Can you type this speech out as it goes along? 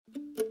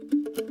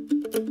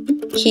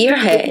Here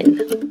hen.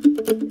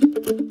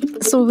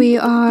 So we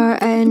are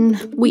in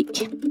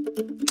week,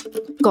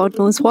 God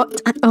knows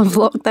what, of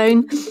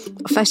lockdown,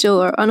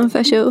 official or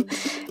unofficial.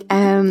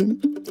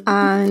 And,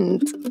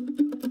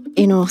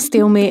 you know,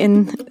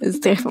 stalemating is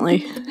definitely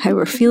how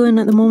we're feeling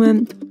at the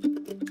moment.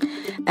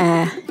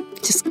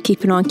 Just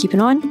keeping on.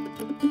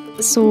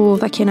 So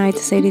Vicky and I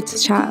decided to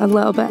chat a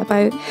little bit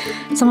about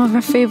some of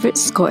our favourite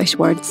Scottish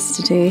words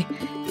today,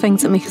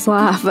 things that make us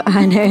laugh,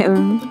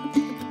 and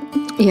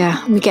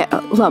we get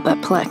a little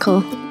bit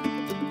political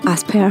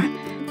as per,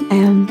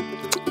 and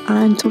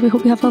we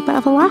hope you have a little bit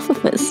of a laugh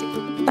with us.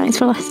 Thanks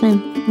for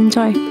listening.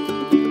 Enjoy.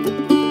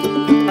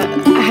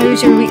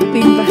 How's your week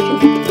been, Vicky?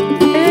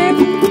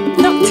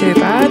 Not too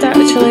bad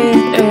actually.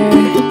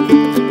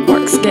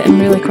 Work's getting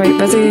really quite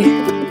busy,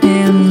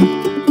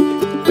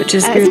 which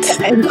is good. It's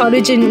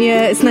encouraging,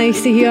 yeah, it's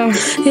nice to hear.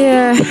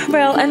 Yeah,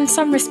 well, in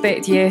some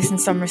respect yes, in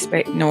some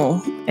respect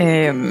no.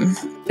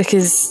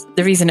 Because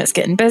the reason it's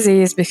getting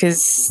busy is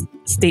because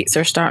states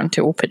are starting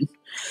to open.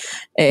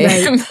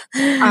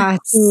 Right.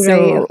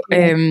 So,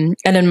 and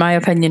in my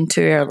opinion,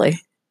 too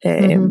early.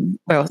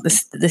 Well,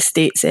 the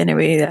states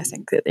anyway, I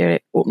think that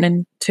they're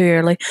opening too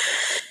early.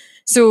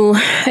 So,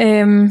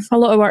 a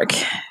lot of work,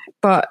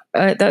 but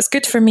that's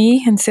good for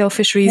me in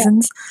selfish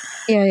reasons.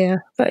 Yeah.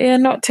 But yeah,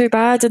 not too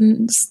bad,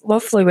 and it's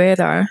lovely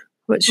weather,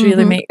 which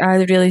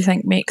I really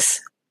think makes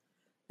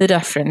the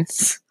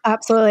difference.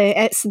 Absolutely.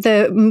 It's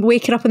the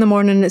waking up in the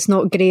morning and it's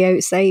not grey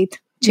outside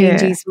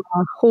changes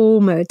my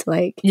whole mood.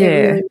 Like, it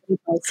really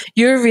does.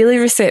 You're really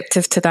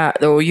receptive to that,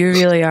 though. You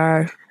really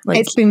are. Like,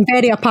 it's been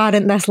very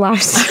apparent this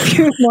last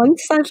few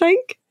months, I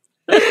think.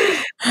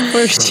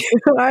 For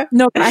sure.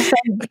 No, but I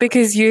think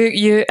because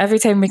you every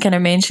time we kind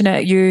of mention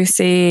it, you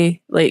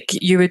say like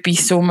you would be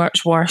so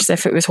much worse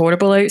if it was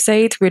horrible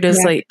outside, whereas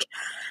like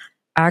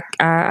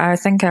I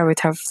think I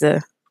would have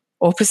the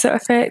opposite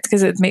effect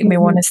because it'd make me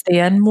want to stay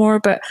in more.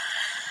 But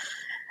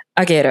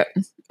I get it.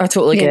 I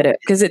totally get it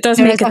because it does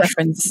make a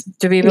difference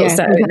to be able to sit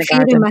out in the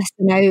garden.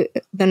 Missing out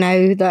the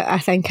now that I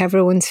think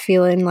everyone's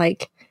feeling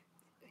like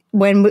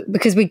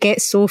because we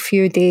get so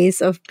few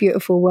days of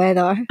beautiful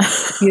weather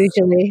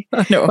usually.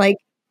 I know. Like,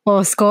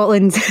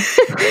 Scotland's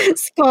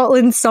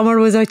summer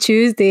was a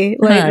Tuesday,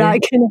 like that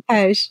kind of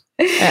fish.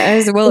 It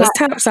is. Well, it's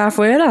taps off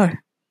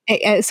weather.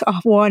 It's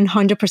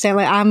 100%.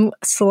 Like, I'm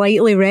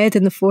slightly red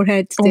in the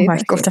forehead today. Oh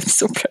my God, I'm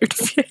so proud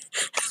of you.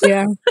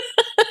 Yeah.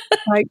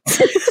 Like,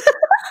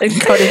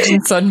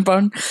 encouraging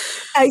sunburn.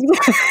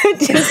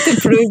 Just to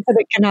prove that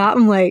it can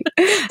happen, like,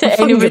 to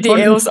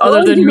anybody else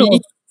other than me.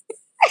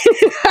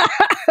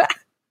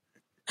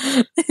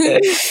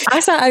 I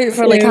sat out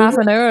for like half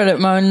an hour at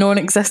my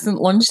non-existent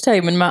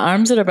lunchtime and my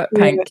arms are a bit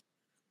pink.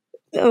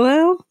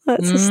 Well,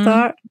 that's a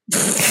start.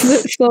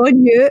 It's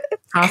on you.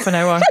 Half an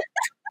hour.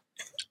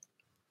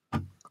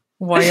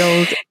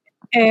 Wild.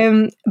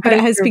 But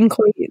it has been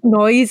quite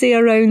noisy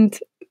around.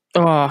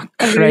 Oh,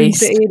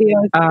 Christ. The area.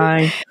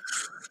 Aye.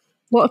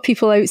 A lot of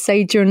people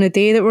outside during the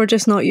day that we're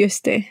just not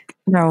used to.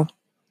 No,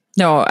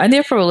 and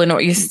they're probably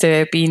not used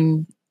to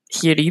being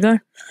here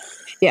either.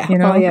 Yeah, you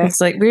know,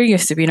 it's like we're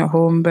used to being at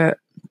home, but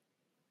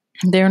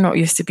they're not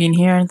used to being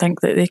here and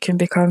think that they can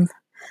become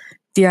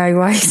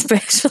DIY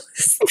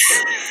specialists.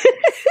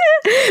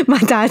 My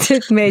dad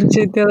had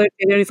mentioned the other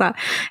day, he's like,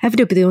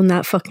 everybody on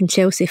that fucking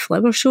Chelsea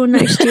Flower Show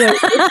next year.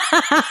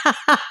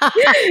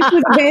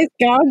 The best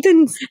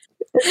gardens.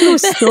 No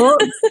stop.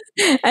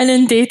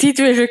 Inundated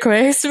with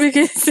requests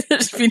because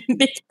there's been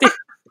nothing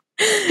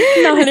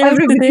else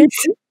to do.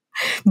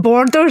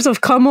 Borders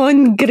have come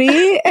on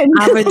grey and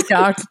avid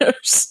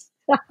gardeners.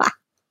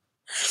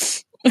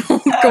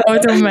 Oh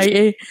God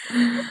Almighty!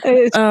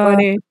 It's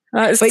funny.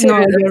 That's but too, no,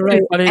 that's you're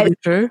right. Funny to be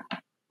true.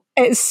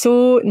 It's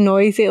so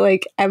noisy.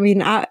 Like, I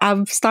mean, I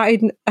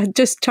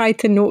just tried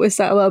to notice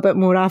that a little bit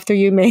more after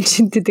you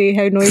mentioned today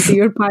how noisy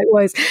your bike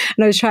was,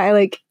 and I was trying to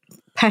like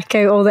pick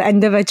out all the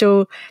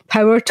individual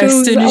power tools.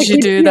 As soon as you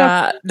do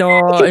that,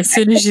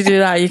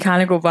 you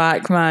can't go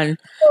back, man.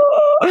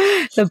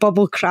 The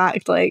bubble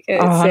cracked, like,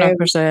 it's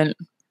 100%.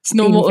 It's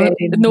no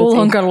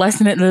longer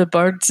listening to the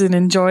birds and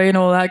enjoying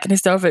all that kind of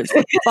stuff. It's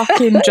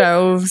fucking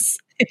drills.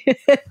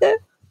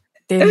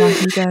 I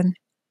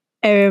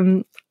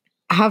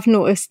have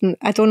noticed, and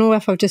I don't know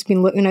if I've just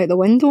been looking out the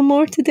window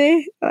more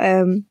today,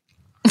 but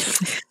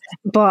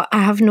I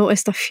have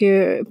noticed a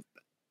few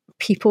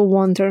people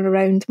wandering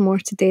around more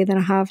today than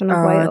I have in a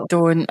while.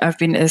 I've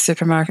been to the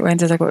supermarket. When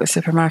did I go to the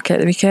supermarket?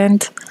 The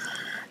weekend?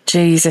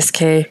 Jesus,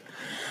 Kay.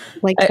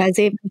 Like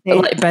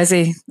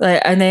busy.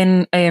 Like, and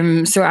then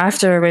so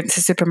after I went to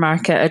the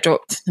supermarket, I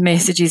dropped the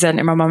messages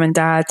into my mum and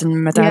dad,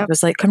 and my dad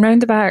was like, come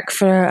round the back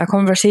for a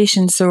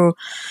conversation. So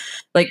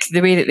like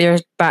the way that their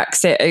back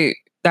set out,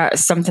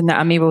 that's something that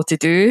I'm able to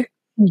do.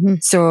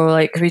 So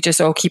like we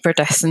just all keep our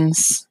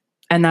distance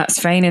and that's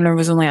fine. And I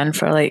was only in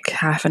for like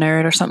half an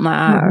hour or something like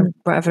that or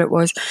whatever it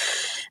was.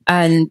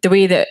 And the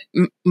way that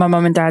my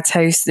mum and dad's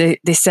house, they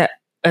sit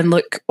and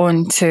look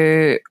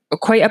onto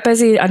quite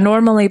a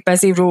normally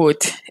busy road.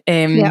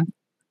 One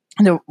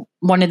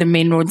of the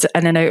main roads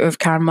in and out of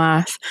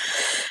Carmarth.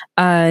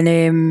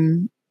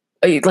 And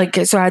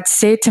so I'd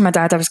said to my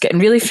dad I was getting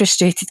really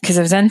frustrated because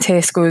I was in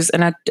Tesco's,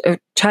 and I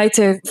tried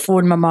to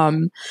phone my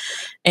mum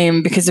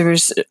because there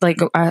was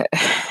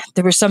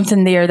there was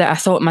something there that I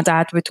thought my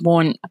dad would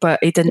want, but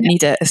he didn't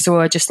need it, so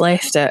I just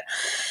left it.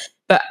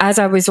 But as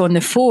I was on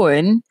the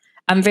phone,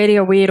 I'm very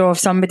aware of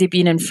somebody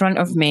being in front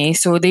of me.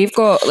 So they've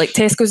got, like,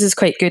 Tesco's is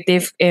quite good.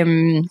 They've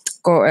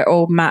got it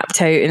all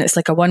mapped out, and it's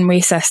like a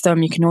one-way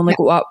system. You can only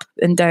go up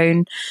and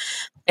down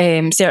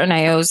certain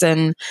aisles,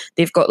 and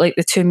they've got like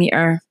the 2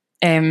 meter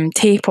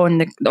tape on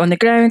the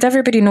ground.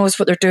 Everybody knows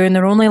what they're doing.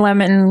 They're only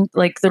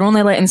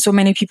letting so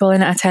many people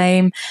in at a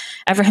time.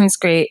 Everything's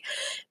great.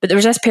 But there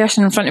was this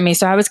person in front of me,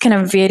 so I was kind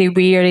of very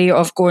wary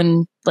of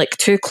going like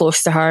too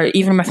close to her,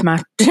 even with my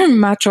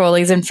my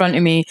trolleys in front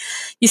of me.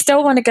 You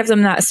still want to give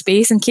them that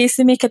space in case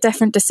they make a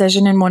different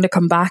decision and want to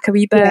come back a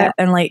wee bit,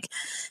 and like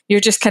you're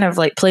just kind of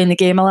like playing the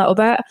game a little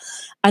bit.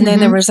 And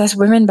then there was this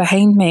woman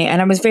behind me,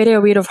 and I was very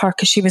aware of her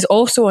because she was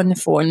also on the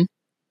phone.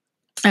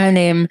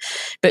 And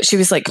but she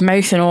was like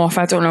mouthing off,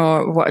 I don't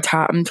know what had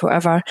happened,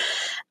 whatever.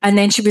 And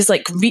then she was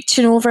like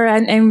reaching over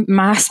into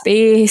my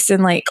space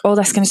and like all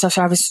this kind of stuff.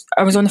 So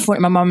I was on the phone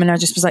to my mum, and I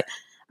just was like,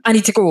 I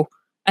need to go.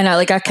 And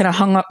I kind of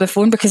hung up the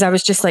phone because I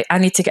was just like, I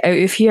need to get out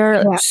of here.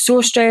 It was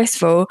so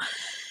stressful.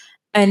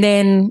 And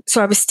then,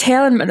 so I was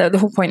telling, the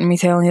whole point of me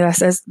telling you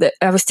this is that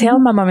I was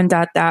telling my mum and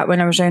dad that when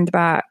I was round the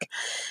back.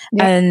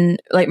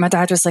 And like my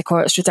dad was like, oh,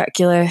 it's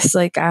ridiculous.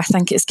 Like, I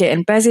think it's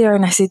getting busier.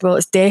 And I said, well,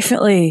 it's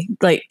definitely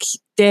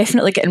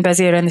getting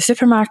busier in the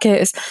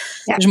supermarkets.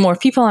 There's more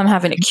people. I'm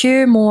having to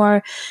queue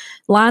more.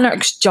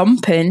 Lanark's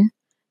jumping.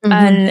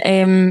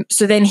 And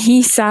so then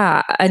he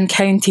sat and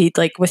counted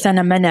like within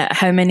a minute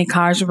how many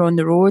cars were on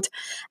the road.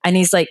 And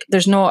he's like,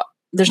 there's not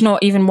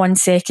even 1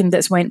 second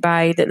that's went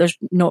by that there's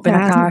not been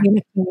a car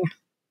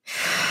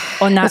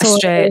on that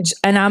stretch.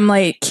 And I'm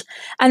like,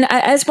 and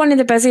it's one of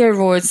the busier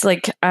roads,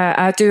 like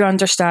I do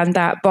understand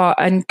that, but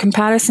in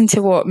comparison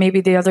to what maybe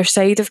the other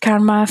side of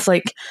Carnmath,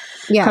 like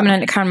coming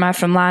into Carnmath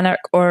from Lanark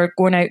or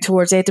going out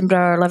towards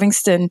Edinburgh or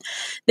Livingston,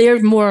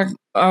 they're more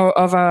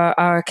of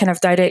a kind of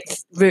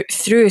direct route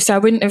through, so I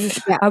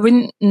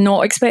wouldn't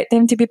not expect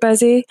them to be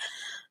busy,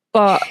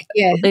 but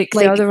like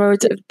the other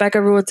road,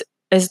 bigger road,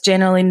 is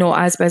generally not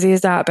as busy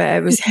as that, but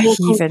it was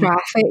heaving.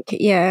 Traffic,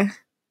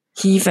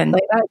 heaving.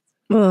 Like that.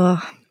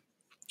 Ugh.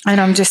 And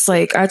I'm just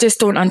like, I just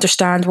don't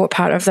understand what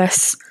part of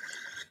this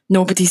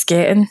nobody's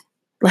getting.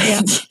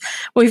 Like,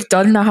 we've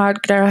done the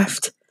hard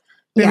graft.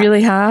 We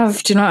really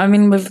have. Do you know what I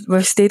mean?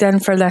 We've stayed in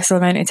for this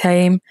amount of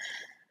time,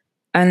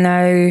 and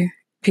now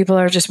people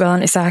are just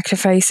willing to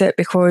sacrifice it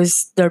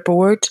because they're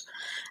bored.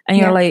 And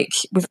you're like,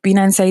 we've been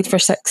inside for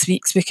 6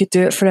 weeks. We could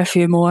do it for a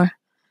few more.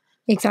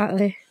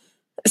 Exactly.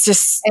 It's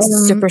just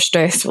super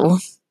stressful.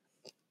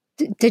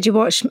 Did you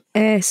watch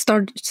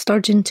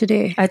Sturgeon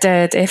today? I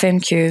did.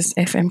 FMQs.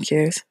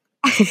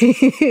 Do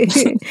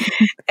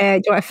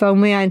you want to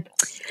film me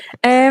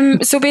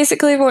in? So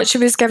basically what she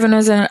was giving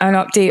us an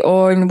update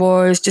on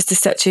was just the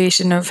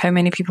situation of how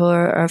many people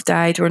have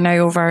died. We're now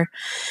over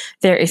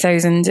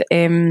 30,000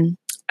 in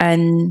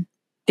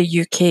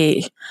the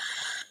UK.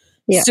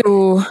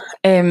 So,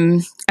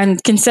 and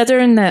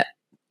considering that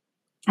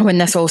when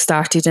this all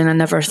started, and I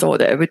never thought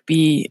that it would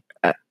be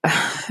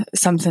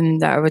something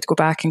that I would go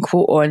back and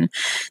quote on,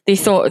 they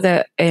thought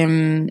that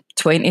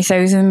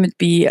 20,000 would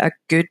be a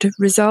good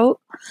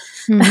result.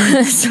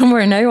 So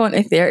we're now on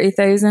to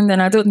 30,000,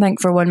 and I don't think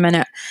for 1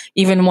 minute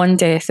even one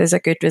death is a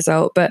good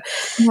result. But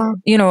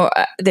you know,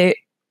 the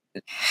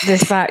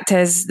fact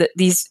is that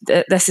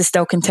this is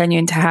still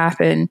continuing to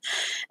happen.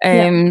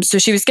 So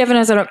she was giving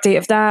us an update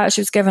of that. She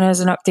was giving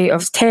us an update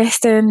of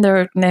testing.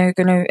 They're now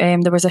going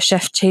to there was a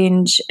shift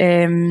change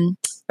in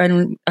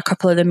a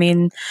couple of the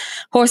main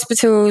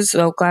hospitals,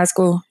 well,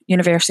 Glasgow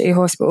University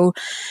Hospital.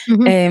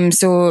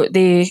 So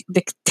the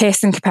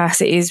testing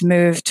capacity is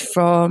moved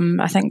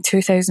from, I think,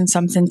 2,000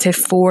 something to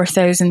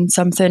 4,000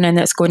 something, and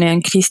it's going to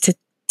increase to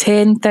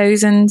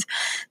 10,000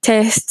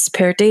 tests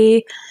per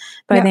day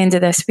by the end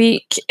of this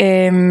week,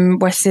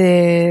 with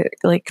the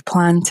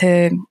plan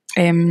to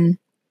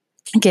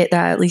get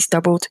that at least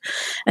doubled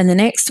in the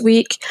next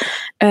week.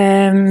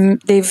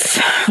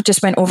 They've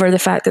just went over the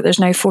fact that there's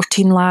now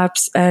 14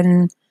 labs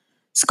in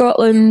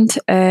Scotland,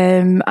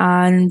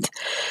 and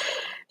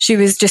she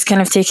was just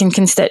kind of taking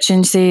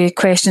constituency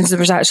questions. There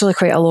was actually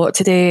quite a lot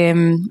today.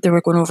 They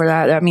were going over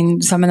that. I mean,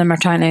 some of them are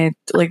trying to,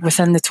 like,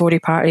 within the Tory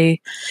party,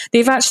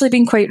 they've actually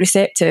been quite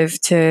receptive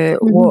to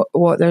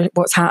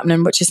what's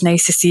happening, which is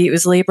nice to see. It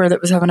was Labour that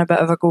was having a bit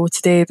of a go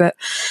today, but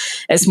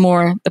it's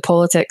more the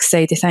politics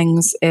side of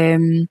things.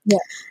 And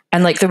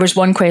like, there was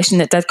one question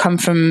that did come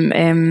from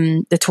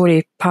the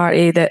Tory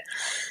party that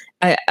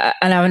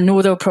and I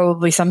know there'll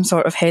probably some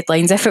sort of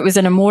headlines. If it was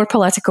in a more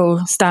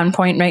political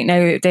standpoint right now,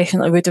 it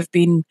definitely would have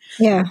been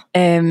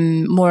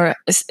more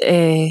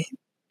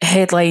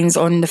headlines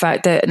on the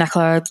fact that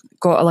Nicola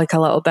got like a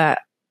little bit,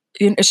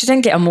 you know, she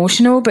didn't get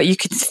emotional, but you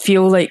could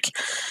feel like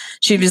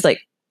she was like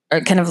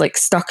kind of like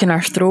stuck in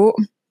her throat.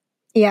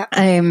 Yeah.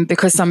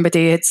 Because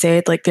somebody had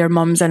said like their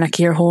mum's in a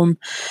care home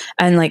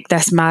and like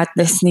this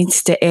madness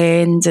needs to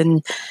end,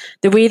 and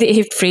the way that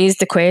he phrased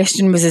the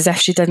question was as if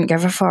she didn't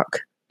give a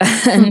fuck.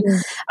 And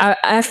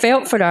I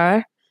felt for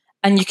her,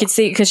 and you could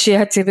see because she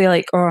had to be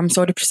like, "Oh, I'm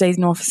sorry,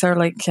 presiding officer,"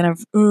 like kind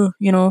of,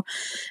 you know.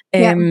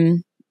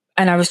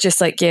 And I was just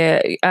like,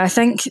 yeah, I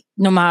think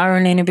no matter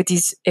in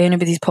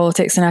anybody's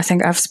politics, and I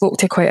think I've spoke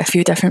to quite a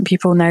few different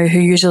people now who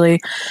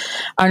usually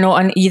are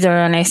not either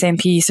an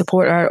SNP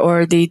supporter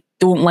or they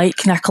don't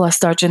like Nicola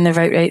Sturgeon, they've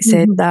outright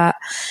said that,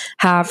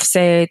 have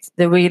said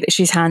the way that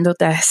she's handled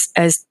this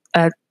is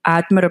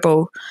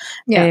admirable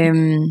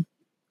on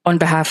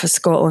behalf of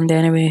Scotland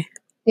anyway.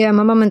 Yeah,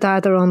 my mum and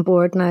dad are on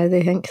board now.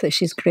 They think that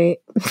she's great,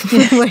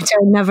 which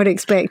I never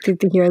expected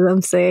to hear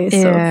them say.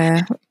 So.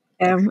 Yeah.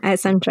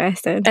 It's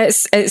interesting.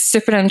 It's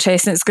super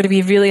interesting. It's going to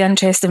be really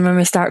interesting when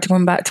we start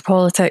going back to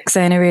politics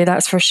anyway,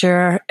 that's for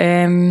sure.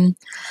 And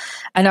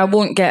I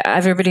won't get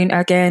everybody,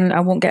 again, I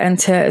won't get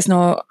into it. It's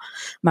not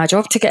my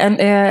job to get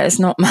into it. It's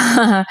not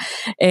my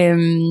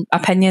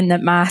opinion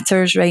that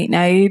matters right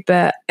now.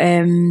 But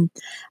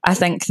I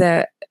think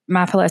that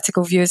my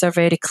political views are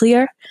very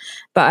clear.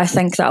 But I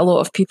think that a lot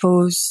of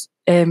people's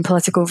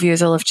political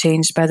views will have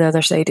changed by the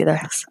other side of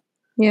this.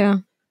 Yeah.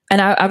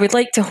 And I would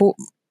like to hope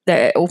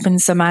that it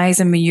opens some eyes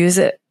and we use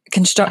it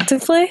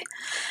constructively.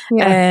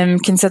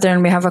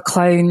 Considering we have a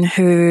clown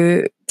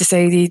who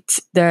decided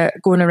that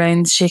going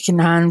around shaking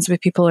hands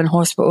with people in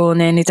hospital and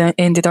then he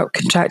ended up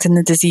contracting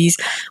the disease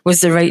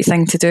was the right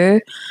thing to do,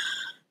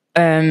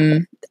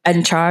 in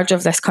charge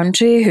of this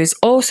country, who's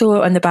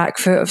also on the back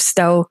foot of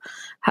still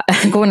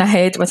going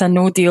ahead with a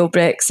no-deal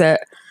Brexit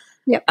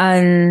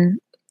and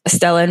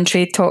still in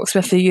trade talks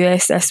with the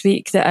US this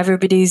week that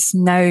everybody's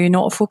now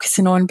not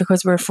focusing on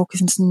because we're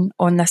focusing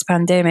on this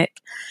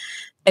pandemic.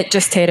 It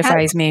just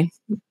terrifies me.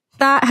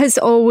 That has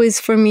always,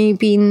 for me,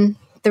 been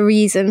the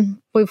reason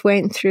we've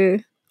went through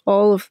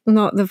all of,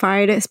 not the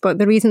virus, but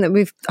the reason that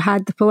we've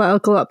had the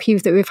political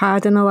upheaval that we've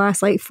had in the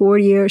last 4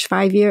 years,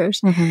 5 years,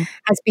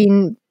 has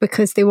been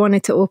because they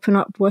wanted to open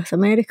up with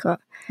America.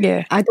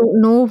 Yeah. I don't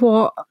know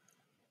what...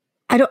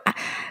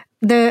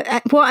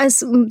 what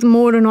is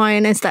more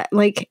annoying is that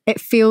it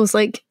feels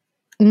like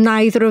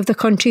neither of the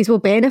countries will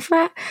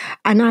benefit,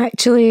 and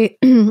actually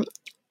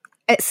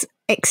it's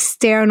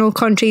external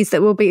countries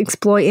that will be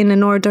exploiting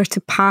in order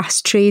to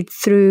pass trade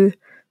through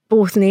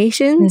both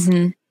nations.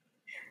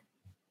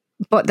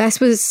 But this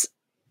was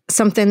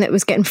something that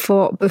was getting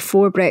fought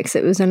before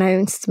Brexit was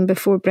announced and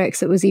before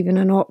Brexit was even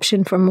an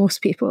option for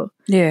most people.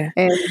 Yeah.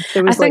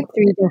 There was 3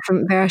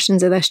 different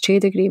versions of this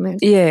trade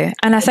agreement. Yeah.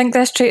 And I think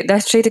this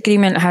trade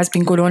agreement has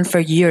been going on for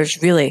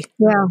years, really.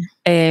 Yeah.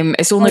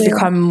 It's only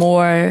become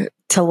more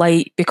to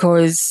light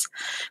because,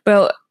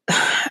 well,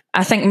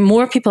 I think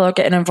more people are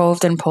getting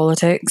involved in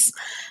politics.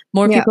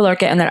 More people are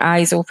getting their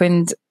eyes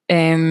opened.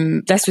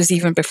 This was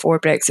even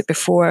before Brexit,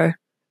 before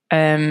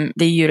the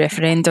EU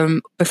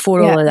referendum,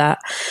 before all of that,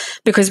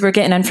 because we're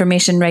getting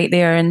information right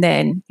there and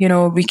then. You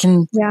know, we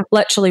can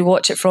literally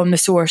watch it from the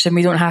source and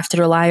we don't have to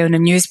rely on a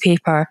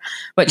newspaper,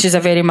 which is a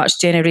very much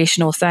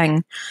generational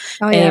thing.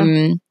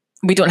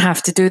 We don't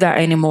have to do that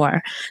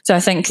anymore. So I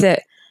think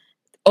that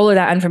all of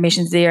that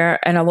information's there,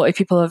 and a lot of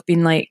people have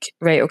been like,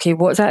 right, okay,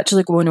 what's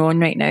actually going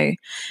on right now?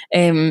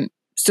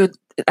 So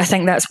I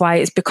think that's why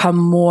it's become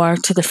more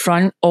to the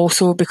front,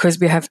 also because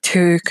we have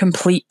 2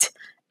 complete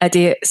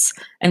idiots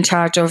in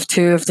charge of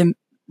 2 of the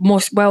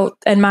most, well,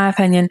 in my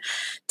opinion,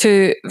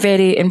 2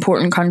 very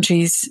important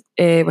countries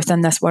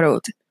within this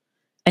world.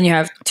 And you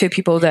have 2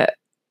 people that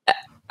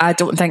I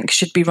don't think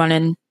should be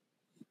running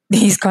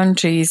these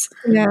countries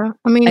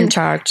in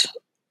charge.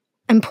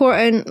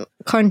 Important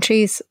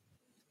countries,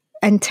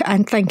 and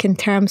think in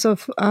terms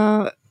of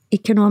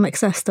economic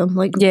system.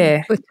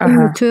 Between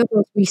the 2 of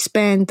us, we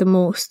spend the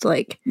most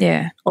on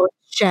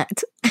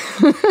shit.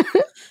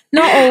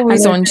 Not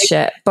always on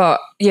shit, but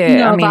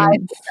I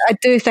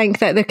do think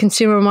that the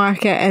consumer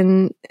market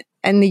in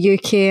the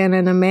UK and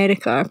in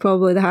America are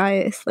probably the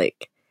highest.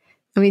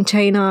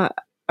 China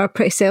are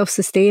pretty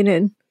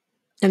self-sustaining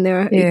in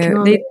their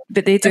economic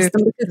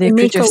system because they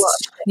make a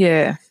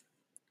lot.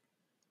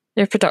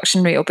 Their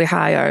production rate will be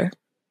higher.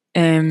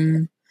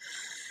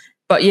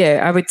 But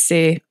I would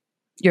say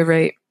you're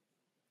right.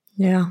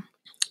 Yeah.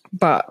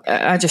 But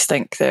I just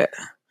think that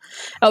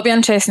it'll be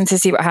interesting to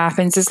see what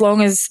happens, as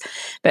long as,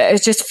 but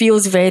it just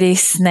feels very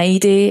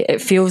snidey.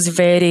 It feels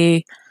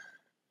very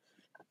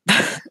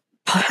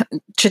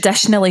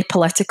traditionally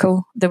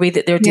political, the way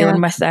that they're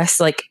dealing with this.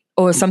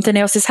 Something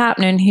else is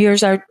happening.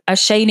 Here's a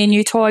shiny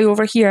new toy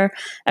over here.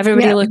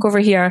 Everybody look over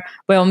here.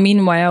 Well,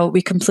 meanwhile,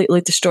 we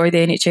completely destroy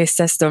the NHS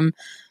system,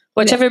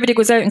 which everybody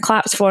goes out and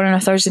claps for on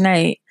a Thursday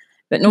night.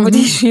 But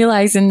nobody's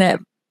realising that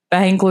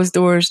behind closed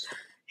doors,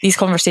 these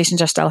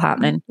conversations are still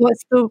happening.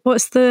 What's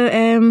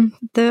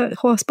the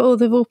hospital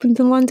they've opened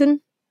in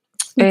London?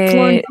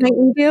 Florence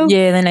Nightingale?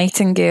 Yeah, the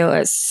Nightingale.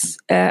 It's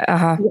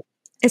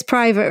It's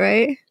private,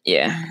 right?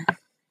 Yeah.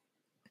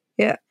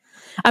 Yeah.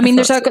 I mean,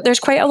 there's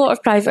quite a lot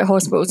of private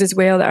hospitals as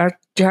well that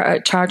are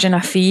charging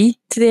a fee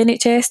to the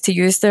NHS to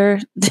use their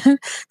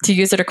to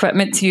use their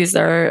equipment, to use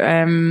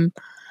their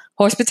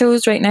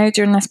hospitals right now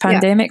during this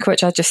pandemic,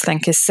 which I just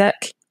think is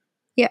sick.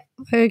 Yeah,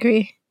 I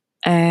agree.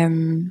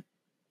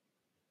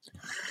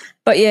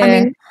 But yeah, I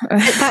mean,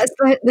 that's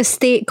the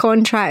state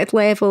contract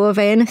level of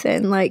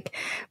anything. Like,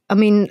 I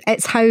mean,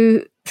 it's how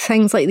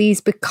things like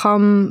these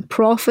become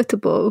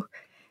profitable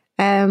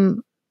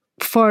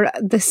for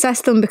the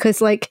system,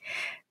 because like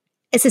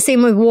it's the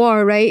same with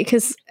war, right?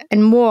 Because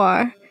in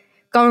war,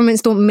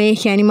 governments don't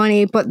make any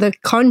money, but the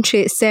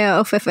country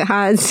itself, if it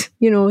has,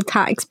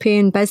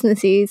 tax-paying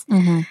businesses,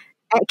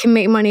 it can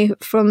make money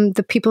from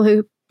the people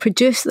who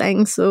produce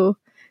things. So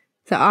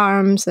the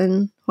arms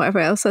and whatever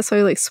else. That's how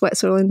like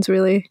Switzerland's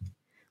really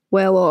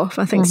well off.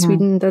 I think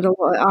Sweden did a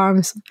lot of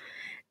arms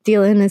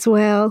dealing as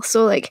well.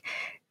 So like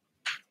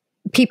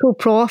people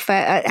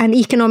profit, an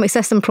economic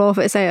system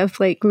profits out of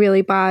like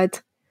really bad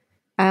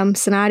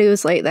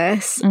scenarios like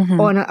this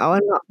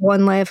on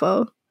one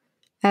level.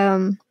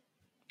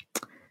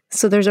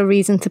 So there's a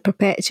reason to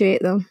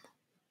perpetuate them,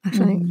 I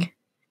think.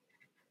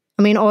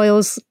 I mean,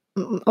 oil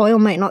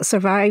might not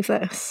survive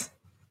this.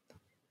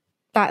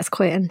 That's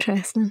quite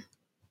interesting.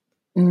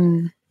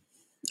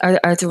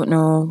 I don't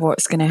know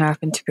what's going to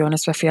happen, to be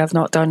honest with you. I've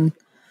not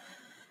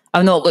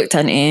looked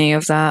into any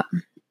of that.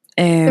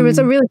 There was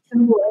a really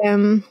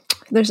simple,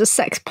 there's a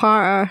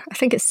 6-parter, I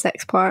think it's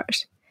 6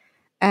 parts.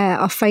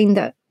 I'll find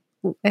it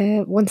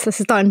once this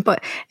is done,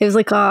 but it was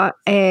like a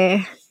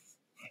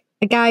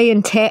guy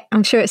in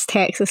I'm sure it's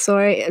Texas,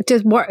 sorry,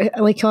 just work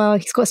like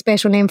he's got a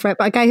special name for it,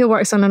 but a guy who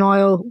works on an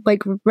oil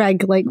like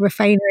rig, like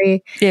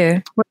refinery,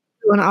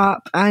 going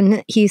up,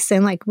 and he's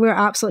saying like we're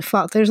absolutely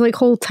fucked. There's like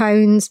whole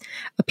towns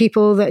of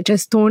people that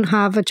just don't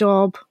have a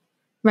job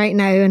right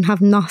now and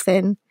have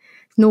nothing.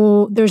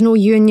 There's no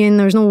union,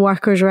 there's no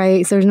workers'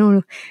 rights, there's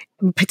no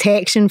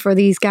protection for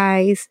these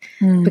guys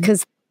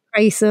because the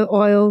price of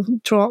oil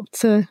dropped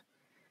to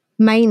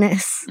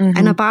minus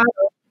in a barrel.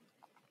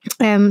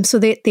 So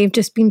they've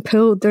just been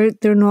pulled.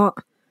 They're not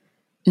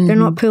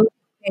pulled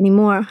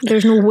anymore.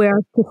 There's nowhere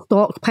to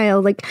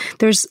stockpile. Like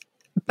there's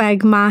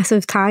big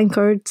massive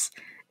tankers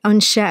on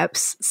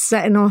ships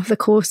sitting off the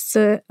coasts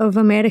of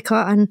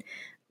America and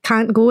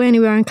can't go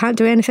anywhere and can't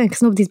do anything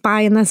because nobody's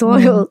buying this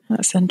oil.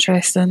 That's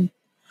interesting.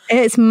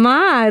 It's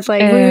mad.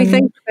 Like when we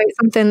think about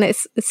something that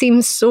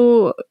seems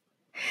so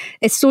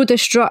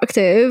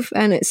destructive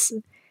and it's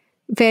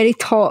very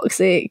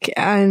toxic,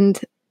 and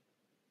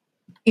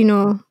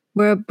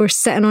we're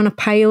sitting on a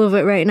pile of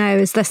it right now.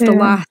 Is this the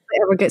last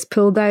that ever gets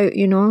pulled out?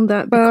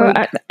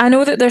 I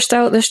know that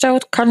they're still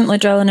currently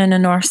drilling in the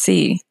North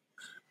Sea.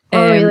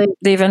 Really?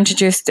 They've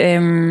introduced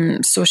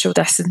social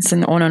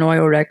distancing on an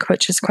oil rig,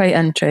 which is quite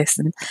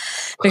interesting.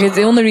 Because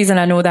the only reason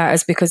I know that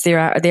is because they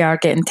are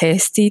getting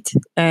tested,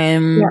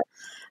 and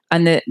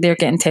they're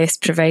getting tests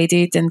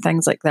provided and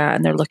things like that,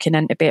 and they're looking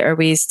into better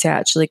ways to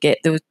actually get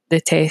the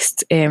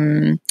test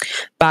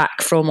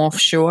back from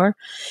offshore.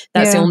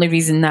 That's the only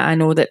reason that I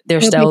know that they're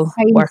still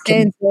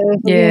working.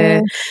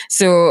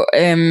 So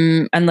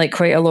and like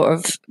quite a lot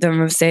of them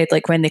have said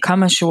like when they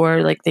come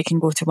ashore, like they can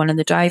go to one of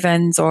the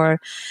drive-ins or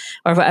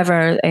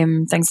whatever,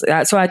 things like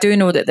that. So I do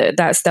know that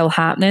that's still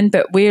happening,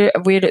 but where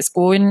it's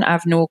going,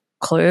 I've no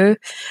clue.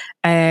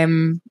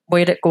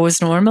 Where it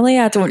goes normally,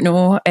 I don't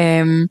know.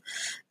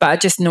 But I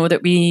just know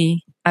that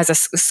we, as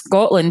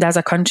Scotland, as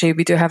a country,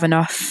 we do have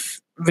enough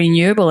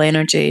renewable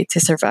energy to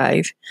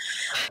survive.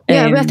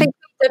 Yeah, I think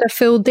we did a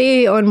full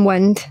day on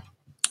wind.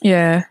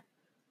 Yeah.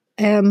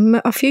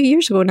 A few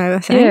years ago now, I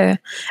think. Yeah,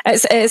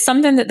 it's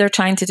something that they're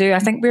trying to do. I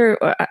think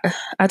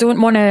I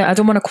don't want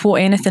to quote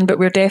anything, but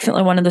we're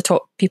definitely one of the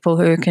top people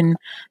who can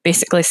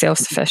basically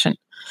self-sufficient.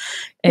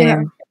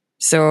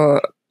 So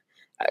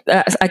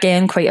that's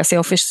again quite a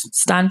selfish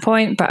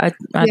standpoint, but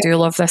I do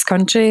love this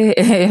country.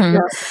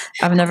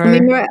 I've never. I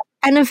mean, we're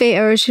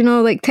innovators,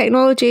 like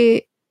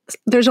technology.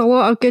 There's a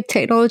lot of good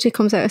technology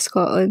comes out of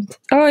Scotland.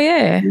 Oh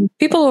yeah,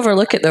 people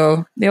overlook it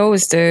though. They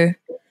always do.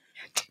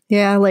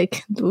 Yeah,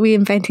 like we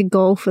invented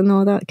golf and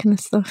all that kind of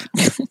stuff.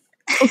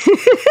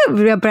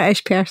 We're a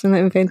British person that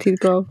invented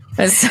golf.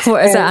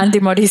 What is it? Andy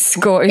Murray's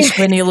Scottish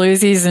when he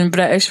loses and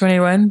British when he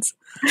wins.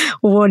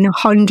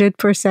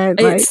 100%.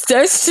 It's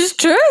just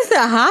truth. It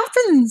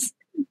happens.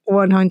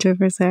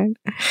 100%.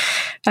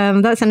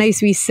 That's a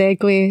nice wee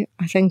segue,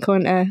 I think,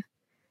 on our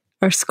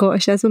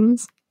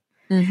Scottishisms.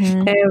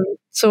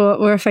 So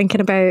we're thinking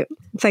about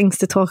things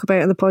to talk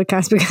about on the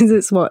podcast because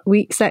it's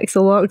week 6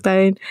 of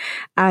lockdown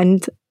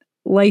and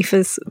life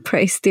is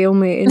pretty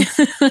stalemating.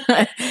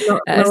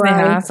 As they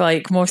have,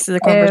 like most of the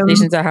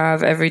conversations I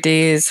have every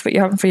day is what you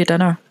having for your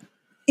dinner.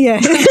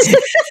 Yeah.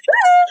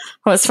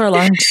 What's for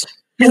lunch?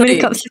 How many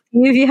cups of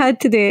tea have you had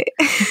today?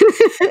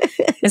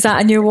 Is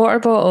that a new water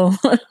bottle?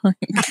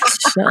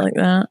 Shit like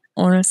that,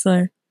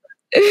 honestly.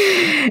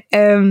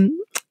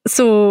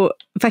 So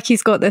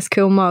Vicky's got this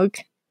cool mug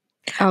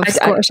of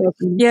Scottish.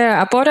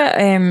 I bought it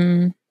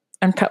in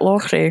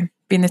Pitlochry,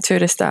 being the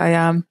tourist that I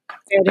am.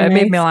 It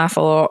made me laugh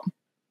a lot.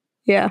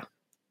 Yeah.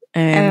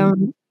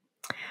 And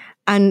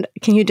And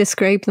can you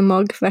describe the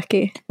mug,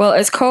 Vicky? Well,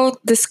 it's called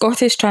the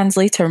Scottish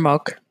Translator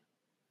mug.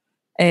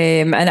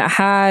 And it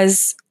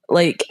has,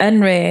 like,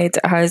 in red,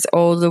 it has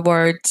all the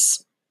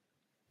words.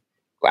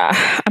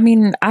 I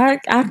mean, I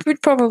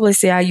would probably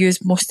say I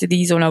use most of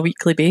these on a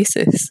weekly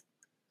basis.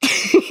 Do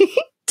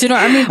you know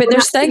what I mean? But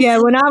there's things. Yeah,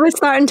 when I was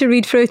starting to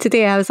read through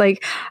today, I was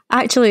like,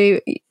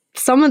 actually,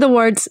 some of the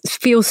words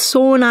feel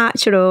so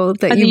natural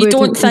that you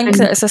don't think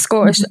that it's a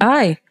Scottish.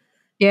 Aye.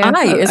 Yeah.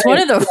 Aye, it's one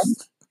of them.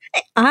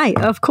 Aye,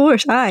 of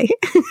course, aye.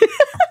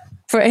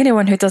 For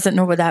anyone who doesn't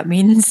know what that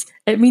means,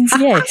 it means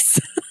yes.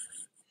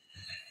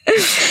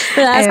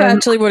 That's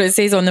actually what it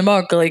says on the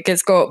mug. Like,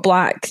 it's got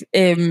black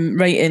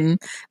writing.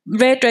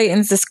 Red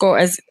writing's the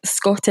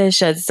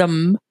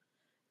Scottishism,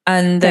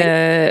 and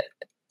the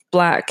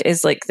black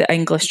is like the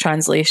English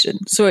translation.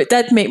 So it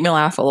did make me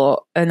laugh a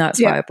lot, and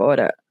that's why I bought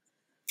it.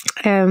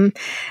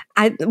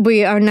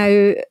 We are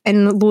now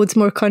in loads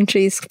more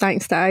countries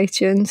thanks to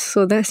iTunes,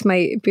 so this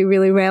might be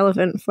really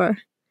relevant for.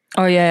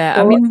 Oh yeah,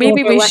 I mean,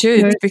 maybe we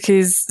should,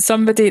 because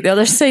somebody at the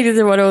other side of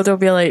the world will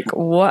be like,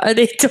 "What are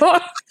they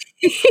talking?"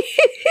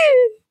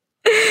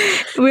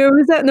 Where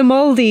was it? The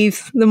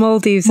Maldives. The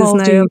Maldives is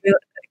now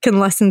can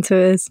listen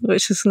to us,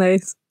 which is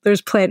nice.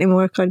 There's plenty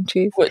more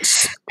countries,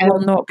 which will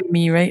not be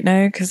me right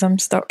now because I'm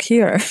stuck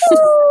here.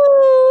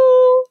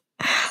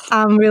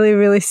 I'm really,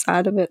 really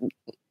sad about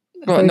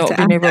not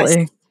being able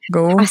to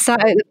go. I sat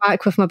out the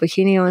back with my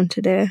bikini on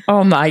today.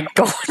 Oh my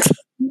god.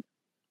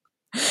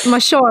 My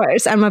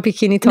shorts and my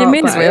bikini top. You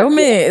may as well,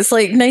 mate. It's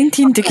like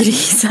 19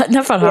 degrees. That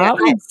never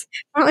happens.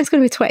 Apparently it's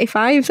going to be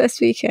 25 this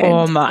weekend.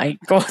 Oh my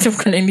god, I'm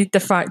going to need the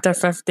Factor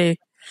 50.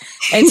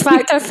 It's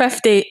Factor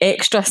 50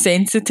 extra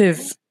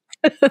sensitive.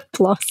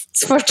 Plus.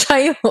 It's for a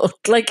child.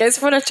 Like, it's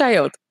for a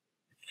child.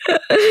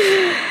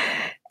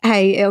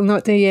 Hey, it'll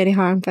not do you any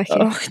harm, Vicky.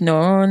 Oh,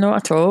 no, not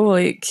at all.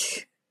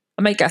 Like,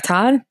 I might get a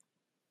tan.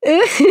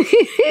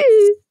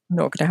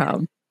 Not going to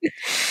happen.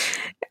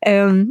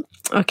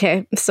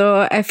 Okay,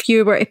 so if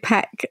you were to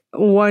pick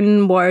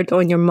one word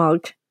on your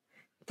mug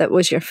that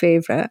was your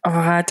favourite. Oh,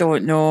 I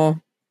don't know.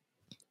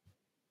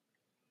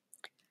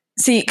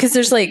 See, because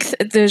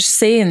there's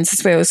sayings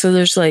as well, so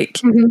there's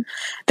like,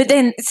 but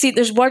then see,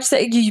 there's words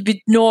that you would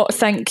not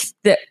think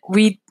that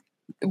we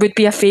would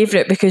be a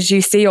favourite because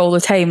you say all the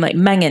time, like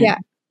minging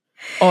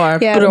or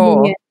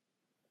bra,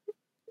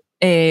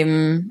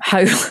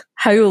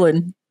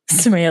 howling,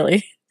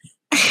 smelly.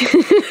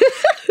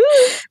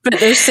 But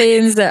there's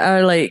sayings that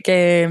are like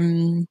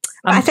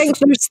I think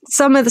there's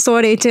some of the,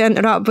 sorry to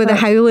interrupt with the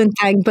howling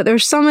thing, but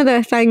there's some of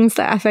the things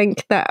that I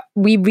think that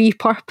we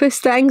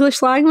repurpose the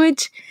English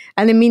language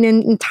and the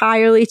meaning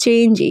entirely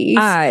changes.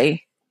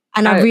 Aye.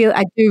 And I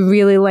do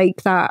really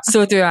like that.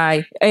 So do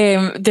I.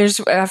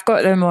 I've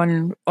got them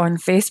on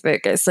Facebook.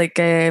 It's like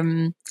I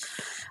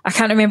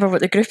can't remember what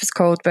the group is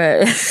called,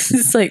 but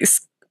it's like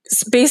it's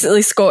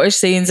basically Scottish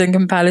sayings in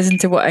comparison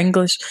to what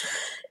English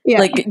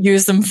like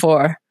use them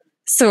for.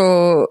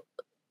 So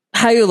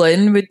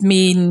howling would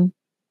mean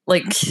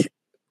like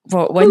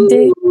what,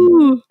 windy?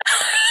 Or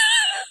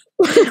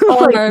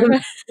like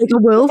a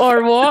wolf.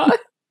 Or what?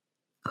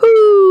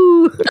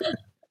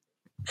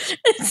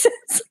 It's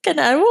like an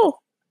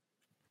owl.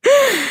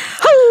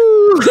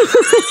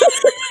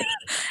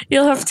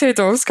 You'll have two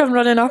dogs come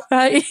running up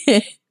at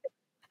you.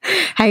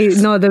 Hey,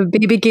 no, the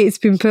baby gate's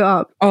been put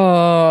up.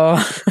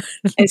 Oh,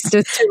 it's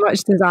just too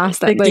much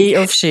disaster. The gate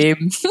of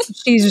shame.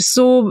 She's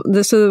so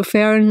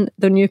Fern,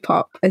 the new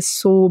pup, is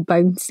so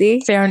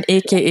bouncy. Fern,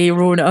 aka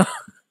Rona.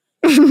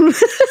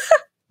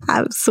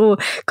 I'm so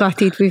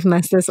gutted we've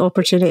missed this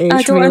opportunity.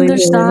 I don't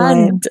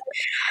understand.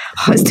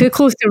 It's too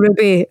close to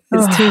Ruby.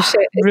 It's too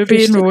shit.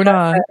 Ruby and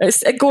Rona.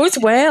 It goes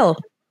well.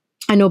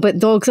 I know, but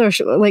dogs are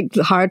like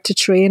hard to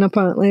train.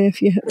 Apparently,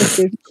 if you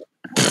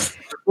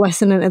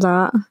listening to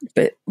that.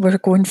 But we're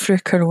going through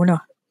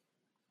Corona.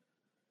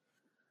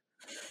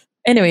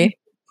 Anyway,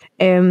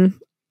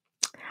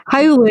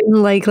 howling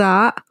like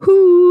that.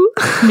 Whoo.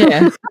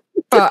 Yeah,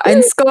 but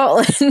in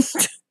Scotland,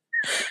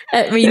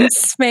 it means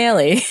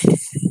smelly.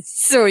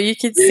 So you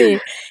could say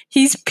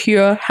he's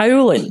pure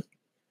howling.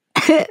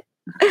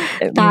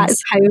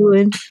 That's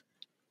howling.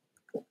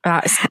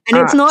 That's and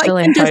it's not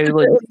even just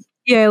howling.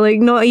 Like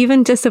not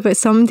even just about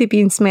somebody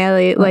being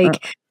smelly.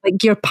 Like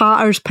your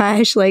patter's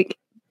pish. Like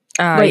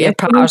your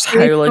patter's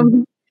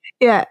howling.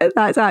 Yeah,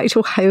 that's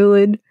actual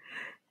howling.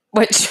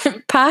 Which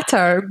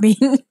patter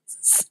means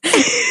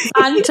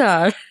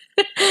banter.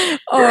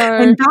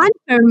 And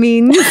banter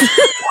means.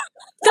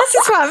 This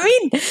is what I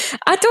mean.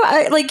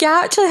 You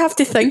actually have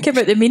to think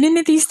about the meaning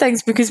of these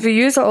things because we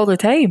use it all the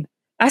time.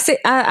 I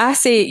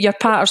say your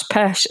patter's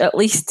pish at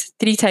least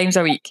 3 times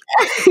a week.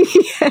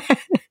 Yeah.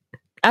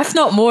 If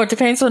not more,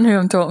 depends on who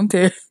I'm talking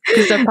to.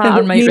 Because their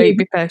pattern might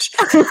be pish.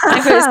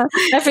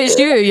 If it's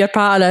you, your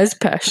pattern is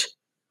pish.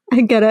 I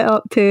get it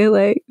up to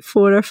like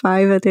 4 or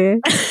 5 a day.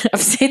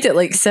 I've said it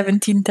like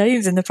 17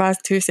 times in the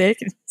past 2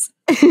 seconds.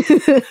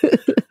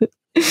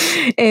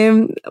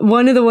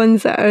 One of the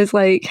ones that I was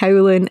like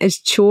howling is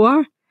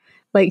chore,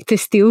 like to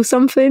steal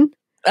something.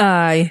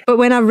 Aye. But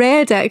when I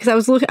read it, because I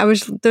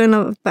was doing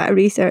a bit of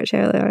research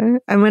earlier,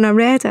 and when I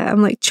read it,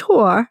 I'm like,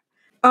 chore?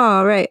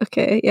 Oh, right,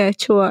 okay, yeah,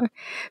 chore.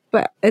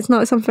 But it's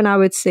not something I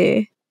would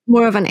say.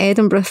 More of an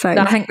Edinburgh thing.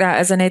 I think that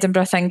is an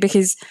Edinburgh thing,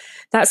 because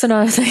that's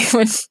another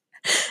thing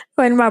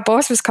when my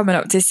boss was coming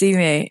up to see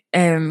me,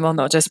 well,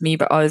 not just me,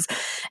 but us,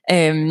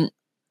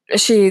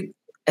 she'd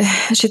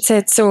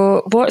said,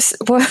 so what's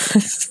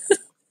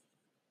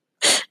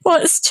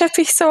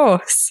chippy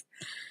sauce?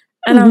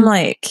 And I'm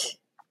like,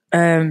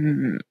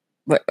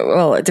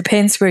 well, it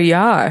depends where you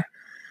are,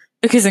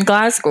 because in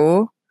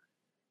Glasgow,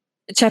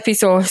 chippy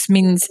sauce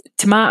means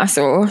tomato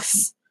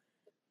sauce.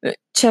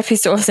 Chippy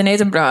sauce in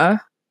Edinburgh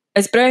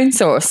is brown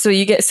sauce, so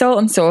you get salt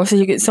and sauce, or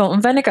you get salt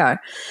and vinegar.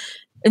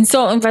 And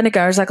salt and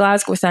vinegar is a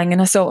Glasgow thing,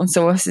 and a salt and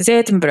sauce is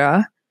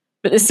Edinburgh.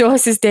 But the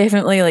sauce is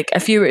definitely, like,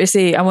 if you were to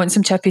say, I want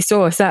some chippy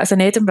sauce, that's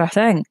an Edinburgh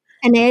thing.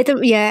 In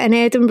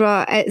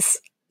Edinburgh, it's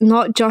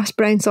not just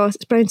brown sauce,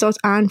 it's brown sauce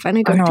and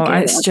vinegar. I know, together.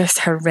 it's just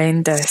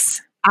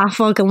horrendous. I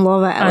fucking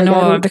love it. I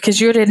know, because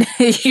you're an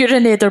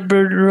Edinburghian,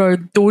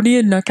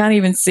 I can't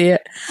even say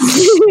it.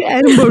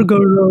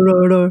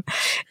 Edinburgh.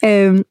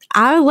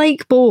 I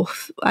like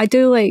both. I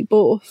do like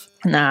both.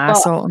 Nah,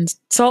 salt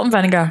and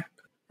vinegar.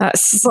 But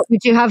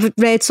would you have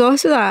red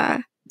sauce with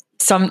that?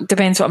 Some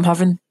depends what I'm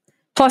having.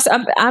 Plus,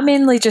 I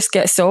mainly just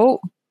get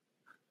salt.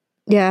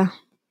 Yeah.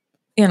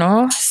 You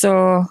know,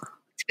 so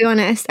to be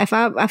honest, if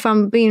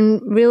I'm being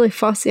really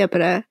fussy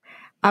about it,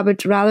 I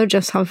would rather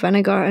just have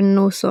vinegar and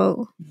no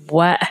salt.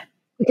 What?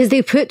 Because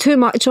they put too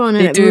much on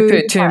it. They do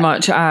put too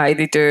much. Aye,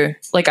 they do.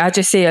 Like, I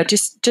just say,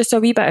 just a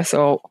wee bit of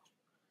salt.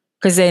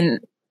 Because then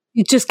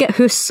you just get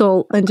hoose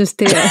salt and just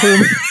take it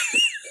home.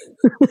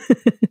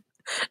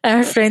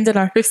 Our friend in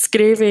our hoose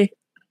gravy.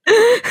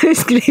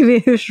 Hoose gravy,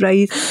 hoose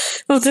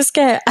rice. We'll just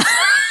get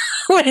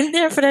went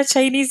there for a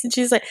Chinese, and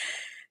she's like,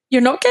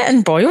 "You're not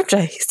getting boiled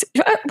rice.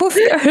 We'll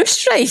get a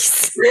hoose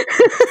rice."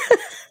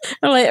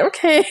 I'm like,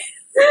 okay.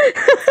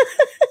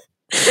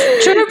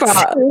 Sure, but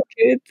so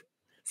good.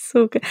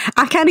 So good.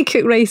 I can't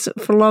cook rice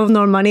for love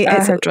nor money.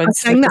 It's a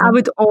thing that I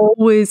would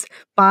always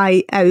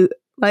buy out.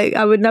 Like,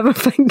 I would never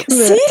think of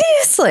it.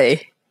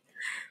 Seriously?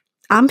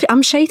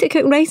 I'm shy to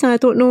cook rice, and I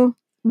don't know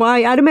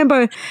why. I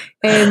remember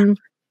in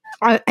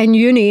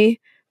uni,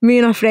 me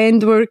and a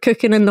friend were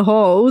cooking in the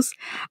halls,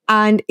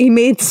 and he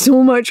made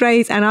so much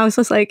rice, and I was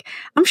just like,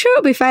 I'm sure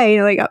it'll be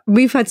fine. Like,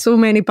 we've had so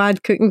many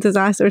bad cooking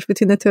disasters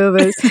between the two of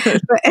us.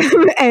 But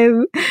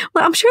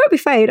well, I'm sure it'll be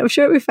fine. I'm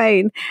sure it'll be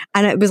fine.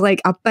 And it was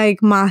like a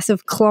big,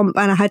 massive clump,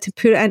 and I had to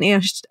put it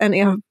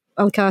into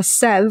a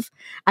sieve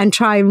and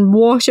try and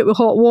wash it with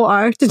hot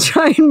water to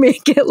try and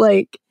make it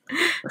like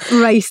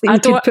rice that I you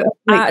don't could put,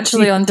 like,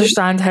 actually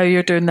understand how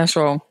you're doing this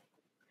wrong.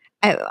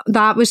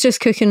 That was just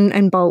cooking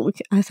in bulk,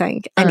 I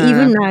think. And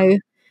even now,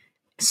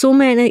 so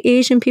many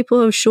Asian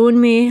people have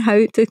shown me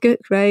how to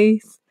cook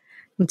rice.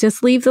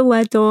 Just leave the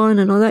lid on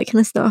and all that kind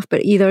of stuff,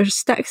 but either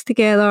sticks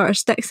together or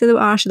sticks to the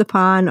arse of the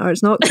pan, or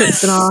it's not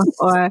cooked enough,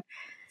 or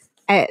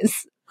I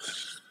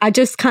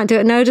just can't do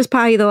it now. Just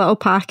buy the little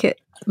packet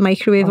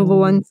microwavable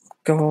ones.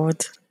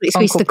 God.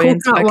 The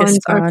coconut ones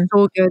are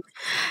so good.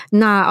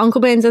 Nah, Uncle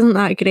Ben's isn't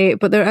that great,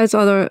 but there is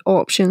other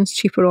options,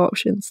 cheaper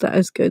options, that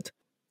is good.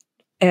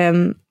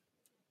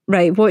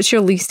 Right, what's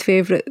your least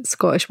favourite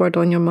Scottish word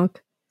on your mug?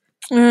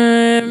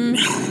 I'm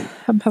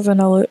having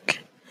a look.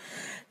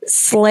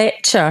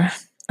 Sletcher.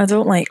 I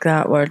don't like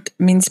that word.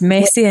 It means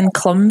messy and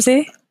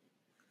clumsy.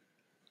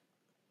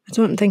 I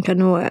don't think I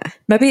know it.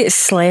 Maybe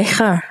it's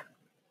slecher.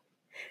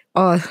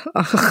 Oh.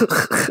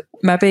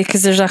 Maybe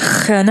because there's a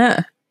ch in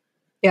it.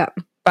 Yeah.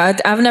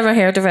 But I've never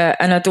heard of it,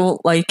 and I don't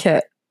like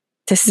it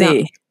to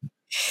say. No.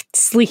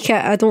 Sleek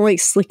it. I don't like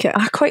sleek it.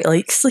 I quite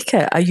like sleek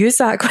it. I use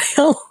that quite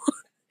a lot.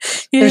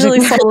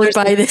 Usually followed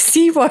by the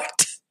C word.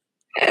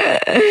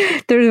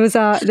 There's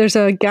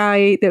a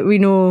guy that we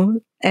know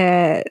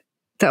that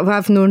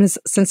I've known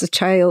since a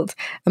child,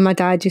 and my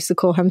dad used to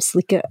call him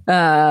Sleek It.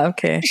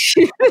 Okay.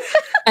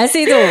 Is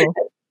he though?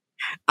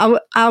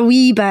 A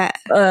wee bit,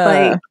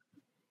 like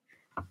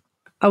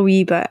a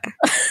wee bit.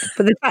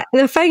 But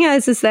the thing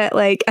is that,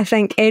 like, I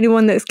think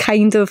anyone that's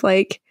kind of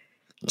like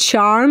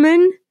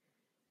charming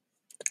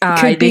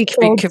could be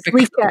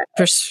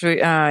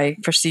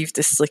perceived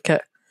as Sleek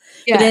It.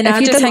 Yeah, but then I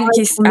just think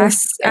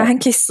I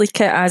think he's sleek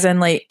it as in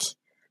like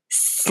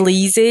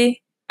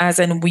sleazy, as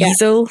in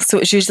weasel. Yeah. So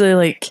it's usually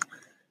like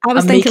I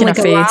was thinking like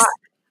a face.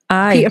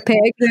 Aye, Peter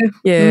Pettigrew.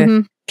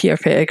 Yeah, Peter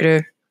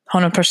Pettigrew,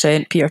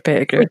 100% Peter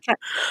Pettigrew.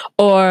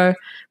 Or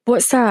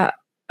what's that?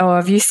 Oh,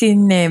 have you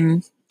seen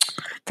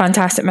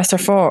Fantastic Mr.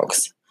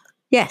 Fox?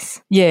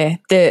 Yes. Yeah,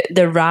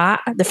 the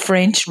rat, the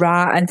French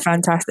rat, in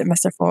Fantastic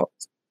Mr.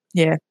 Fox.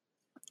 Yeah.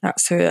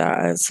 That's who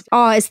that is.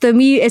 Oh, it's the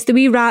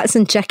wee rats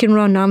in Chicken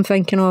Run I'm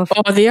thinking of.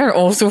 Oh, they are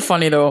also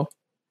funny though.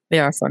 They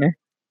are funny.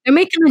 They're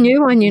making a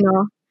new one, you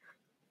know.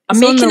 I'm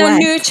making a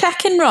new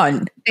Chicken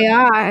Run? They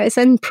are. It's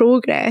in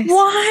progress.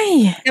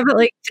 Why? Give it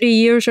like 3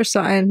 years or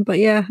something, but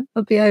yeah,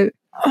 it'll be out.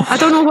 I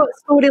don't know what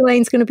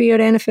storyline's going to be or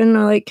anything,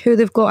 or like who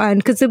they've got in,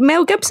 because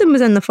Mel Gibson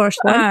was in the first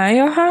one. Aye,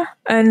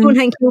 I don't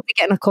think he'll be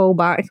getting a call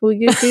back, will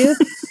you?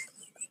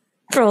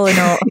 Probably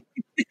not.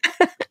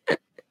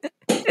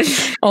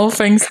 All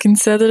things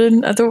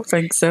considering, I don't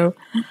think so.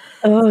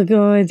 Oh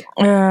God.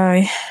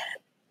 Aye.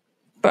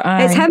 But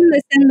it's him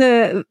that's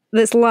in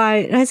that's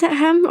lying. Is it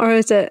him or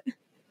is it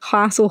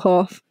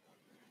Hasselhoff?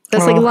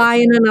 That's like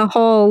lying in a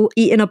hall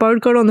eating a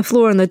burger on the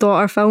floor, and the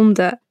daughter filmed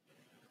it.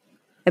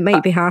 It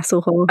might be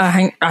Hasselhoff.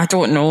 I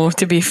don't know,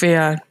 to be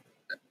fair.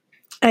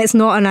 It's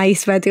not a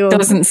nice video.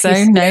 Doesn't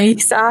sound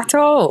nice at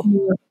all.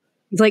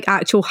 He's like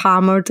actual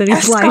hammered, and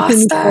he's lying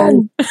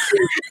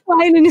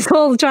in his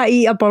hall trying to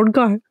eat a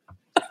burger.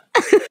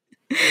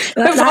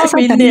 That's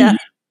been there.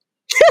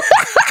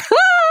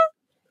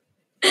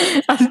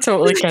 I'm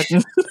totally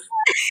kidding.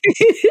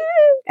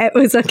 It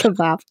was a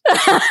kebab.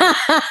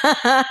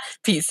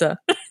 Pizza.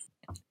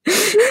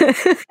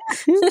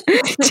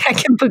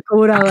 Chicken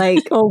pakora,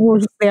 like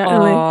almost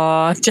certainly.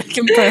 Oh,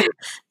 chicken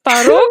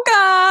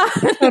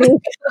paroka.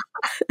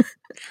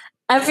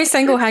 Every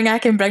single thing I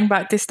can bring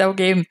back to Still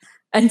Game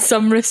in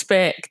some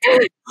respect.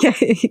 Yeah.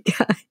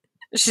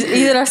 She's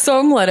either a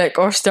song lyric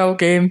or Still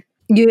Game.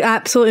 You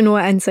absolutely know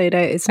it inside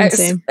out. It's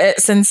insane.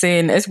 It's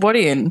insane. It's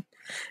worrying.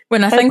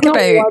 When I think about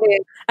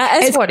it,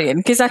 it is worrying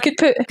because I could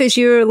put... Because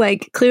you're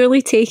like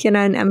clearly taking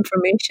in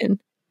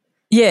information.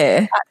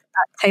 Yeah. At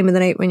that time of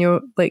the night when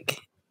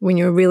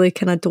you're really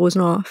kind of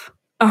dozing off.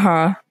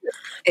 Uh-huh.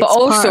 But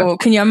also,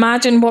 can you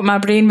imagine what my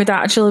brain would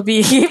actually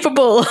be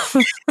capable of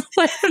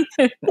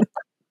learning?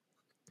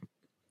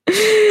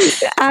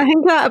 I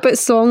think that about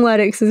song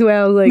lyrics as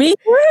well. Like, me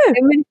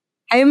too.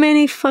 How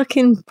many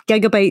fucking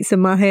gigabytes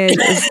in my head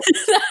is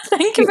I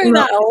think about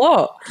that a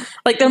lot.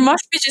 Like, there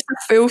must be just a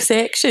full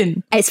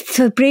section.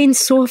 The brain's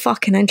so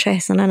fucking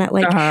interesting, isn't it?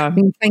 Like,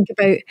 when you think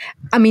about,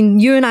 I mean,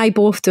 you and I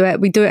both do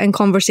it. We do it in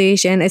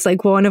conversation. It's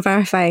like one of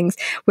our things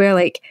where,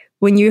 like,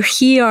 when you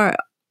hear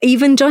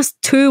even just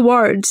 2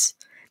 words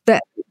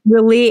that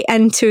relate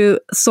into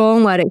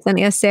song lyrics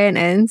into a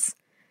sentence,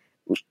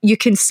 you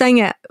can sing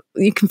it.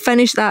 You can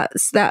finish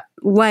that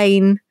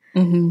line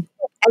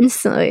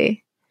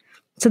instantly.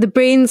 So the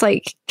brain's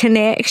like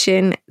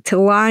connection to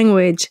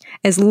language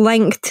is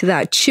linked to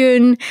that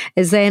tune,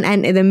 is then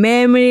into the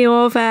memory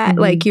of it.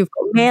 Like you've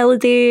got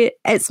melody.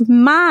 It's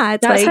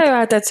mad. That's how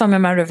I did some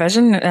of my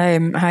revision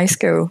high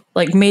school.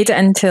 Like made it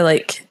into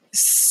like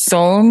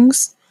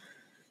songs,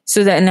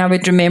 so that I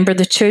would remember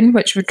the tune,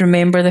 which would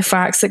remember the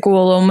facts that go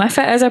along with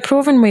it, as a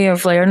proven way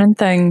of learning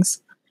things.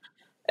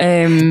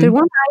 The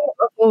one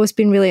I've always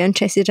been really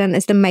interested in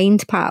is the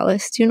Mind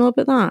Palace. Do you know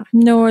about that?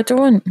 No, I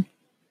don't.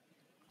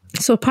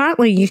 So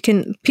apparently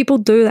people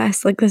do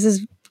this, like this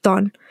is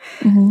done.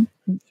 You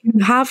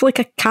have like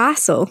a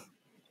castle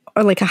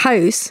or like a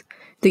house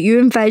that you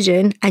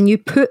envision, and you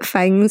put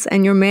things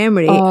in your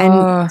memory and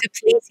the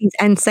places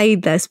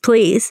inside this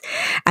place,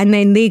 and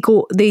then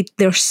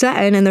they're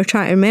sitting and they're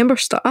trying to remember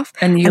stuff,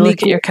 and you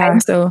look at your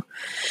castle.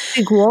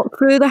 They walk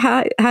through the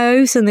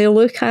house and they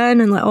look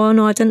in and like, oh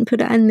no, I didn't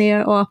put it in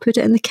there, or I put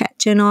it in the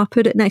kitchen, or I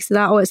put it next to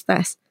that, oh it's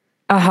this.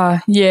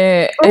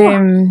 Yeah.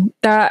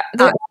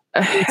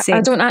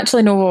 I don't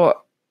actually know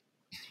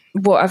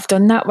what I've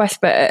done that with,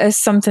 but it is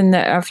something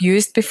that I've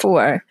used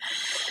before.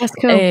 That's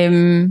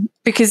cool.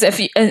 Because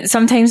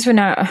sometimes when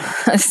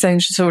it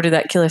sounds so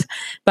ridiculous,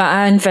 but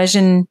I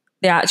envision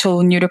the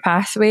actual neural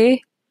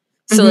pathway.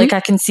 So like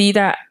I can see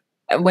that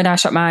when I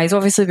shut my eyes,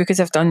 obviously because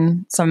I've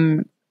done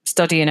some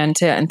studying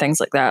into it and things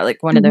like that.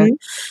 Like one of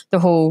the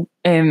whole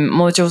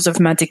modules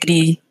of my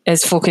degree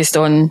is focused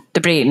on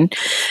the brain.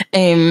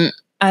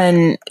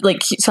 And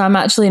like, so I'm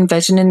actually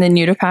envisioning the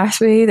neural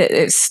pathway that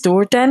it's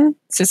stored in.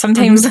 So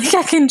sometimes like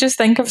I can just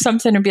think of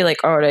something and be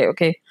like, all right,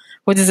 okay,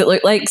 what does it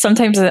look like?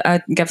 Sometimes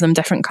I give them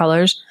different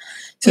colours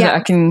so that I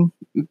can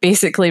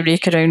basically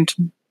rake around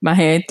my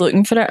head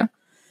looking for it.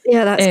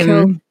 Yeah, that's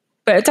cool.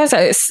 But it does,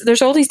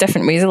 there's all these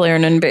different ways of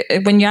learning, but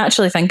when you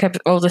actually think of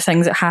all the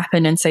things that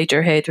happen inside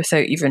your head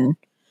without you even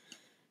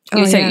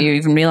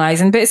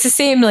realising. But it's the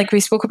same, like we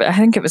spoke about, I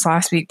think it was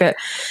last week, but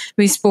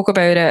we spoke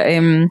about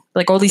it,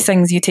 like all these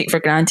things you take for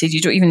granted,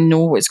 you don't even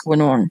know what's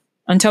going on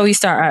until you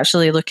start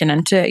actually looking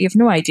into it. You have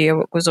no idea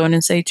what goes on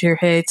inside your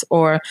head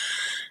or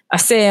a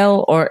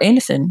cell or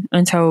anything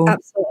until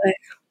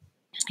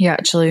you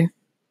actually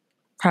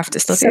have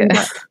to study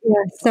it.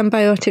 Yeah,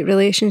 symbiotic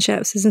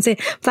relationships is insane.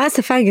 That's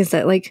the thing, is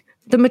that like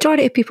the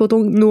majority of people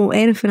don't know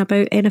anything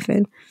about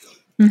anything.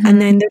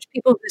 And then there's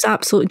people whose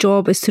absolute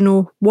job is to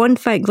know one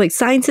thing. Like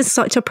science is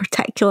such a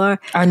particular.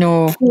 I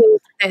know.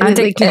 And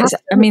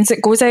it means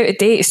it goes out of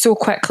date so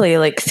quickly.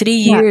 Like 3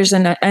 years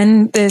in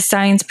the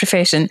science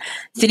profession,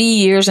 3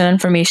 years and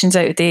information's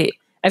out of date.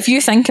 If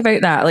you think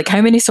about that, like how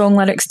many song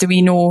lyrics do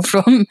we know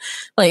from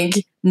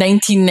like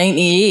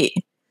 1998?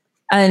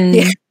 And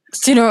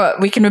you know,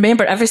 we can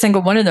remember every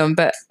single one of them,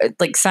 but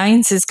like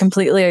science is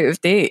completely out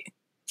of date.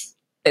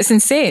 It's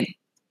insane.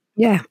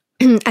 Yeah.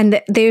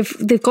 And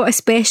they've got to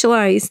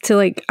specialise to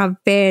like a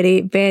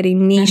very, very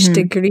niche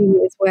degree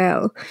as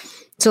well.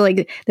 So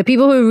like the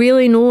people who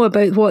really know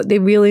about what they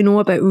really know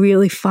about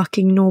really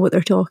fucking know what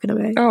they're talking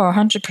about. Oh,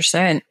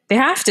 100%. They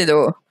have to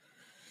though.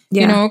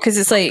 Yeah. You know, because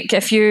it's like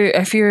if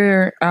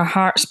you're a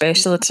heart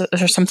specialist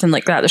or something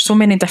like that, there's so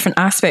many different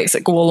aspects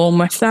that go along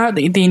with that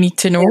they need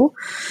to know.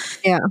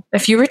 Yeah.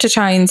 If you were to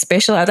try and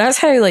specialize, that's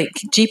how like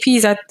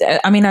GPs.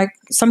 I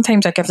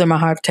sometimes I give them a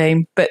hard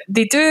time, but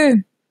they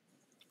do.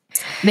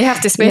 They have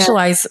to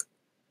specialize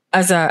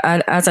as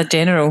a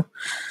general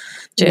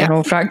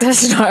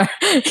practitioner,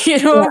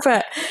 you know.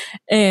 But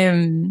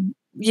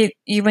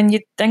you when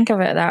you think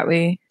of it that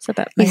way, it's a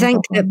bit. You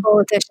think that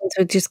politicians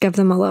would just give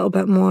them a little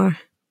bit more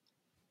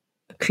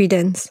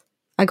credence.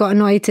 I got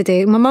annoyed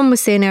today. My mum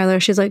was saying earlier,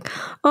 she's like,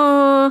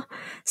 "Oh,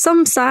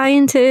 some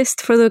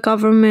scientist for the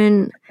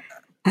government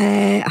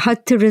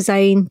had to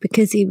resign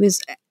because he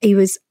was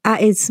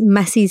at his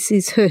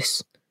missus's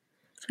house."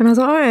 And I was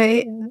like, all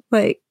right,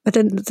 like I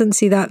didn't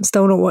see that.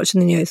 Still not watching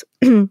the news.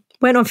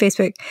 Went on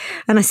Facebook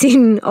and I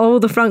seen all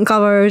the front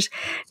covers,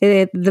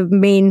 the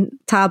main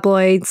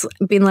tabloids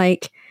being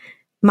like,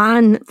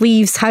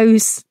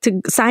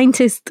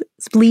 scientist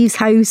leaves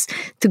house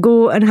to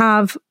go and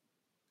have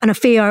an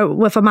affair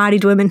with a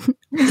married woman.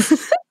 Which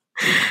is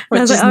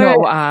like, not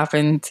what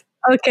happened.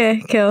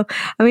 Okay, cool.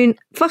 I mean,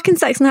 fucking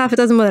 6.5, it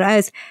doesn't matter what it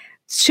is.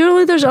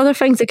 Surely there's other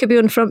things that could be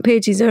on front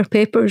pages or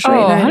papers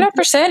right now.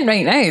 100%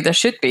 right now, there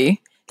should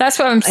be. That's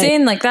what I'm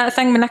saying, like that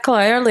thing with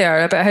Nicola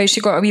earlier about how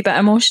she got a wee bit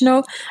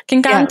emotional. I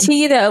can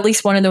guarantee that at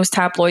least one of those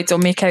tabloids will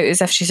make out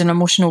as if she's an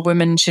emotional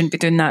woman and shouldn't be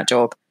doing that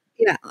job.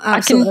 Yeah,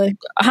 absolutely.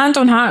 I can, hand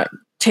on heart,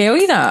 tell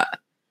you that.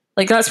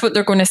 Like, that's what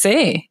they're going to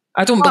say.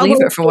 I don't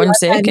believe it for 1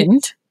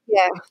 second.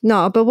 Yeah,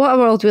 no, but what a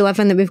world we live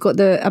in that we've got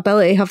the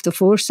ability, have the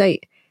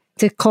foresight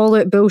to call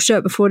out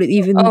bullshit before it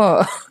even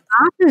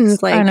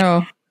happens. Like, I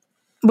know.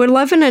 We're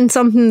living in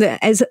something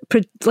that is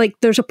like,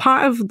 there's a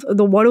part of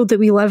the world that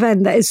we live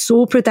in that is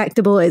so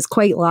predictable it's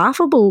quite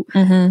laughable.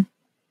 Mm-hmm.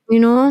 You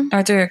know,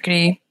 I do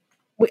agree.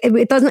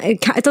 It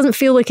doesn't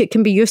feel like it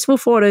can be useful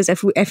for us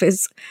if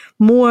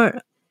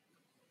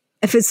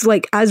it's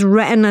like as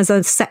written as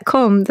a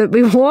sitcom that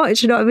we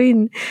watch. You know what I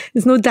mean?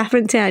 It's no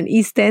different to an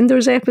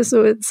EastEnders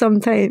episode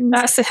sometimes.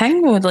 That's the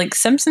thing though. Like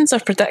Simpsons are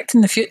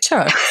predicting the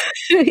future.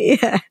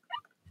 Yeah.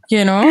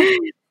 You know.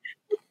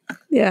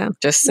 Yeah.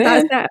 Just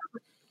saying. That's it.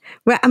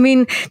 Well, I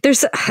mean,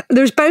 there's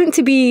bound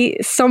to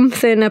be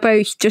something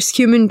about just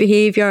human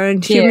behaviour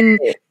and human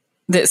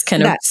that's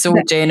kind of so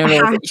general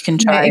that you can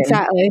try. Yeah,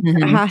 exactly.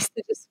 It has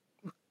to just,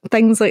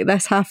 things like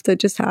this have to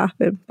just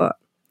happen. But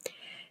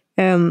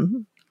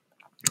it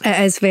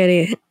is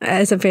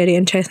a very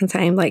interesting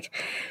time. Like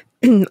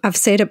I've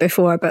said it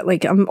before, but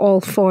like I'm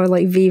all for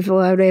like Viva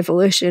la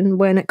Revolution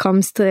when it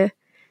comes to,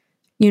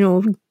 you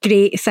know,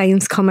 great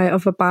things come out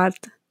of a bad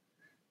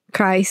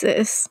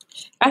crisis.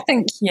 I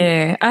think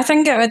it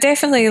would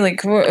definitely,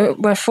 like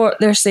with what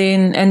they're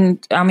saying,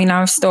 and I mean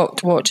I've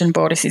stopped watching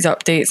Boris's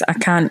updates. I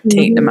can't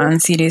take the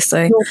man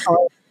seriously.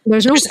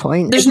 There's no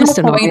point. There's no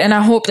point, and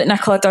I hope that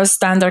Nicola does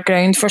stand her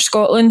ground for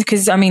Scotland,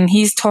 because I mean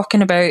he's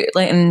talking about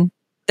letting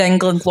the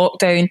England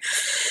lockdown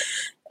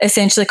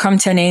essentially come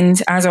to an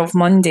end as of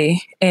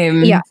Monday.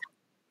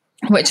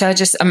 Which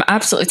I'm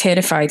absolutely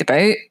terrified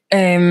about.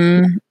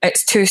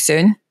 It's too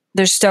soon.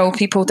 There's still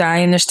people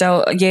dying. There's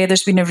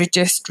been a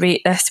reduced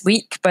rate this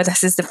week, but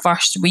this is the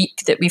first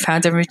week that we've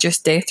had a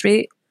reduced death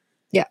rate.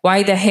 Yeah.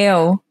 Why the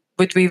hell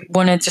would we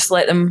want to just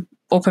let them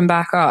open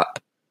back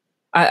up?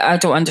 I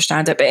don't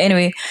understand it. But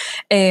anyway,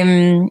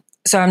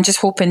 so I'm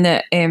just hoping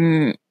that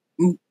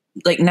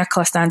like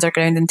Nicola stands her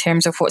ground in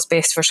terms of what's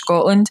best for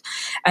Scotland.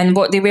 And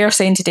what they were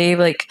saying today,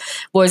 like,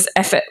 was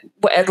if it,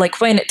 like,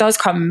 when it does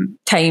come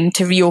time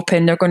to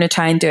reopen, they're going to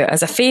try and do it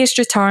as a phased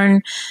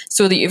return,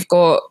 so that you've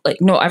got, like,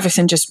 not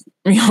everything just,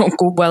 you know,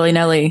 go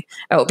willy-nilly.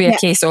 It'll be a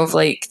case of,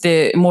 like,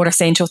 the more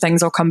essential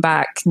things will come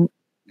back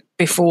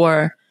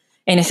before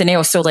anything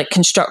else. So like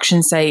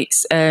construction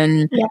sites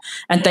and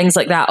things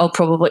like that will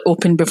probably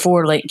open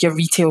before like your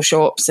retail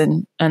shops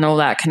and all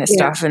that kind of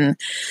stuff.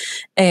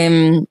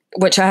 And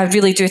which I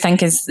really do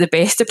think is the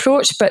best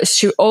approach. But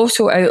she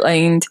also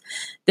outlined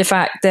the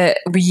fact that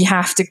we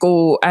have to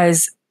go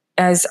as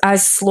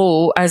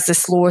slow as the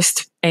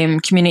slowest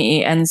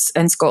community in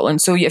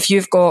Scotland. So if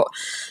you've got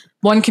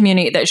one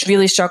community that's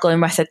really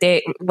struggling with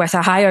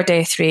a higher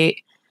death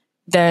rate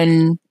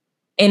than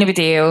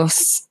anybody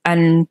else,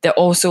 and that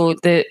also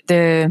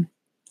the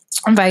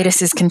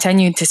virus is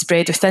continuing to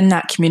spread within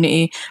that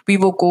community, we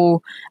will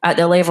go at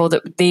the level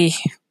that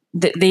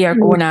they are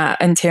going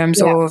at in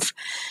terms of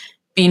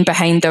being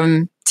behind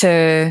them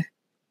to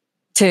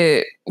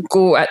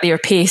go at their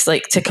pace,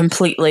 like to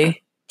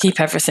completely keep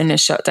everything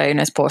as shut down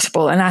as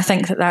possible. And I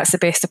think that that's the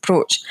best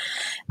approach.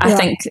 I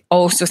think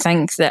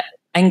that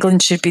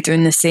England should be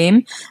doing the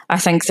same. I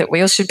think that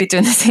Wales should be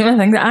doing the same. I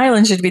think that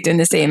Ireland should be doing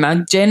the same. I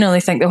generally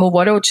think the whole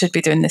world should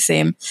be doing the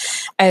same,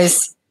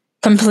 is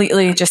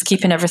completely just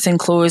keeping everything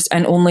closed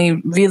and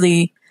only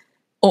really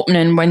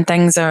opening when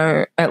things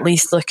are at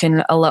least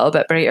looking a little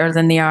bit brighter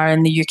than they are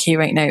in the UK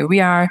right now. We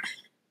are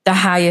the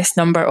highest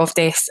number of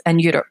deaths in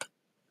Europe.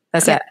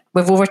 That's it.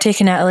 We've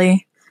overtaken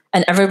Italy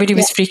and everybody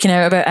was freaking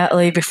out about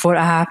Italy before it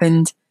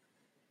happened.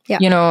 Yeah.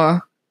 You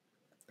know,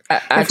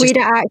 if we'd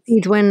have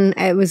acted when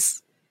it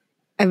was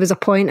a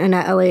point in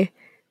Italy,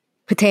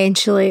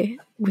 potentially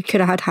we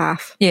could have had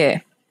half.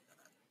 Yeah.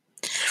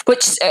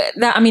 Which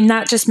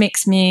that just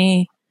makes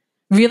me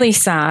really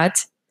sad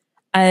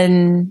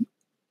and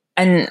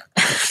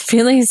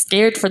feeling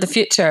scared for the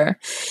future.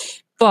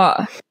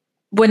 But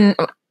when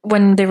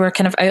they were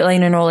kind of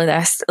outlining all of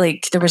this,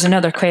 like, there was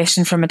another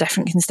question from a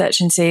different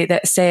constituency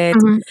that said,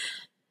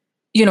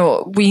 you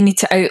know, we need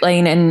to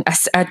outline and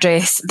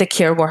address the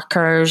care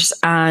workers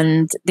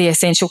and the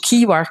essential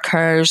key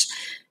workers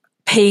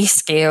pay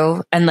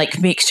scale, and like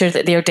make sure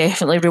that they're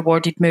definitely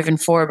rewarded moving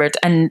forward.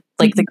 And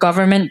like the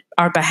government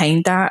are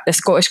behind that, the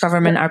Scottish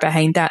government are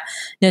behind that.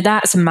 Now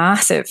that's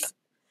massive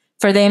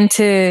for them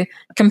to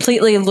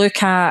completely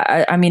look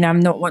at. I mean, I'm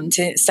not wanting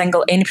to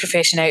single any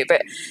profession out,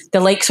 but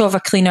the likes of a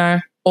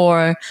cleaner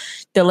or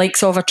the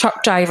likes of a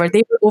truck driver,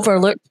 they were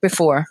overlooked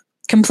before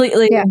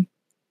completely. Yeah.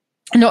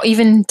 Not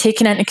even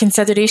taken into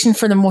consideration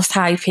for the most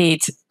high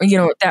paid. You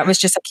know, that was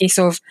just a case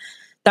of,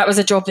 that was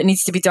a job that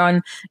needs to be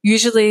done.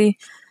 Usually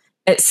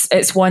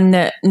it's one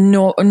that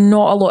not a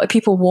lot of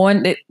people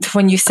want. It,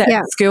 when you sit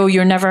at school,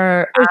 you're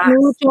never There's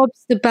no job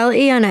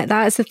stability in it.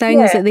 That's the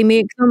thing, is that they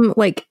make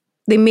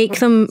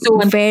them so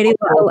very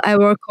little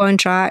hour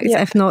contracts,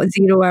 if not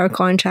 0 hour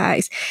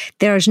contracts.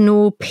 There's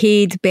no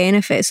paid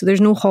benefits, so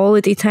there's no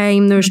holiday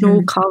time, there's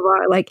no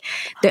cover. Like,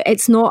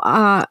 it's not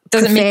a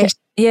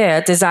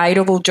a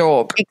desirable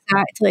job.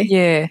 Exactly.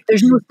 Yeah.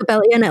 There's no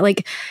stability in it.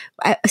 Like,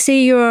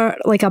 say you're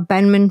like a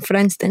binman, for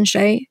instance,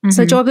 right? It's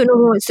a job that no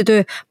one wants to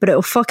do, but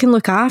it'll fucking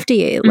look after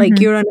you. Like,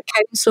 you're in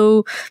a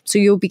council, so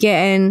you'll be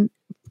getting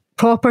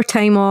proper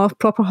time off,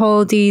 proper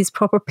holidays,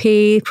 proper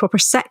pay, proper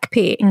sick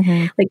pay.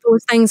 Like,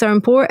 those things are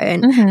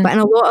important. But in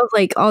a lot of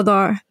like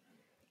other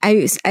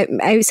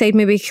outside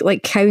maybe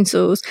like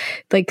councils,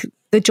 like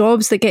the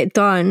jobs that get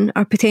done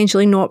are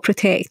potentially not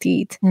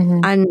protected,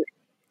 and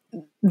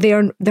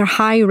they're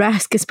high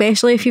risk,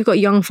 especially if you've got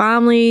young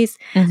families.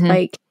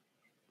 Like,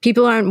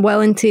 people aren't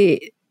willing to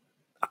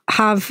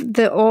have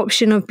the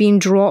option of being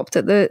dropped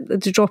at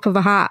the drop of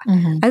a hat.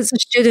 As a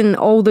student,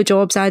 all the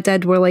jobs I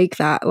did were like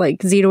that,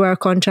 like 0 hour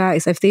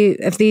contracts. If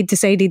they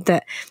decided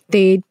that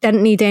they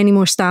didn't need any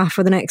more staff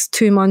for the next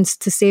 2 months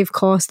to save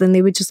costs, then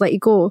they would just let you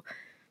go,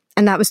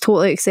 and that was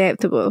totally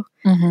acceptable.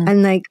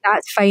 And like,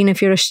 that's fine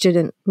if you're a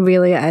student,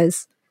 really it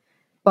is.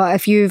 But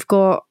if you've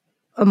got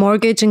a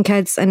mortgage and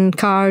kids and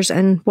cars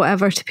and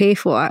whatever to pay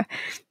for,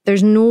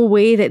 there's no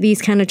way that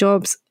these kind of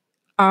jobs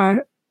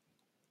are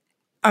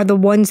the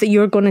ones that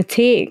you're going to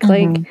take.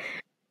 Like,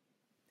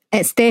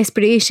 it's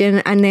desperation,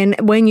 and then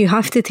when you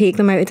have to take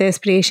them out of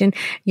desperation,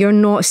 you're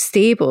not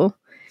stable.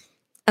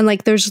 And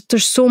like, there's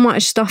so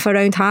much stuff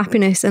around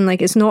happiness, and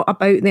like, it's not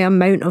about the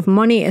amount of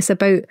money, it's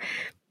about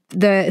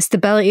the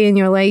stability in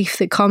your life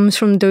that comes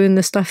from doing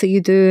the stuff that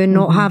you do and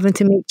not having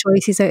to make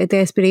choices out of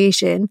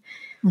desperation.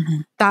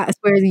 That's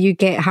where you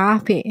get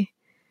happy.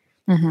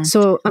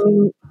 So, I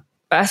mean,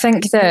 but I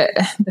think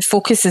that the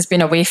focus has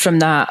been away from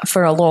that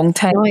for a long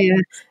time.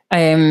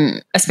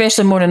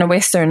 Especially more in a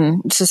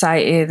Western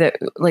society that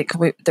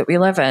we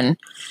live in.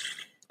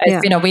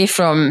 It's been away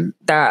from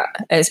that.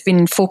 It's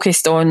been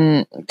focused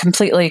on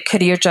completely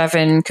career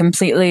driven,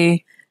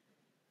 completely,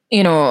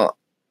 you know,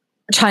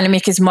 trying to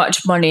make as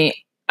much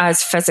money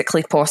as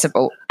physically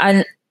possible.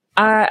 And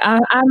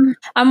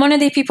I'm one of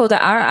the people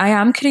that I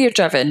am career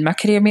driven. My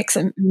career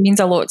means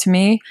a lot to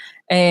me.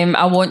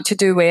 I want to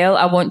do well.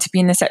 I want to be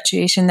in a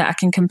situation that I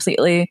can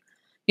completely,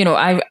 you know,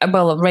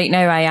 right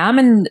now I am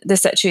in the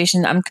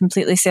situation that I'm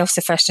completely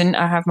self-sufficient.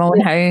 I have my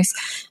own house,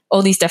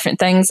 all these different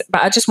things,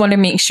 but I just want to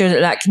make sure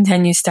that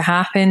continues to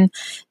happen,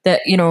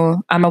 that, you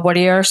know, I'm a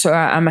warrior, so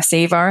I'm a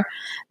saver,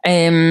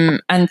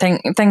 and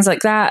things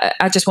like that.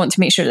 I just want to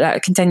make sure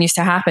that continues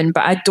to happen,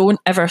 but I don't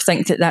ever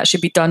think that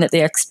should be done at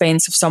the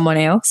expense of someone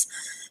else.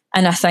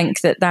 And I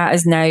think that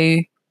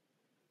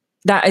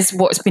is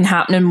what's been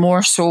happening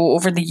more so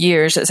over the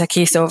years. It's a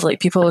case of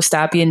like, people will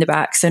stab you in the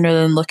back sooner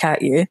than look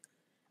at you.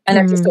 And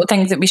I just don't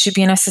think that we should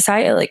be in a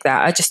society like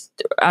that.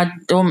 I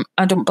don't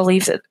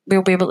believe that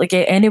we'll be able to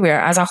get anywhere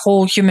as a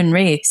whole human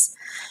race,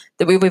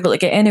 that we'll be able to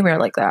get anywhere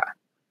like that.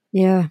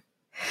 Yeah.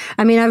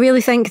 I mean, I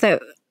really think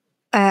that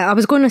I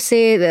was going to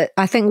say that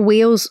I think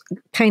Wales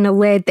kind of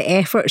led the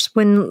efforts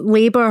when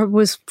Labour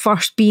was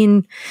first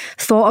being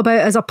thought about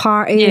as a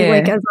party,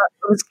 like as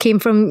it came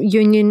from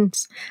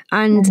unions,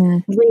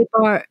 and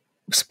Labour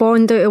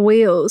spawned out of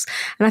Wales.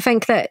 And I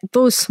think that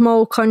those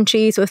small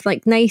countries with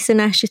like nice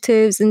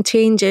initiatives and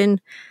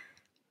changing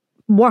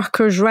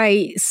workers'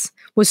 rights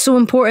was so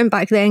important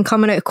back then,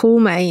 coming out of coal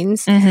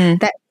mines,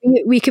 that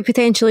we could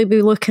potentially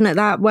be looking at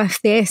that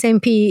with the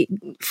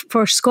SNP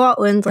for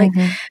Scotland. Like,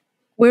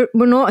 we're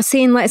not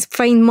saying let's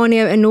find money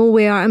out of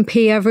nowhere and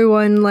pay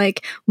everyone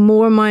like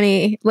more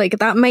money. Like,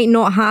 that might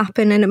not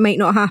happen, and it might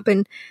not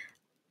happen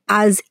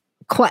as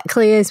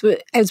quickly as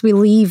we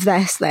leave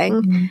this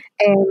thing.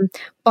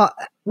 But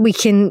we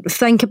can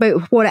think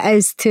about what it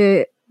is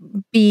to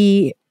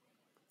be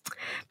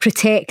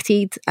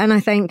protected. And I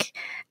think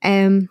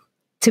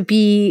to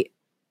be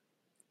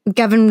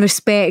given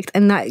respect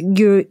and that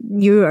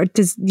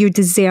you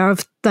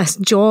deserve this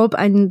job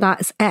and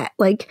that's it.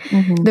 Like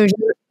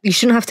you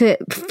shouldn't have to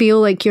feel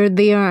like you're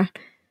there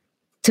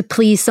to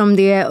please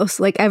somebody else.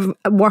 Like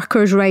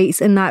workers'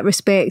 rights in that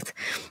respect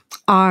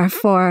are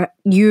for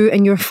you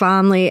and your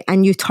family,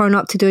 and you turn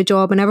up to do a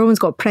job and everyone's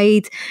got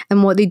pride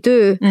in what they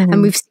do.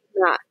 And we've seen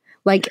that.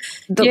 Like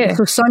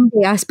so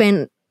Sunday I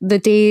spent the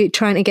day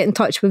trying to get in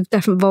touch with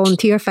different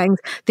volunteer things.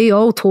 They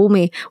all told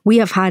me we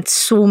have had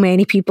so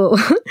many people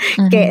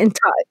get in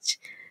touch,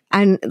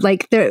 and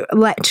like they're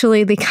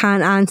literally, they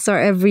can't answer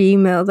every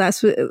email.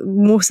 That's what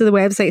most of the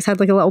websites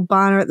had, like a little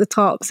banner at the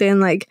top saying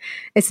like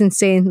it's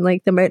insane,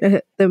 like the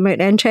amount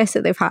of interest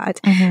that they've had.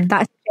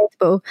 That's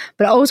incredible,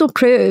 but it also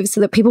proves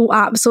that people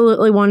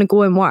absolutely want to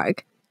go and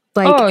work.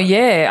 Like, oh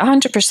yeah,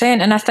 100%.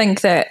 And I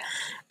think that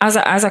as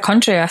a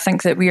country, I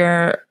think that we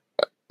are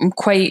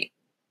quite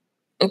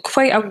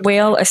a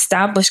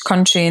well-established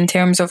country in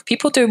terms of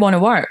people do want to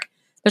work.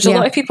 There's a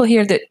lot of people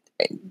here that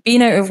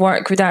being out of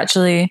work would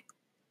actually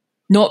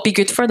not be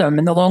good for them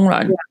in the long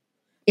run.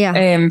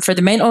 For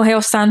the mental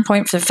health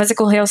standpoint, for the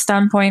physical health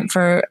standpoint,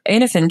 for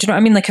anything. Do you know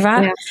what I mean? Like if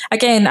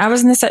I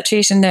was in a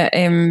situation that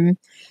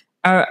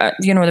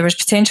there was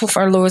potential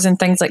furloughs and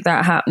things like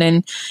that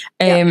happening,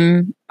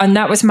 and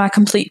that was my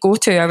complete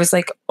go-to. I was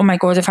like, oh my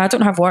God, if I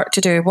don't have work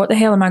to do, what the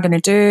hell am I going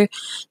to do?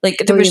 Like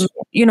there was,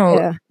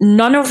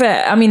 none of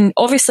it. I mean,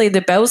 obviously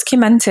the bills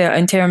came into it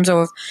in terms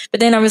of, but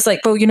then I was like,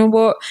 well, you know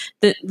what?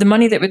 The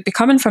money that would be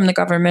coming from the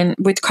government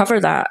would cover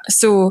that.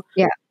 So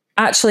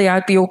actually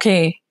I'd be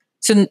okay.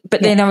 So,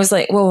 but then I was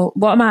like, well,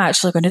 what am I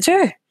actually going to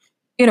do?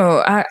 You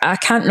know, I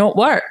can't not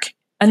work.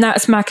 And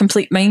that's my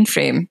complete mind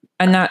frame.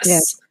 And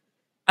that's,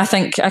 I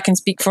think I can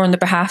speak for on the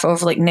behalf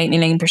of like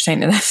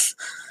 99% of this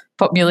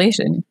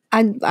population.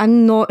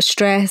 I'm not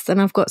stressed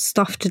and I've got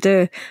stuff to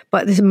do.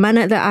 But the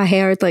minute that I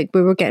heard like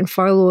we were getting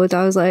furloughed,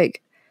 I was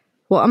like,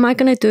 what am I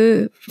going to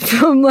do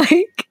from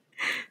like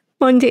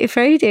Monday to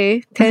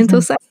Friday, 10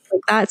 till 6?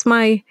 Like that's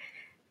my,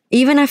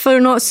 even if we're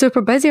not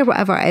super busy or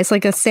whatever, it's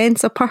like a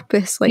sense of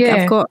purpose. Like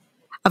I've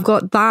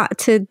got that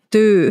to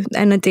do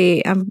in a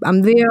day.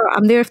 I'm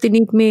there if they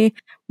need me.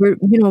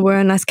 We're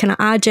in this kind of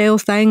agile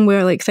thing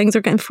where like things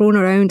are getting thrown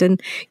around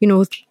and,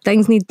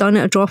 things need done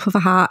at a drop of a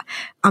hat.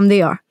 I'm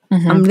there.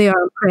 I'm there.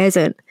 I'm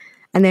present.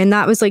 And then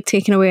that was like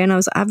taken away and I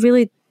was like, I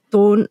really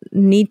don't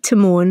need to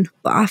moan,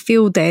 but I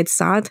feel dead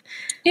sad.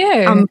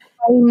 Yeah. I'm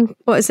fine.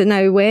 What is it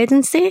now?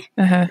 Wednesday?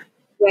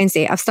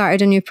 Wednesday. I've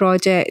started a new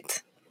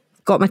project,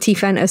 got my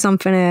teeth into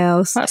something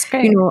else. That's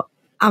great.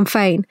 I'm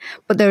fine.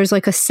 But there's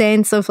like a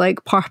sense of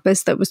like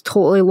purpose that was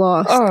totally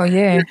lost. Oh,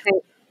 yeah.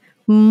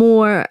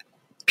 More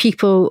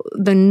people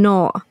than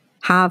not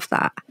have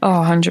that. Oh,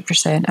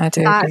 100%. I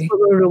do That's agree. what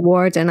we're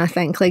rewarding, I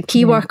think. Like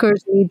key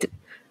workers need,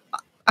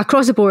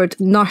 across the board,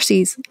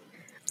 nurses.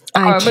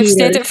 We've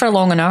said it for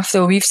long enough,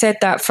 though. We've said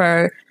that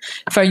for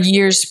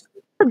years.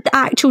 The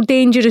actual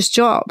dangerous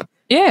job.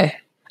 Yeah.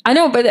 I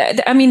know,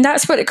 but I mean,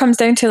 that's what it comes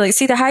down to. Like,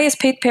 see, the highest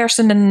paid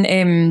person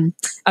in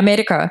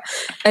America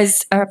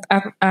is an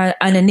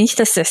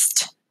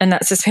anaesthetist, and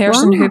that's this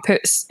person who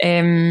puts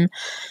them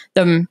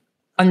to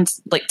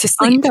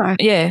sleep.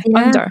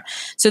 Under.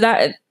 So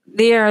that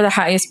they are the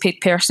highest paid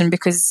person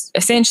because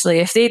essentially,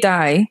 if they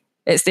die,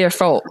 it's their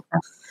fault.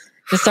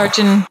 The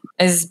surgeon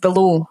is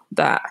below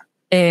that.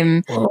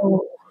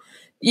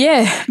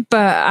 Yeah,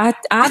 but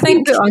I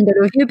think put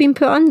under. Have you been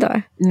put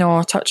under?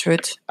 No, touch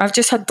wood. I've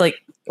just had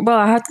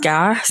I had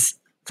gas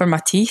for my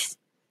teeth,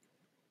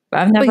 but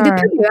I've never. But they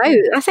put you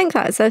out. I think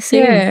that's the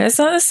same. Yeah, is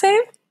that the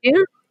same?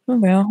 Yeah. Oh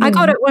well. I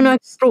got it when I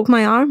broke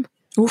my arm.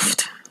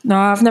 Oofed. No,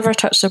 I've never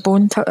touched a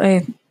bone.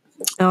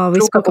 No,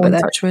 we spoke about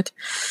that. Touch wood.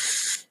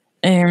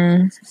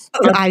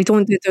 I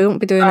don't be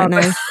doing it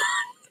now.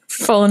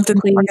 Falling down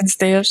the fucking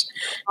stairs.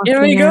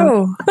 Here we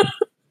go.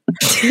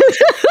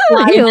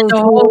 Lying in the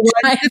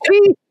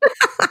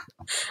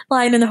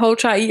hall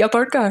trying to eat a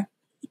burger.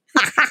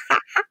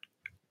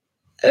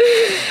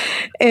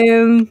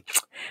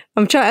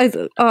 I'm trying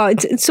to,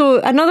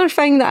 so another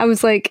thing that I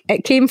was like,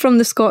 it came from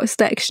the Scots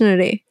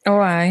Dictionary. Oh,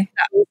 aye.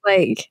 I was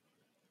like,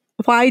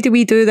 why do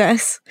we do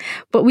this?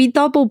 But we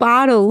double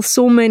barrel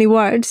so many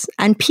words.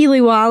 And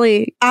Peely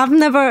Wally,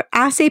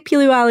 I say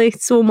Peely Wally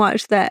so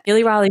much that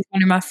Peely Wally is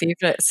one of my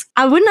favourites.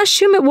 I wouldn't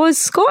assume it was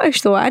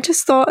Scottish though. I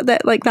just thought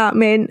that like that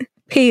meant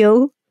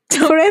pale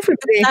for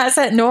everybody. That's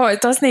it. No,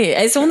 it doesn't.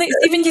 It's only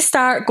when you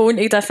start going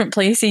to different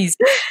places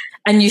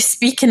and you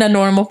speak in a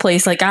normal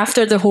place, like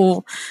after the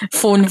whole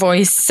phone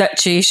voice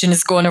situation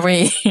has gone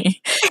away,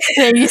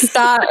 then you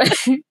start,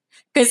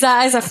 because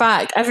that is a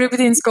fact.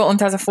 Everybody in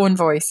Scotland has a phone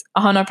voice,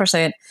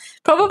 100%.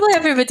 Probably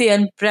everybody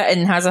in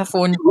Britain has a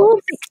phone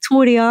voice.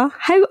 Victoria,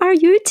 how are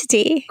you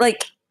today?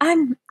 Like,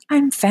 I'm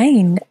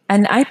fine,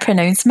 and I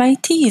pronounce my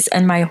T's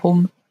in my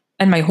home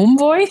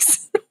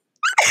voice.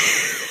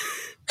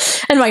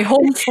 And my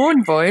home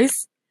phone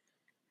voice.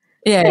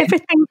 Yeah.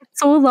 Everything is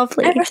so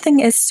lovely. Everything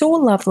is so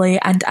lovely,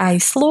 and I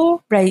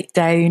slow right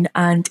down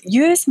and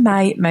use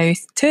my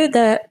mouth to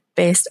the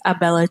best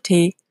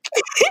ability.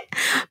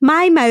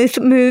 My mouth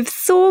moves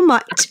so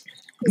much.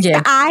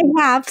 Yeah. I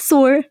have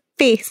sore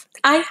face.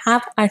 I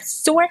have a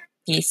sore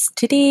face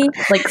today.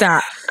 Like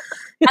that.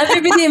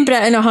 Everybody in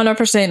Britain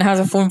 100% has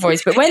a phone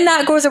voice, but when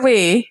that goes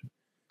away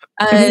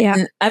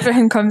and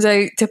everything comes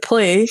out to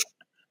play,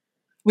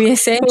 we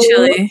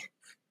essentially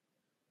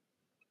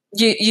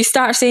you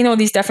start saying all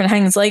these different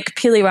things like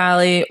Peely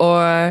Wally,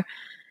 or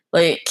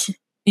like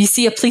you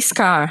see a police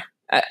car.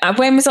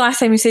 When was the last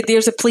time you said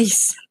there's a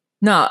police?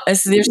 No,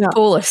 there's the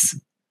police.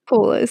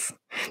 Police.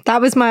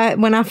 That was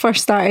when I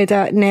first started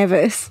at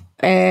Nevis.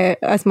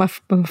 As my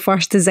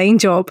first design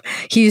job,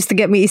 he used to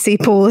get me to say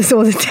police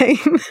all the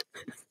time.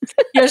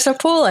 You're so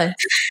Polish.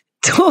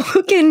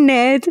 Talking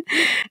Ned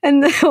in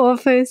the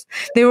office.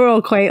 They were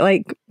all quite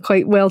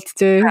well to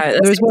do.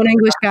 There was one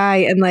English guy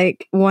and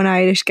like one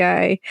Irish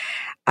guy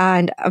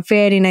and a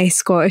very nice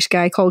Scottish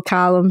guy called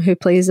Callum who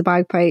plays the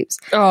bagpipes.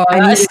 Oh,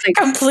 and that's like,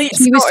 complete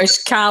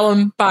Scottish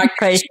Callum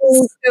bagpipes.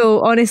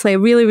 So honestly, a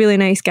really, really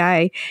nice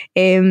guy.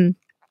 And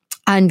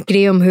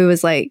Graham, who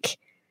was like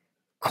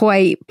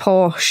quite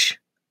posh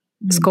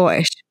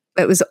Scottish.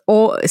 It was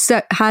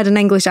had an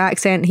English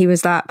accent. He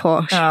was that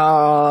posh.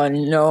 Oh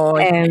no!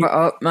 What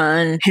up,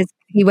 man?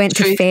 He went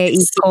to Fetty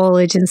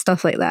College and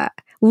stuff like that.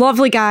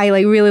 Lovely guy,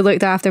 like really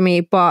looked after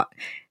me. But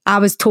I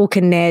was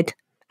token Ned,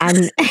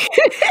 and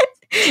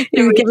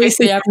he would give me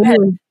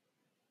some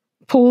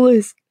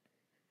Polish.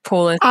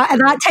 At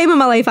that time in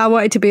my life, I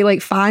wanted to be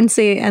like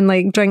fancy and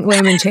like drink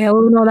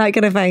limoncello and all that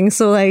kind of thing.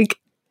 So like,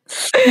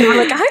 you're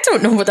like, I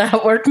don't know what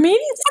that word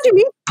means. What do you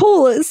mean,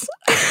 Polish?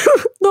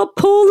 Not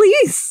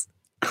police.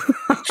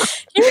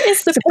 Here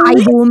is the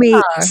Bible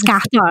mate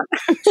scatter.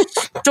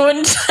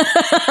 Don't.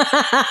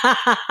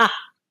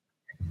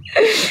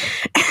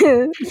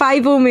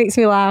 5-0 makes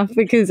me laugh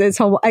because it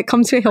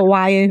comes from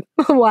Hawaii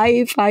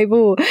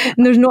 5-0,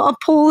 and there's not a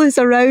Polish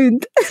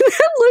around.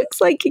 It looks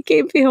like he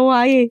came from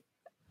Hawaii.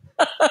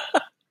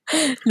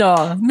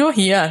 No, not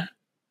here.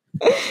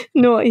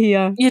 Not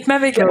here. You'd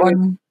maybe get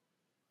one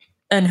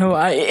in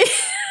Hawaii.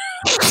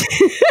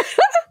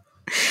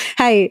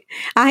 Hey,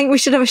 I think we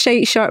should have a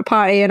shite shirt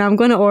party, and I'm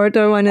going to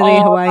order one of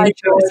the Hawaiian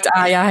shirts.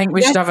 I think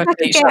we should have a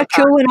shite shirt party.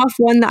 A cool enough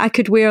one that I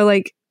could wear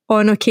like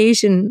on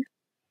occasion.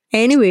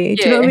 Anyway,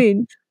 do you know what I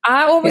mean?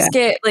 I always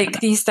get like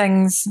these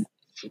things,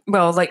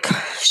 well, like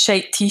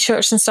shite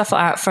t-shirts and stuff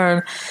like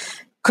that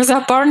because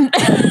I burn.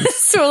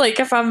 So like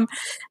if I'm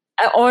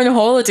on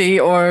holiday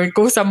or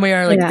go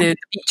somewhere like the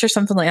beach or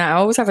something like that, I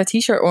always have a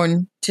t-shirt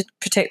on to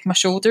protect my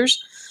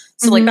shoulders.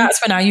 So like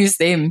that's when I use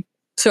them.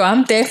 So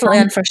I'm definitely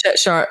in for a shit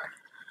shirt.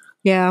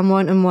 Yeah, I'm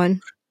wanting one.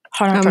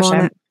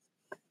 100%.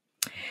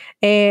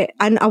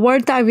 And a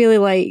word that I really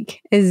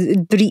like is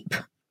dreep.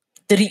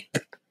 Dreep.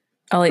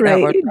 I like that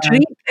word.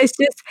 Dreep.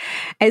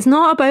 It's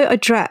not about a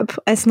drip.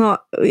 It's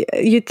not,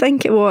 you'd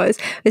think it was.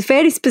 It's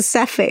very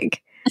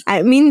specific.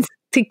 It means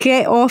to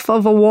get off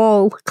of a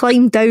wall,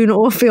 climb down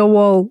off of a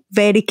wall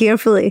very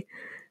carefully.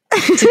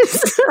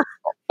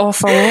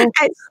 Off a wall?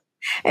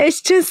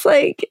 It's just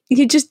like,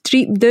 you just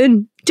dreep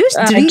down. Just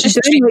dreep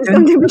down, like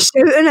somebody was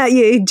shouting at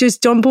you,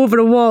 just jump over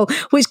a wall,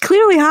 which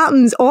clearly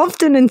happens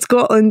often in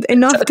Scotland,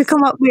 enough to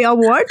come up with a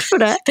word for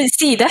it. But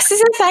see, this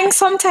is a thing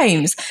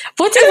sometimes.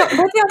 What do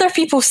other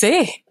people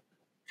say?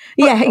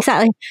 Yeah,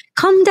 exactly.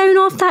 Come down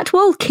off that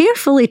wall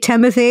carefully,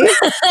 Timothy.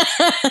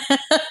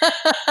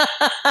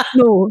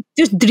 No,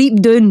 just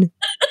dreep down.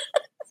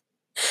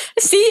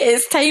 See,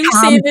 it's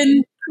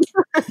time-saving.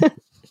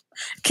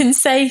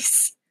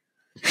 Concise.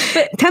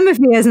 But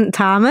Timothy isn't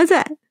Tam, is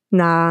it?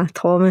 Nah,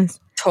 Thomas.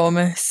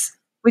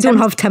 We don't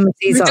have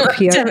Timothys up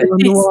here on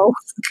the wall.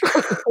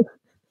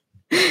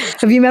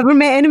 Have you ever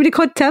met anybody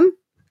called Tim?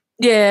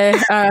 Yeah,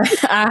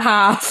 I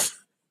have.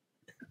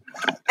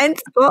 In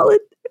Scotland?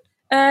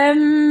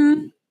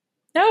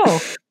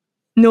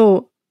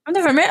 No. I've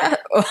never met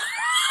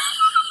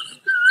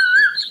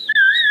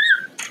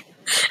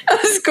I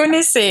was going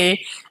to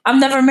say, I've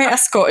never met a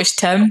Scottish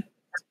Tim.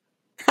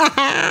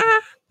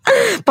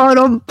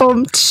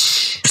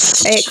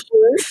 Excellent.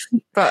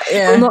 But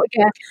yeah, we'll not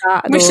get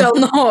that. We shall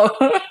not.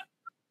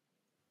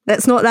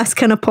 It's not this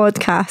kind of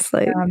podcast.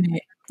 Like,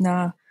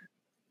 nah.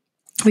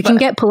 We can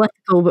get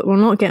political, but we're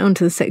not getting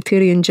onto the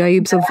sectarian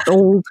jibes of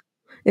old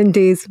in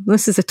days.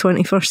 This is the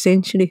 21st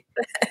century.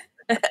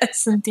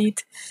 Yes,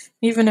 indeed.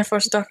 Even if we're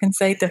stuck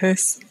inside the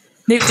house,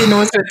 nobody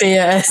knows what day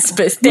it is,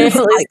 but it's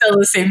definitely still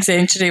the same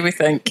century, we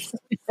think.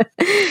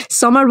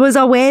 Summer was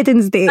a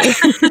Wednesday.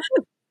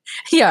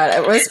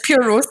 Yeah, it was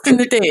pure roasting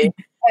the day.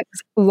 It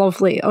was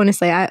lovely,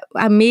 honestly. I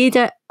made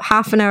it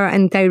half an hour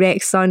in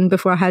direct sun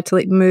before I had to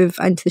like move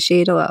into the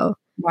shade a little.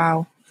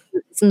 Wow.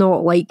 It's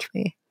not like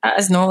me. That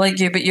is not like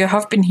you, but you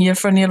have been here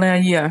for nearly a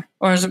year.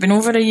 Or has it been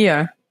over a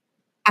year?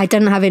 I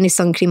didn't have any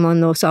sun cream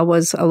on though, so I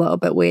was a little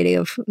bit wary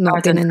of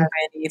not being in. I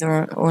didn't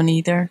have any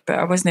either, but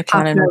I wasn't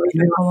planning on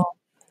being long.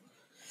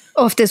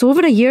 Oh, if it's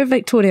over a year,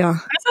 Victoria.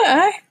 Is it,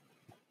 eh?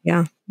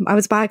 Yeah. I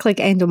was back like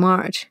end of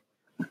March.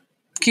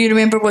 Can you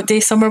remember what day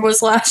summer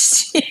was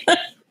last year?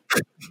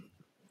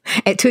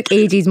 It took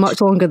ages,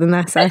 much longer than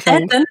this, I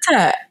think. Didn't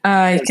it?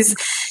 Because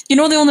the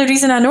only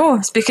reason I know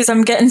is because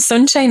I'm getting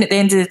sunshine at the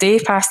end of the day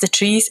past the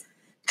trees,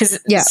 because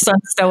the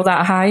sun's still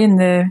that high in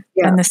the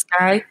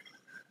sky.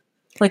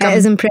 Like, it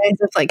is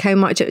impressive, like how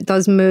much it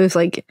does move.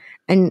 Like,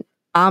 and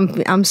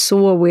I'm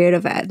so aware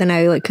of it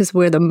now, like because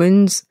where the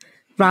moon's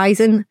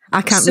rising,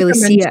 I can't really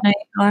see it.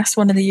 Last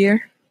one of the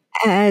year.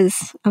 It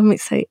is. I'm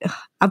excited.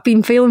 I've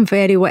been feeling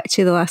very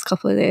witchy the last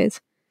couple of days.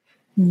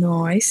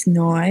 Nice.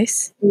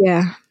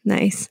 Yeah,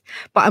 nice.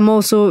 But I'm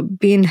also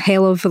being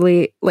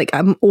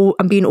I'm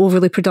being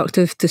overly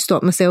productive to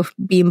stop myself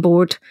being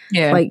bored.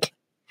 Yeah. Like,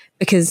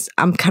 because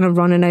I'm kind of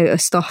running out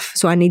of stuff,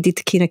 so I needed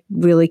to kind of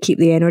really keep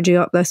the energy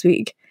up this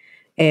week.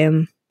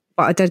 But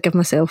I did give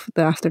myself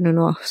the afternoon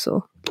off,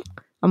 so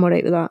I'm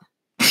alright with that.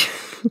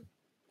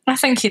 I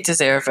think you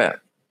deserve it.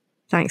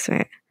 Thanks,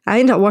 mate. I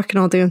ended up working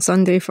all day on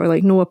Sunday for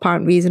like no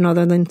apparent reason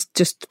other than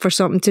just for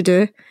something to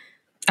do.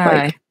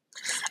 Aye.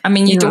 I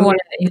mean, you don't want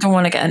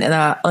to get into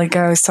that. Like,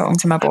 I was talking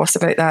to my boss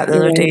about that the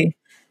other day,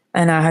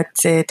 and I had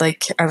said,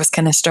 like, I was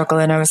kind of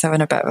struggling. I was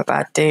having a bit of a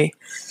bad day,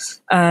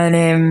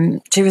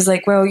 and she was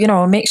like, "Well,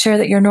 make sure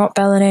that you're not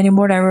billing any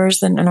more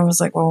hours." And I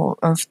was like, "Well,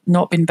 I've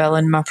not been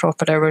billing my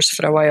proper hours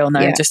for a while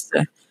now, just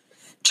to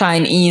try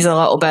and ease a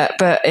little bit."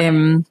 But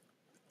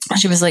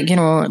she was like,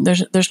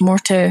 there's more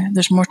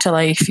to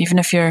life, even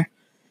if you're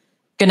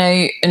going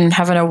out and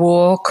having a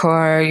walk,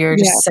 or you're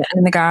just sitting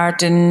in the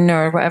garden,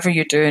 or whatever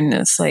you're doing.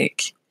 It's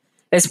like,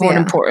 it's more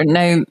important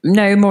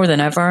now more than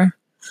ever.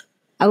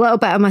 A little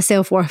bit of my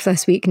self-worth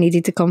this week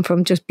needed to come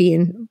from just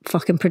being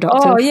fucking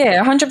productive. Oh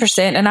yeah, 100%.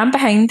 And I'm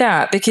behind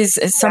that, because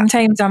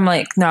sometimes I'm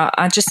like, nah,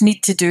 I just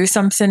need to do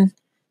something,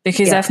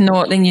 because if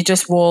not, then you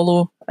just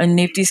wallow and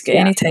nobody's got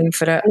any time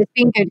for it. And it's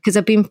been good because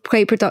I've been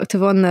quite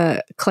productive on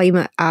the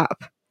climate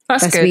app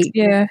this week,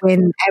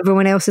 when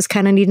everyone else is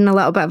kind of needing a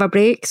little bit of a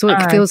break. So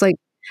it feels like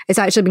it's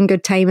actually been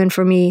good timing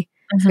for me,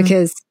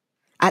 because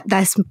at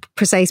this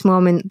precise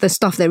moment, the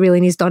stuff that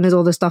really needs done is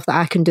all the stuff that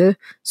I can do.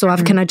 So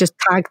I've kind of just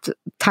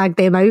tagged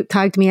them out,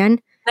 tagged me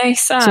in.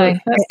 Nice, so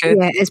that's good.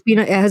 Yeah,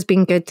 it has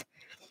been good.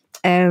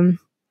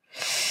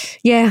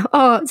 Yeah.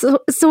 Oh,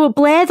 so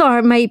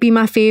Blether might be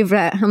my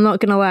favourite. I'm not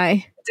gonna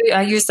lie.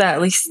 I use that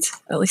at least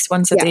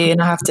once a day,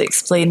 and I have to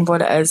explain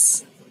what it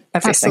is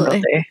every single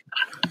day.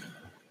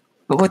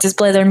 But what does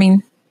Blether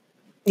mean?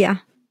 Yeah.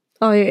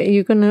 Oh,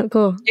 you're gonna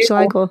go? Shall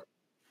I go?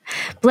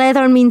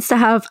 Blether means to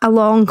have a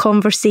long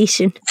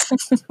conversation.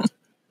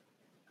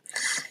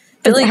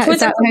 But like, is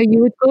that how you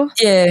would go?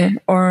 Yeah,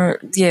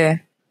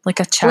 like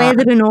a chat.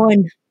 Blethering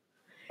on.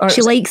 Or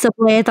she likes a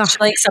blether. She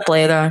likes a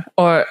blether.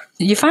 Or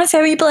you fancy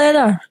a wee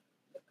blether?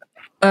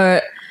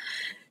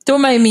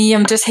 Don't mind me,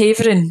 I'm just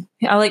havering.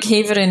 I like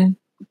havering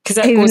because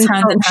it goes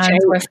hand in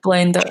hand with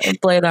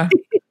blether.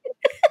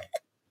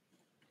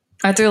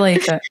 I do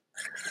like it.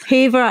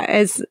 Haver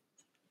is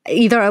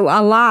either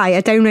a lie,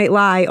 a downright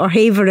lie, or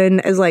havering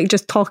is like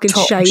just talking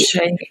shite.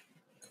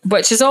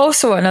 Which is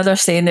also another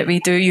saying that we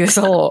do use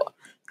a lot.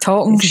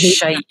 Talking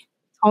shite.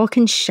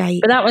 Talking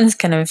shite. But that one's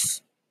kind of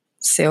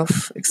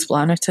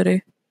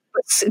self-explanatory.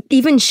 But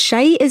even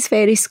shite is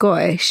very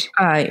Scottish.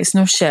 Aye, it's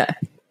no shit.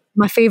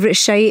 My favourite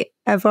shite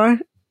ever.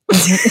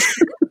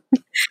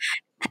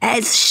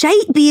 It's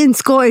shite being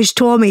Scottish,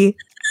 Tommy.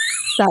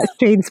 That's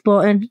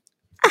Trainspotting.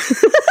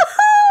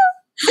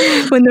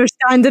 When they're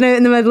standing out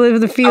in the middle of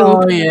the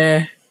field. Oh,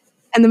 yeah.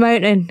 In the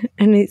mountain,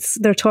 and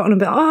they're talking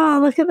about, oh,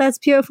 look at this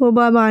beautiful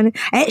blah blah.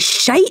 It's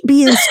shite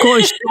being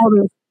Scottish,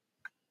 Tommy.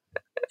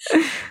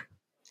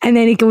 And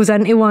then he goes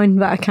into one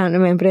that I can't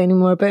remember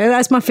anymore, but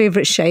that's my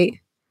favourite shite.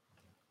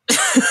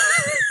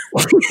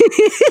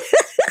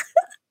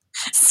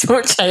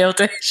 So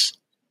childish.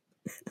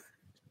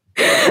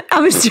 I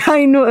was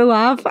trying not to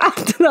laugh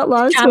after that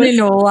last one. Can you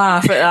not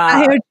laugh at that? I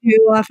heard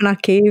you laugh and I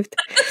caved.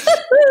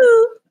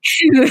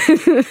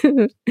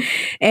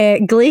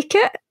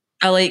 Glaikit.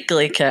 I like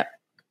Glaikit.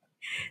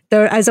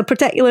 There is a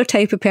particular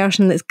type of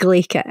person that's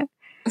Glaikit.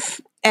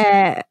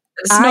 I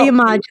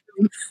imagine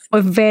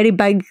with very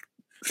big,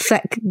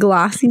 thick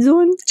glasses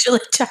on.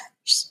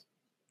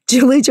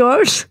 Julie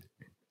George.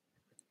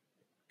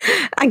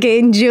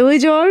 Again, Julie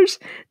George.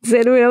 Does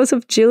anyone else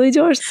have Julie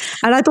George?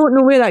 And I don't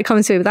know where that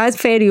comes from, but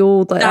that's very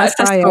old. Like, that's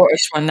the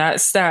Scottish one. That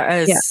is.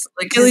 Yeah.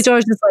 Like, Julie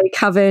George is like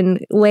having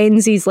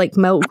lenses like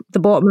milk, the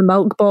bottom of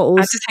milk bottles.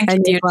 I just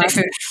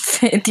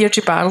think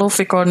Deirdre Barlow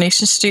for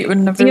Coronation Street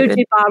wouldn't have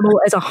Deirdre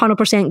Barlow is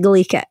 100%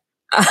 Glaikit.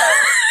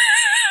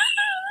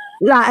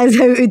 That is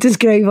how to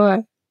describe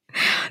her.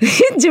 Do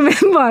you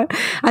remember?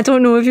 I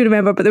don't know if you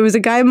remember, but there was a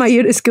guy in my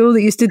year at school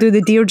that used to do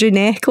the Deirdre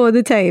neck all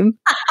the time.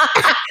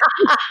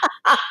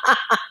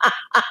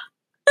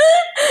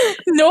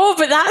 No,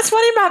 but that's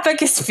one of my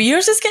biggest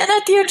fears, is getting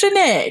a Deirdre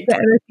neck.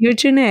 Getting a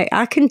Deirdre neck.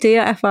 I can do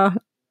it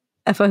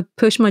if I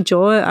push my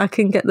jaw out. I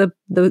can get the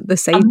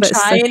side bits.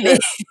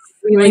 It's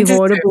really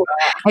horrible.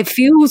 It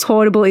feels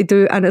horrible to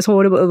do, and it's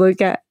horrible to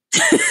look at.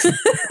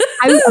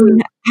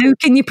 How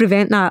can you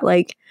prevent that?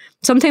 Like,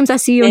 sometimes I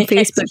see on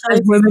Facebook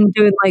there's women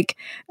doing like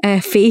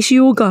face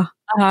yoga,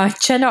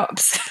 Chin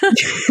ups.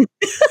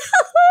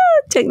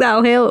 Think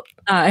that'll help.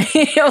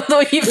 Aye.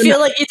 Although you feel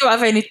like you don't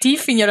have any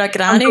teeth and you're a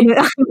granny. I'm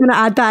going to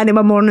add that into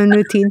my morning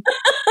routine.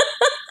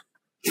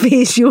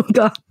 Face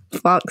yoga.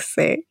 Fuck's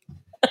sake.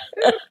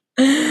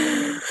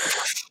 I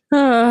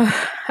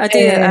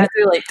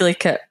do like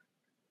Glaikit.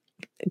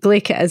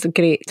 Glaikit is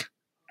great.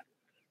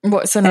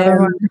 What's another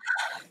one?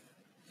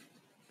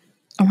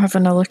 I'm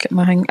having a look at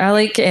my thing. I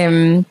like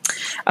I'm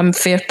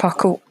fair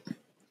puckle.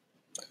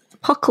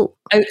 Puckle.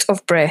 Out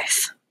of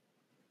breath.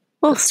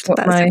 Oh, that's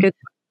a good.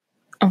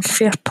 I'm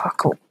fair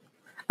puckle.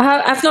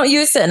 I've not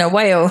used it in a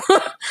while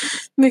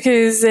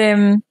because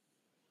it's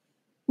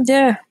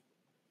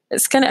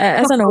kind of,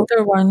 it is an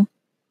older one.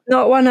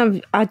 Not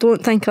one I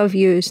don't think I've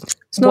used.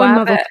 It's not in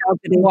my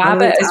vocabulary.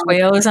 Wabbit as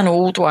well is an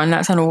old one.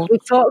 That's an old. We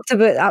talked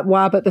about that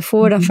Wabbit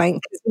before, I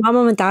think. My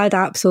mum and dad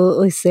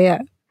absolutely say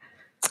it.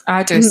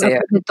 I do say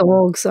it. The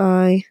dogs,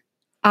 aye.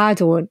 I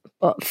don't,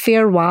 but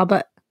fair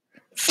Wabbit.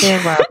 Fair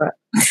Wabbit.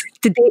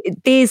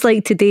 Days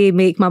like today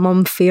make my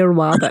mum fair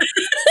Wabbit.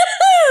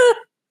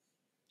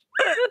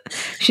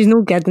 She's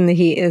no good in the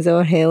heat as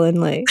our Helen,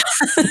 like.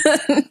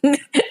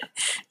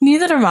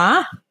 Neither am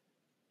I.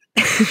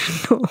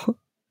 No.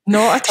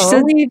 Not at all. She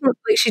doesn't even,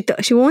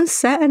 like, she won't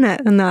sit in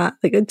it and that.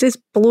 Like, it just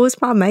blows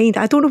my mind.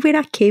 I don't know where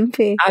I came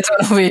from. I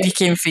don't know where you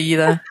came from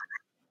either.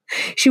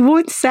 She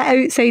won't sit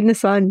outside in the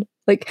sun.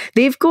 Like,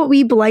 they've got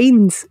wee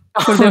blinds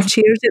for their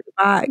chairs at the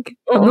back.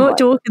 I'm not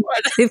joking.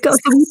 They've got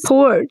some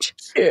porch.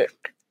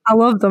 I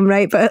love them,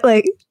 right? But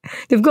like,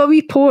 they've got a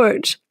wee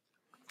porch,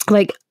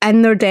 like,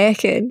 in their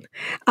decking,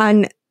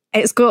 and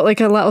it's got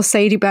like a little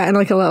sidey bit and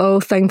like a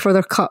little thing for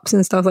their cups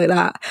and stuff like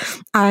that.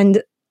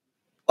 And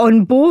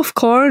on both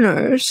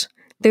corners,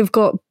 they've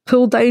got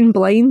pull down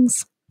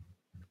blinds.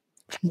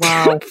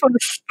 Wow.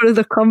 for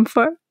the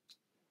comfort.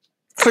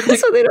 So they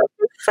don't have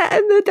to sit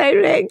in the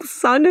direct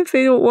sun if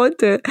they don't want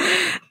to.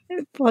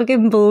 It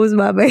fucking blows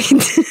my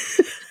mind.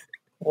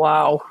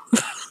 Wow.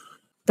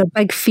 They're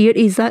big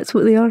fairies, that's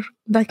what they are,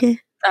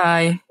 Vicky.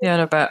 Aye,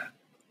 they're a bit.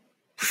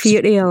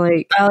 Fairy, I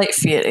like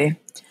fairy.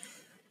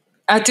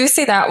 I do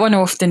say that one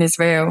often as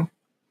well.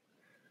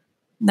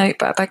 No,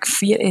 but a big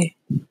fairy.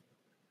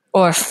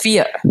 Or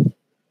fear.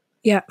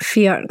 Yeah,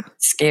 fear.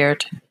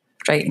 Scared.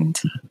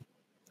 Frightened.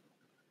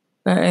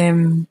 But,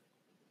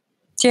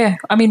 yeah,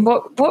 I mean,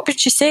 what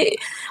would you say?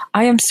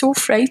 I am so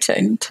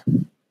frightened.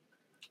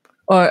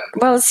 Or,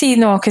 well, see,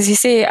 no, because you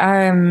say,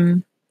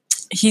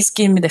 he's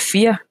giving me the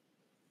fear.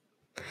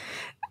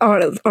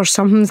 Or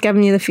something's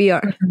giving you the fear.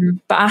 Mm-hmm.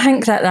 But I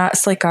think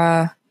that's like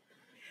a...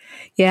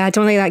 Yeah, I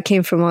don't think that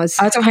came from us.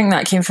 I don't think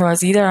that came from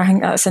us either. I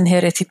think that's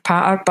inherited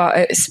patter, but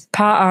it's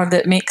patter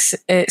that makes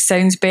it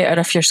sounds better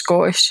if you're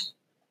Scottish.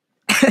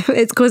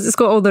 It's because it's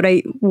got all the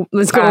right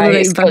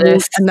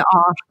vowels and the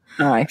R.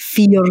 Aye.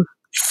 Fear.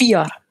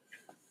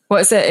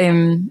 What is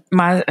it?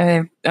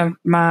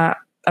 My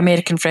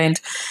American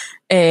friend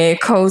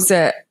calls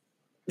it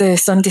the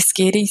Sunday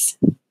Scaries.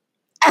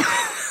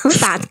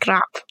 Bad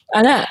crap.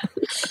 I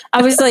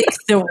was like,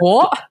 the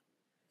what?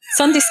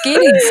 Sunday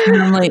Scaries?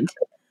 And I'm like,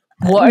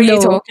 what are you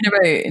talking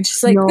about? And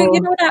she's like, well,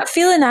 you know that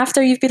feeling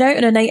after you've been out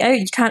on a night out,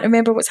 you can't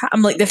remember what's happened.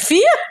 I'm like, the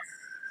fear?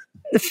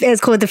 It's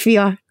called the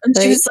fear. And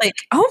she was like,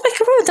 oh my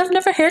God, I've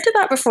never heard of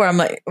that before. I'm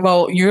like,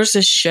 well, yours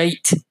is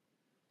shite.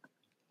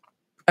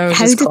 How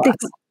did they...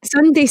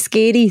 Sunday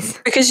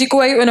Scaries? Because you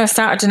go out on a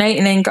Saturday night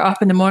and then get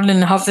up in the morning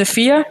and have the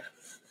fear.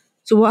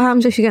 So what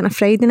happens if you get on a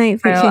Friday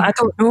night? Well, I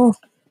don't know.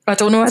 I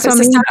don't know if it's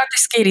the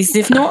Saturday Scaries.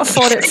 They've not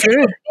thought it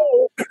through.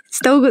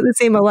 Still got the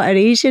same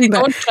alliteration,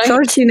 but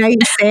Thursday night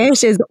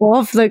sesh is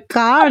off the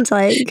cards.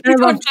 Like,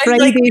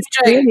 Friday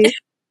Scary.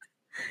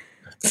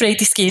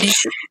 Friday Scary.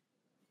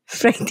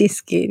 Friday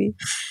Scary.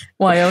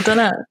 Wild, isn't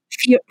it?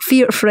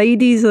 Fear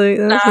Fridays, like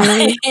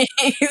that.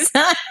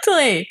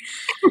 Exactly.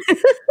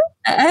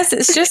 It is.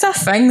 It's just a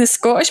thing. The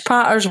Scottish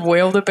patter's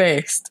well the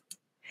best.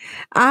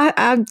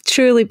 I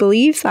truly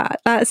believe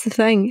that. That's the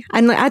thing.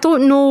 And like, I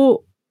don't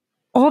know,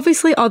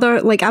 obviously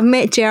I've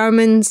met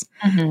Germans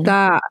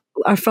that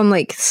are from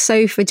like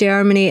south of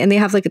Germany and they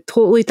have like a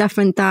totally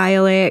different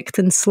dialect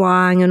and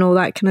slang and all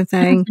that kind of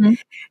thing.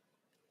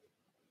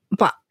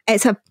 But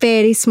it's a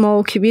very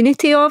small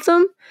community of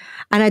them.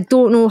 And I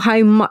don't know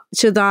how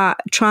much of that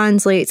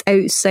translates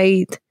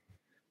outside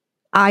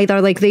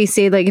either. Like they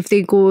say, like if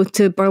they go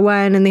to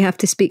Berlin and they have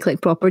to speak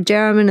like proper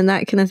German and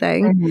that kind of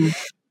thing.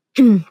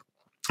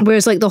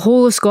 Whereas like the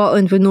whole of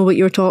Scotland would know what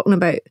you're talking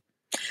about.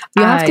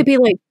 You have to be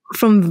like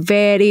from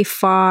very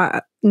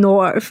far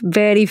north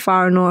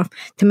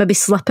to maybe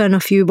slip in a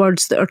few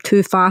words that are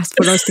too fast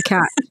for us to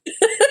catch.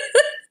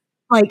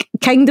 Like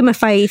Kingdom of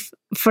Fife,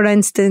 for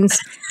instance,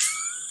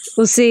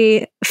 will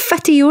say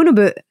 "fitty on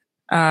about."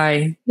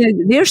 Aye. Now,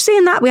 they're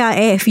saying that with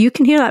a F. You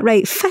can hear that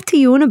right.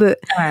 "Fitty on about."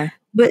 Aye.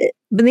 But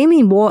they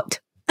mean what?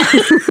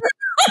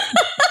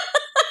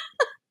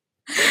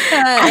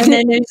 And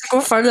then you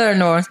go further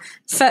north.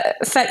 Fit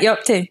you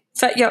up to.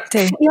 Fit you up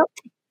to.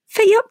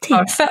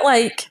 Or fit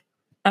like.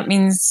 That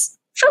means...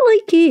 Fit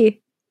like you.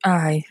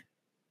 Aye.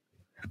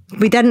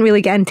 We didn't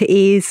really get into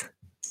A's.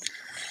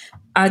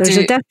 There's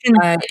a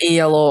difference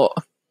a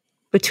lot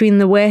between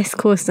the West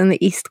Coast and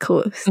the East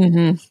Coast.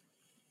 Mm-hmm.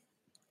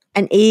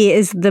 And A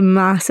is the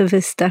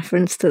massivest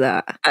difference to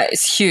that.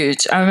 It's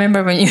huge. I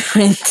remember when you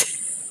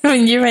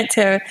went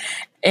to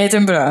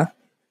Edinburgh,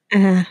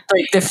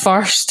 like the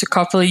first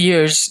couple of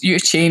years, you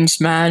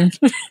changed, man.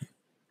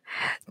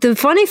 The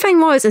funny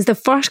thing is the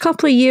first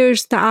couple of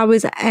years that I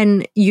was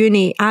in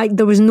uni,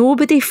 there was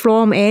nobody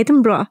from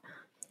Edinburgh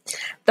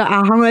that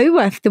I hung out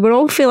with. They were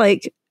all feel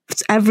like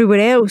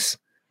everywhere else.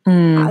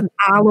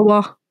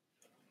 Alloa.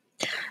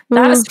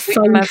 That's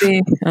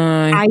maybe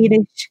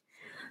Irish.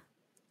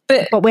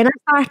 But when I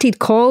started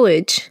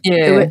college,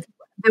 they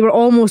were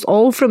almost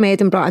all from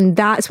Edinburgh, and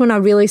that's when I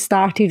really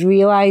started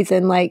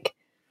realising, like,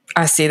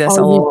 I see this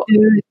a lot.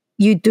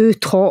 You do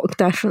talk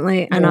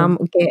differently, and I'm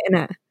getting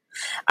it.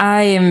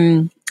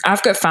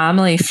 I've got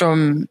family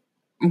from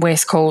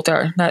West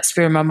Calder. That's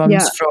where my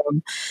mum's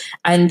from,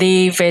 and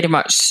they very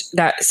much,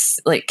 that's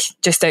like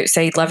just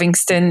outside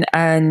Livingston,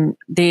 and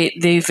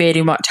they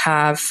very much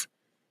have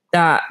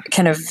that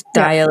kind of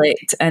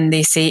dialect, and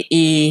they say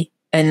A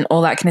and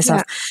all that kind of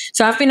stuff.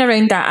 So I've been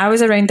around that. I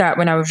was around that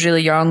when I was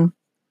really young.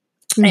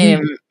 My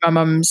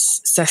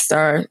mum's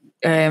sister,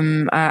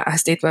 I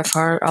stayed with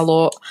her a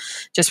lot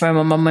just when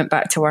my mum went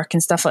back to work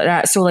and stuff like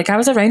that. So like I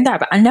was around that,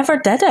 but I never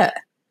did it,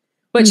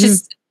 which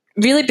is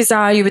really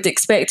bizarre. You would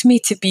expect me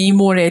to be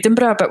more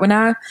Edinburgh, but when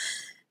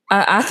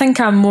I think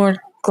I'm more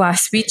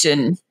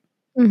Glaswegian,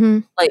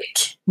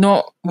 like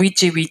not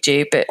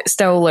Ouija, but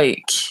still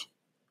like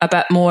a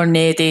bit more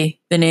Neddy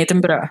than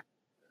Edinburgh.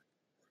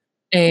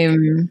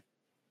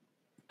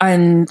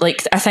 And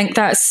like I think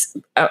that's,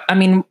 I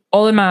mean,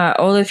 all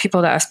the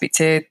people that I speak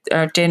to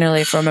are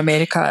generally from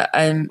America,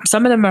 and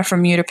some of them are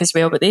from Europe as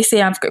well, but they say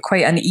I've got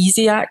quite an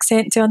easy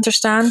accent to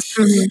understand,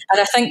 and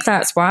I think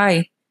that's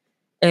why,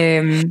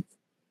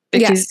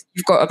 because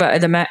you've got a bit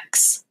of the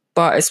mix,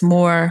 but it's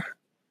more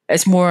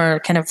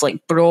kind of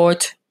like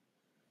broad,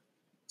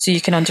 so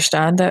you can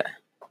understand it.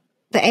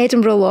 The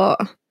Edinburgh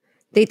lot,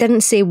 they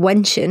didn't say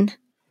winching.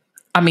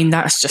 I mean,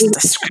 that's just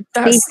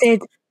descriptive. They said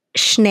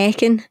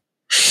schnecken.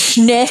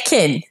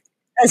 Schnecken.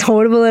 That's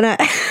horrible, isn't it?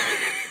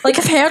 Like,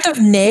 I've heard of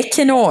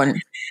necking on.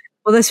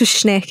 Well, this was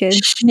schnecken.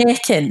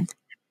 Schnecken.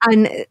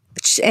 And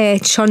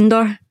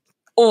chunder.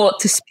 Oh,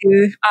 to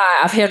spew.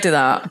 I've heard of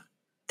that.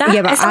 But I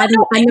never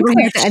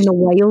heard it in the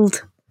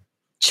wild.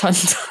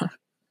 Chunder.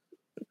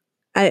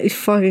 It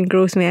fucking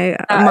grossed me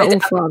out. I'm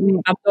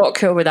not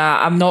cool with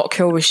that. I'm not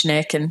cool with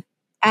schnecken.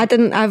 I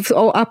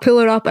pull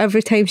her up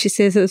every time she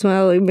says it as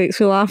well. It makes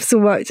me laugh so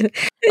much. It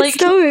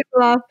still makes me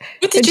laugh.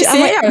 What did you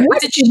say?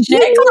 What did you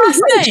schneck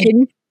last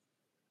night?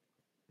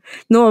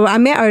 No, I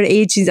met her at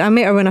ages. I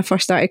met her when I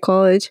first started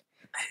college.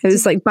 It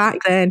was like back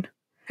then.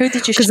 Who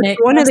did you schneck?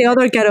 One of the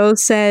other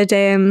girls said,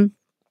 "The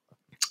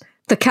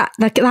cat.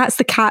 That's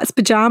the cat's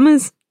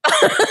pajamas."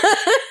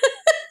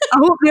 I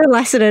hope they're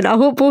listening. I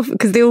hope both,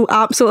 because they'll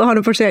absolutely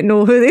 100%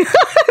 know who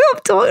I'm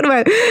talking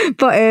about.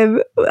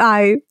 But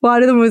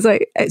one of them was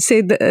like, it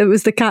said that it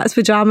was the cat's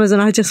pajamas,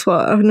 and I just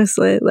thought,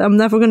 honestly, I'm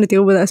never going to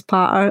deal with this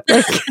patter.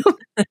 Like, I'm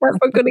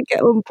never going to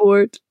get on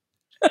board.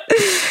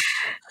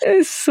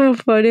 It's so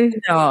funny.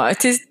 No,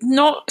 to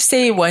not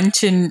say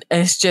winching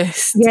is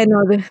just... Yeah,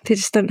 no, they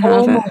just didn't have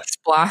it. Almost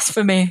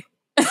blasphemy.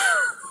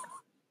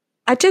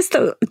 I just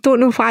don't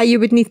know why you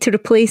would need to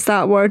replace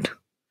that word.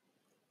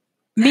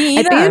 Me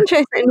either. I'd be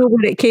interested to know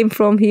where it came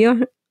from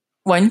here.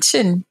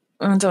 Winching?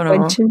 I don't know.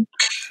 Winching.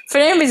 For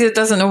anybody that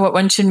doesn't know what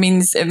winching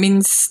means, it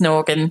means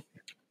snogging.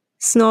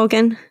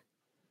 Snogging.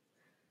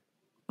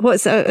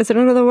 Is there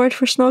another word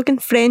for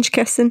snogging? French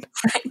kissing.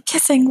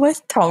 Kissing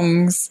with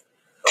tongues.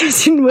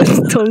 Kissing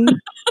with tongue.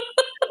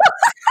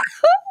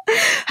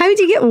 How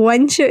do you get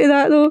winch out of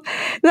that though?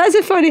 That's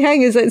the funny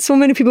thing, is that so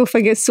many people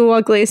think it's so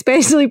ugly,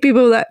 especially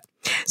people that...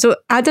 So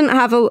I didn't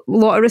have a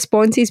lot of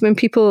responses when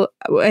people,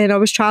 when I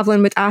was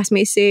travelling, would ask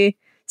me to say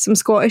some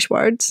Scottish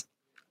words.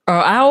 Oh,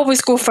 I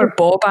always go for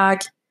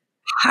bobag.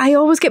 I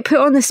always get put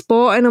on the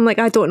spot, and I'm like,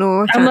 I don't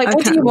know. I'm like,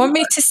 what do you want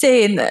me to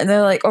say? And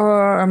they're like,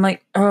 I'm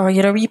like,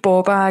 you're a wee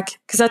bobag,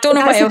 because I don't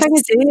know what else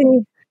to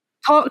say.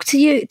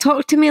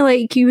 Talk to me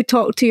like you would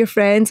talk to your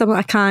friends. I'm like,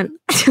 I can't.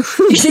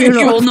 You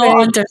will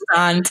not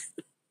understand.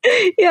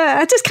 Yeah,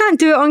 I just can't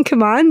do it on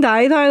command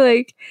either.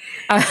 Like,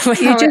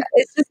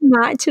 it's just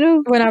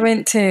natural. When I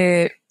went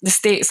to the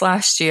States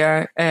last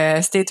year,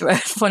 I stayed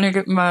with one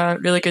of my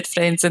really good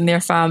friends and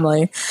their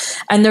family,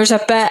 and there's a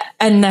bit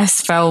in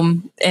this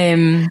film.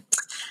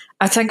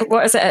 I think,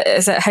 what is it?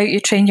 Is it How to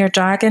Train Your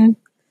Dragon?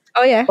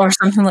 Oh yeah, or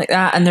something like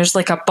that. And there's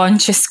like a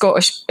bunch of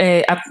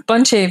a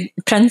bunch of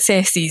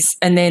princesses,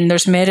 and then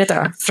there's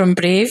Merida from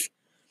Brave.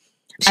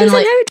 She's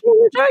like, How to Train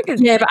Your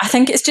Dragon. Yeah, but I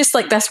think it's just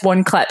like this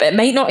one clip. It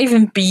might not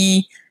even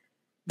be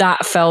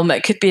that film.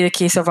 It could be the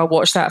case of I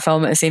watched that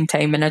film at the same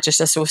time and I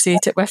just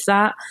associate it with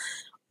that.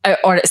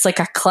 Or it's like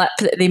a clip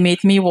that they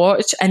made me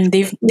watch, and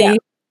they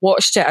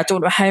watched it I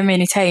don't know how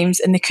many times,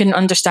 and they couldn't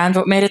understand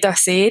what Merida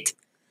said.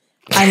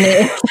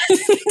 And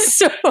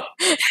so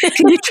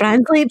can you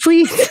translate,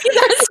 please?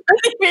 That's what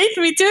they made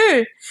me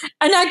do,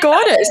 and I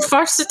got it. It's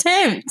first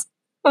attempt.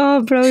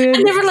 Oh, brilliant.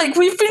 And they were like,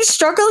 we've been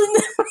struggling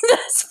with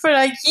this for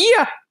a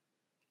year.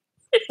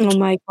 Oh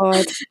my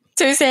God.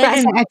 2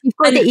 seconds. If you've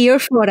got the ear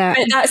for it.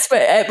 But that's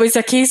what it was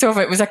a case of.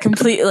 It was a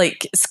complete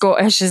like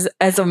Scottish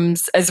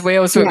isms as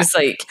well. So it was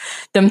like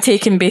them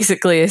taking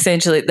basically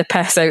essentially the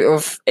piss out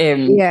of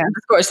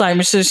Scottish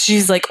language. So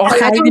she's like, oh,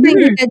 I don't think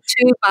they did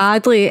too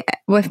badly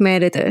with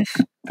Meredith.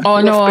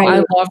 Oh no,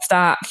 I love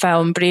that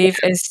film. Brave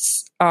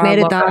is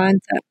Meredith.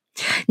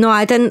 No,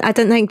 I didn't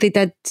think they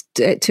did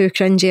it too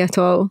cringy at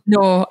all.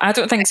 No, I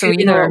don't think so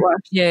either.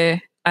 Yeah.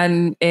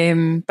 And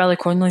Billy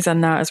Connolly's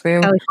in that as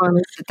well. Billy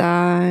Connolly to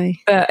die.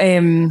 But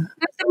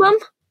what's the mum?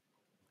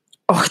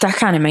 Oh, I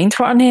can't mind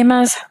what her name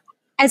is.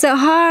 Is it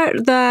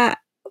her that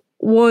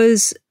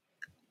was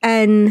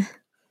in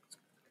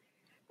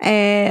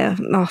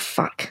oh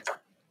fuck.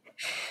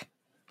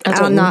 I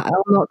don't know.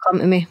 It'll not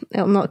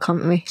come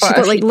to me. She's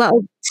got like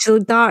little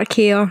dark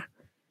hair.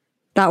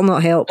 That'll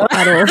not help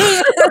at all.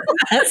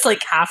 That's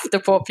like half the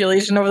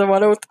population of the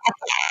world.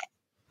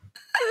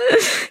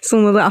 It's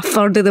only like a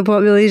third of the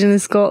population in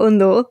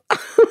Scotland, though.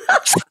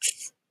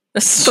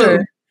 That's true.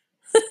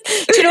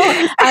 Do you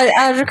know?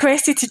 I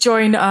requested to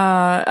join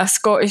a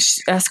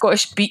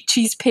Scottish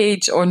beaches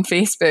page on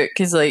Facebook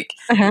because, like,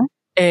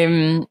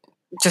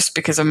 just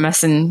because I'm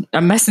missing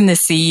the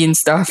sea and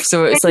stuff.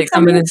 So it's like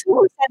some of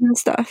the and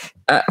stuff.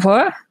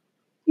 What?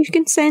 You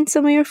can send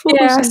some of your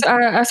photos.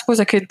 Yeah, I suppose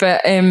I could,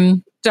 but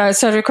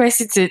so I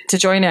requested to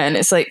join it, and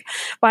it's like,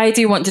 why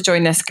do you want to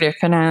join this group?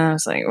 And I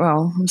was like,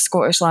 well, I'm a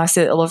Scottish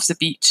lassie that loves the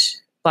beach,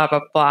 blah blah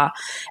blah.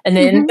 And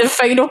then the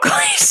final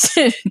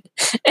question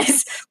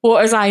is,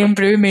 what is Iron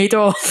Brew made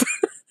of?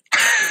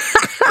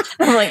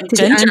 I'm like,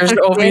 gingers,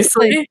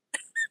 obviously.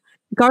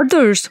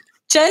 Girders.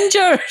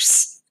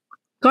 Gingers.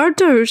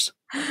 Girders.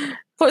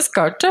 What's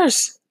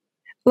girders?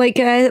 Like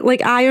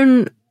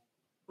iron,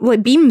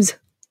 like beams.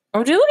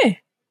 Oh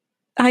really?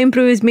 Iron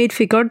Brew is made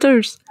for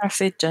girders. I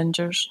said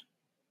gingers.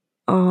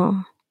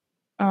 Oh,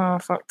 I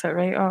fucked it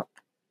right up.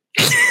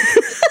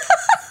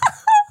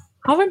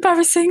 How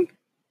embarrassing.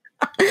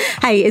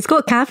 Hey, it's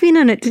got caffeine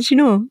in it, did you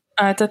know?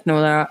 I did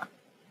know that.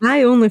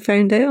 I only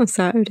found out on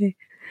Saturday.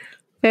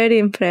 Very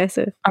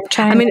impressive.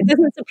 I mean, it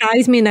doesn't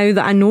surprise me now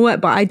that I know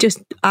it, but I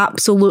just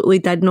absolutely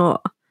did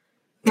not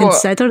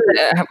consider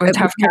it would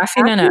have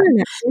caffeine in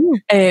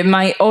it.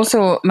 My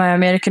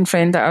American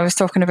friend that I was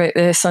talking about,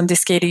 the Sunday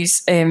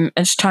Scaries,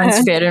 is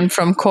transferring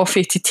from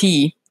coffee to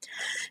tea.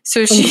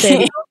 So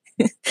she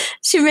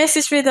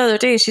messaged me the other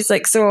day. She's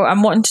like, so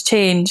I'm wanting to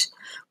change.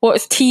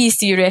 What teas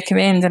do you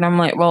recommend? And I'm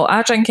like, well,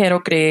 I drink Earl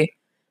Grey,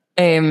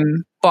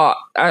 but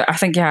I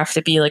think you have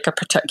to be like a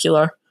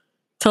particular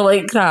to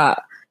like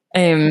that.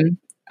 And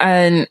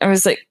I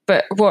was like,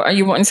 but what, are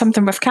you wanting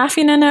something with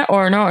caffeine in it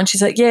or not? And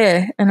she's like,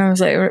 yeah. And I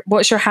was like,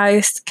 what's your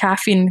highest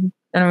caffeine?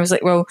 And I was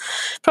like, well,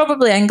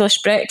 probably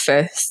English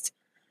breakfast.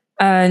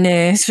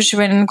 And so she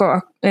went and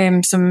got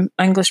some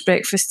English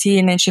breakfast tea,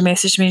 and then she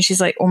messaged me and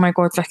she's like, oh my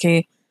God,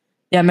 Vicky,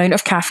 the amount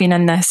of caffeine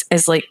in this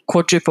is like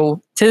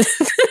quadruple to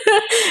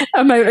the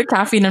amount of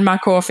caffeine in my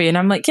coffee. And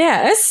I'm like,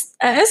 yeah, it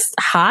is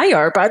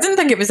higher, but I didn't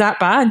think it was that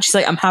bad. And she's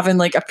like, I'm having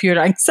like a pure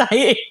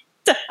anxiety.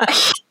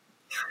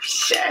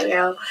 Shit,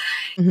 yeah.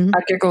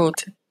 I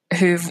googled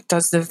who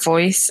does the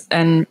voice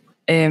in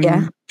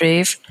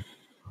Brave.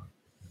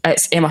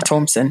 It's Emma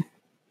Thompson.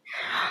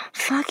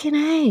 Fucking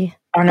A.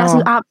 I know.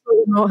 That's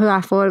absolutely not who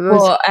I thought it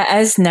was. Well,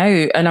 it is now,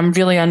 and I'm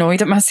really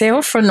annoyed at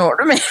myself for not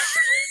remembering.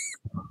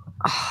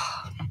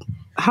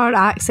 Her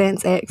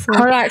accent's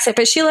excellent. Her accent,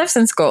 but she lives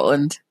in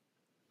Scotland.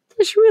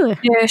 Does she really?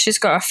 Yeah, she's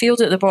got a field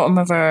at the bottom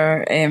of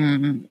her,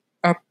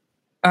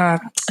 a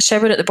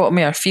shower at the bottom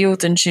of her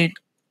field, and she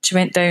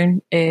went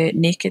down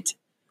naked,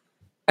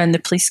 and the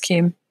police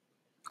came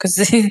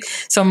because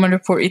someone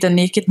reported a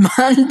naked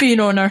man being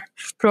on her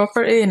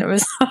property, and it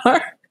was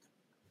her.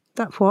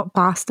 That what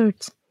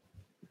bastards?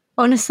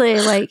 Honestly,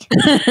 like,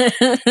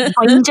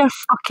 find your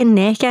fucking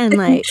neck in,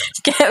 like,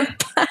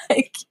 get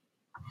back.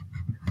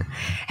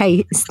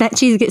 Hey,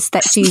 snitches get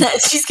stitches.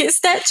 Snitches get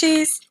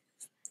stitches.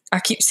 I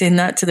keep saying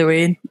that to the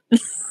Wayne.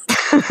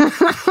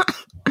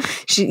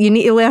 You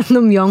need to learn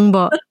them young,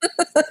 but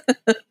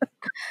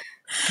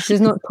this is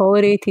not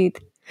tolerated.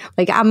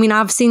 Like, I mean,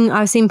 I've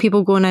seen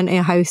people going into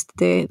a house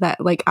today that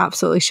like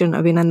absolutely shouldn't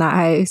have been in that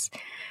house,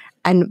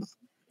 and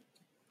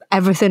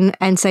everything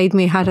inside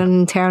me had an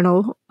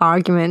internal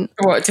argument.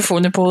 What, to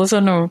phone the police or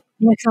no?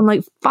 Yes, I'm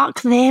like,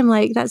 fuck them,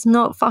 like, that's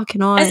not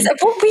fucking on.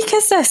 What week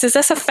is this? Is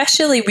this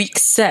officially week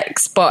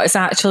 6, but it's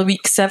actually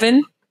week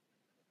 7?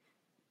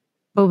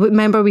 Well,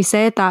 remember we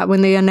said that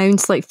when they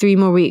announced like 3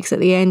 more weeks at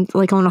the end,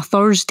 like on a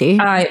Thursday.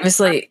 It was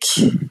like...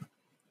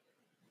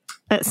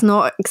 It's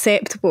not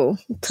acceptable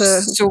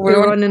to go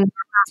running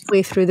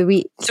halfway through the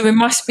week. So we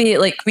must be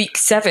at like week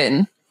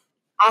 7.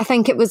 I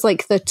think it was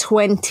like the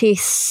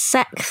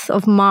 26th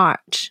of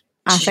March,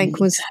 I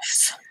think was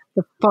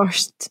the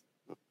first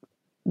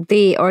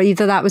day, or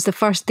either that was the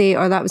first day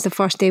or that was the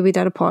first day we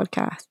did a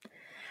podcast.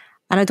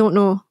 And I don't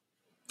know.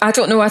 I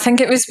don't know. I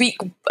think it was week.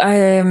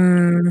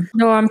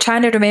 No, I'm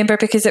trying to remember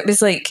because it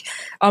was like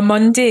a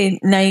Monday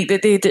night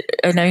that they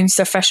announced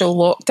official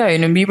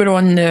lockdown, and we were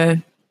on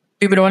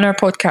our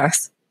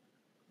podcast.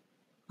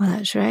 Well,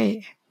 that's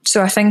right.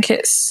 So I think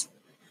it's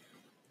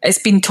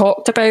been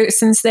talked about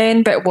since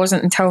then, but it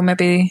wasn't until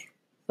maybe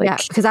yeah,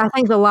 because I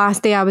think the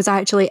last day I was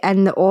actually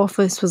in the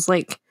office was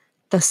like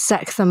the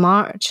 6th of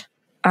March.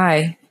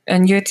 Aye,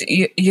 and you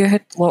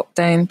had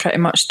lockdown pretty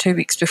much 2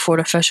 weeks before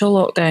official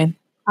lockdown.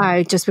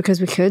 Aye, just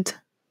because we could.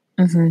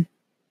 Mm-hmm.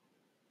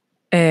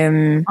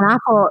 And I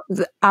thought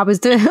I was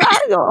doing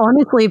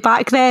honestly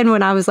back then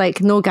when I was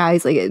like, no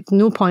guys, like it's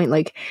no point.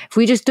 Like if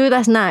we just do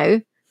this now,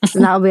 then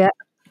that'll be it.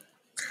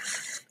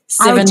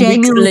 7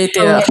 weeks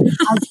later, I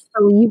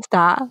believe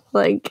that.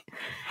 Like,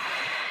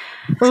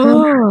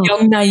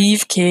 young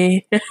naive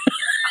Kay.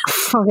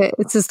 Fuck it,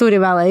 it's the story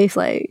of my life.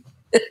 Like,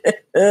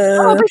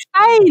 it'll be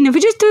fine if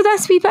we just do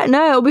this wee bit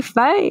now. It'll be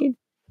fine.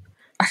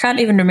 I can't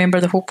even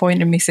remember the whole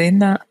point of me saying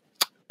that.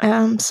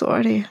 I'm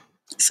sorry.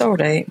 It's all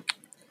right.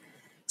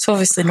 It's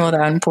obviously not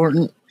that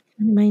important.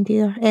 I don't mind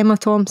either. Emma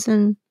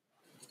Thompson,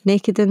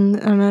 naked in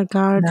her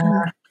garden.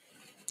 Nah.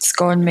 It's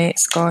gone, mate.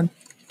 It's gone.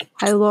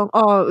 How long?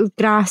 Oh,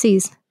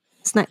 grassies.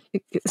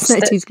 Snitches get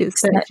stitches.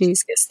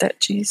 Snitches get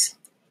stitches.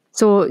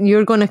 So you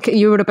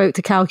were about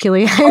to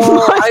calculate how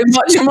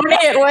much money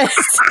it was.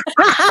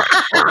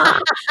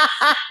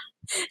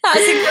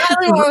 That's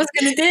exactly what I was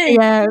going to do.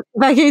 Yeah,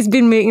 Vicky's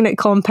been making it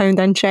compound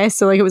interest.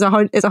 So like it's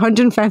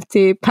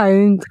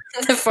 £150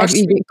 if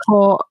you get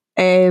caught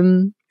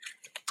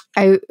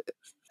out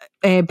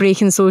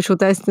breaking social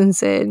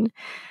distancing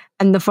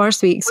in the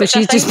first week. So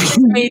she's just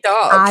been made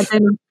up.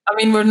 Adding. I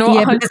mean, we're not.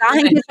 Yeah, because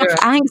I think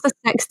it's a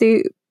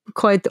 60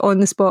 quid on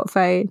the spot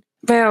fine.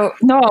 Well,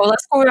 no,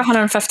 let's go with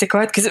 150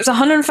 quid because it was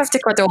 150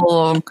 quid all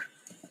along.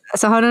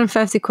 It's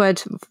 150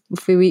 quid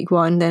for week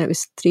 1, then it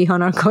was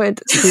 300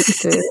 quid week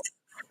 2.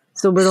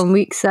 So we're on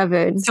week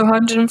 7. So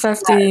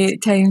 150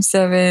 times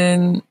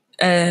 7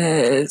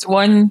 is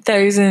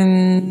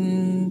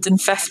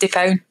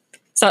 £1,050.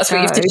 So that's what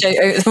you have to shout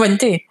out the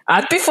window.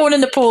 I'd be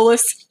phoning the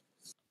police.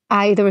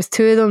 Aye, there was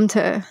 2 of them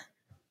too.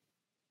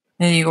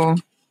 There you go.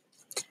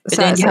 But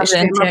So then you have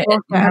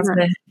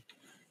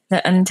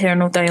the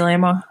internal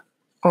dilemma.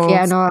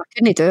 Yeah, no, I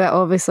couldn't do it.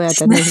 Obviously, I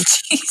didn't.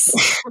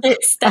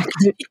 I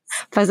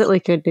physically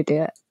couldn't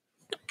do it.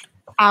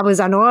 I was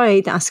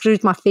annoyed. I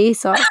screwed my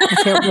face up. I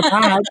felt my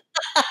dad.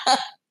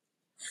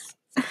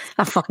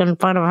 I fucking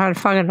put her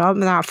fucking up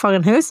in that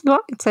fucking house.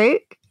 What?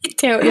 Take. You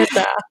tell your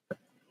dad.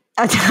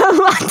 I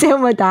tell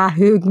my dad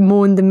who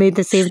moaned and made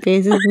the same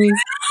face as me.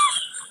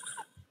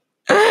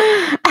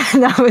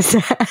 And that was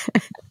it.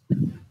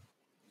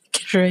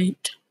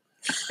 Great.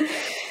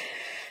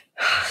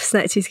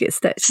 Snitches get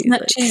stitches.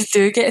 Snitches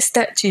do get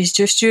stitches.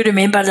 Just you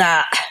remember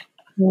that.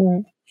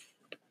 Mm.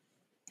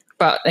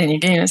 But then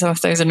again, it's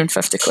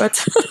 1,050 quid.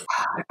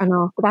 I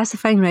know, but that's the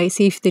thing, right?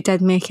 See if they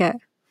did make it.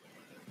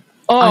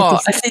 Oh,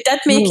 if they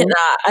did make it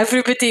that,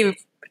 everybody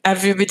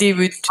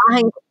would. I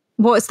think,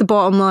 what's the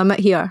bottom limit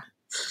here?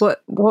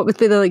 What would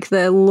be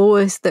the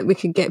lowest that we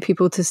could get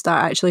people to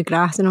start actually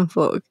grassing on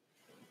folk?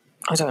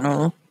 I don't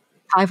know.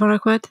 500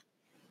 quid?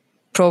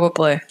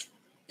 Probably.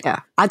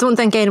 Yeah, I don't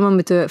think anyone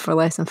would do it for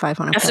less than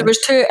 500. If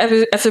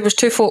there was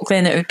two folk,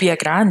 then it would be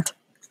 £1,000.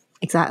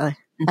 Exactly,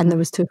 and there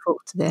was 2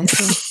 folk today.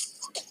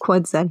 So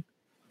quids in.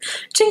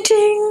 Ching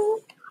ching.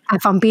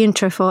 If I'm being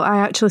truthful, I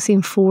actually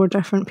seen 4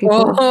 different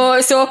people. Oh,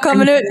 it's all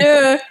coming out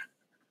now.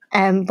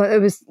 But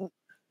it was,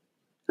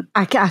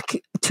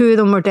 2 of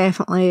them were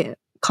definitely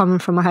coming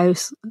from a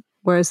house,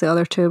 whereas the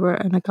other 2 were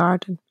in a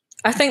garden.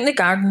 I think the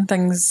garden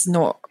thing's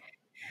not.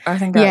 I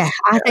think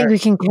we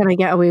can kind of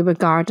get away with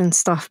garden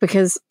stuff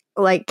because,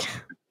 like,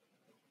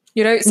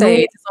 you're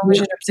outside as long as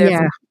you're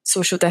observing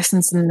social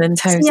distancing in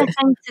town. I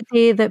think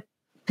today that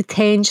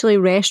potentially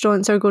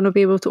restaurants are going to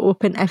be able to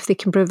open if they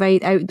can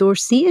provide outdoor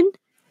seating.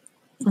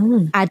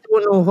 I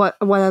don't know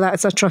whether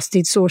that's a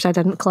trusted source. I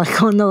didn't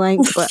click on the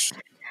link, but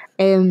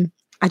I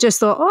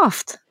just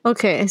thought,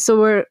 okay, so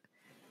we're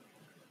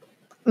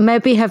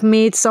maybe have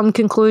made some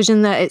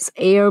conclusion that it's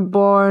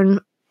airborne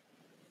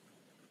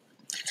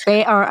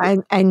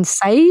better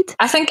inside.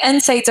 I think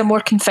inside's a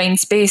more confined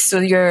space, so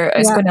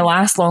it's going to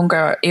last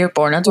longer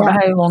airborne. I don't know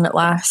how long it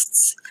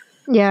lasts.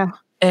 Yeah.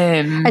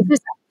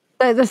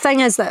 The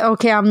thing is that,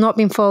 okay, I've not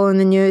been following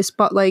the news,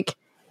 but like,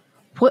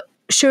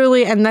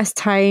 surely in this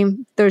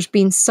time there's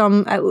been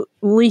some, at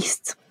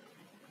least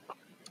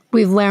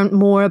we've learned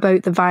more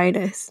about the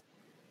virus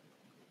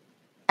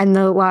in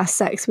the last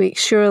 6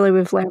 weeks. Surely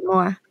we've learned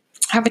more.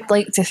 I would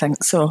like to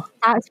think so.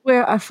 That's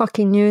where our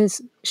fucking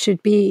news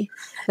should be.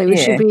 Like, we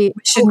should be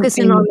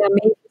focusing on the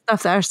amazing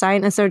stuff that our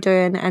scientists are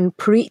doing and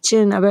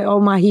preaching about all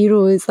my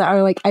heroes that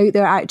are like out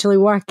there actually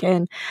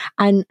working.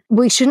 And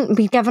we shouldn't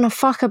be giving a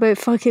fuck about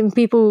fucking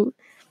people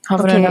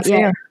having an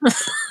affair.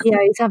 Yeah,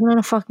 he's having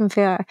a fucking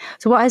affair.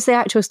 So what is the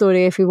actual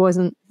story if he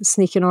wasn't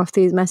sneaking off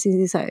to his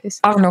missus'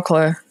 house? I have no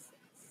clue.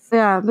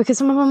 Yeah,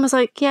 because my mum was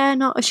like,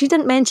 no, she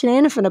didn't mention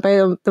anything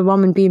about the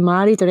woman being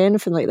married or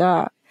anything like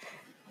that.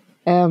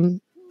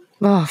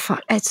 Oh,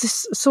 fuck. It's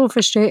just so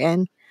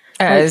frustrating.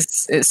 It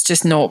is. It's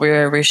just not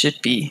where we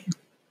should be.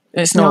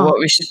 It's not what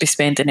we should be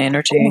spending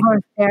energy.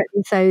 Over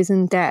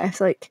 30,000 deaths.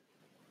 Like,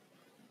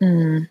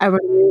 our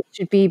news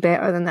should be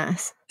better than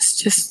this. It's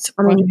just...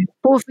 I mean,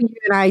 both of you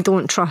and I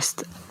don't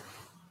trust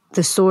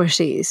the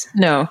sources.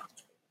 No.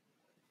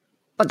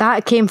 But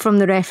that came from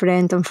the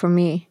referendum for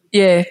me.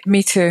 Yeah,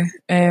 me too.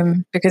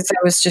 Because I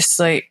was just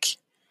like,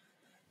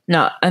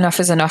 nah, enough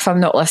is enough. I'm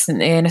not listening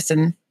to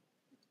anything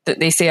that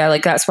they say.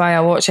 That's why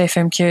I watch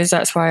FMQs.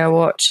 That's why I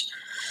watch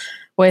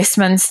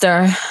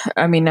Westminster.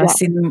 I mean, I've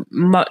seen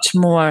much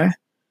more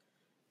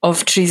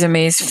of Theresa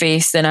May's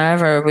face than I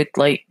ever would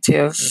like to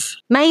have.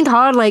 Mind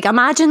her,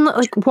 imagine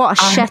what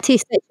a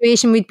shitty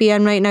situation we'd be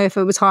in right now if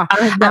it was her.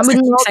 I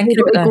wouldn't think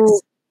about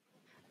this.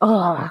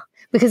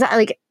 Because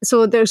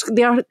so there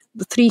are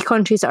 3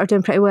 countries that are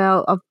doing pretty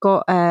well. I've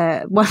got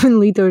women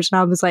leaders, and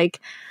I was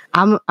like,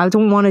 I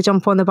don't want to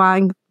jump on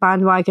the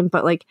bandwagon,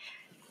 but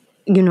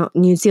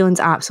New Zealand's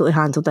absolutely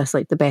handled this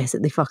the best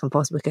that they fucking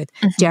possibly could.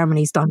 Mm-hmm.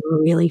 Germany's done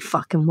really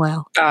fucking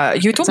well.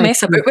 You don't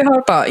mess about with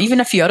her, but even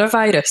if you're a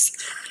virus,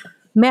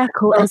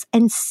 Merkel is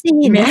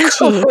insane.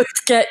 Merkel would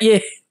get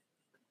you.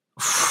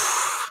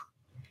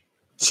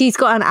 She's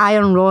got an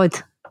iron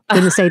rod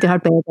on the side of her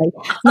bed,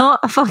 not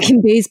a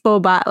fucking baseball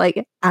bat,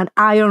 an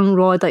iron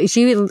rod.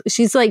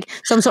 She's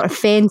some sort of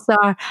fencer.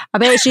 I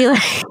bet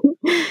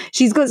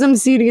she's got some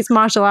serious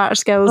martial arts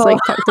skills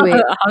tucked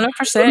away.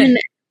 100%.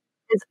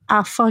 Is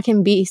a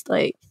fucking beast.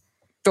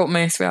 Don't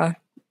mess with her.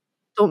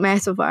 Don't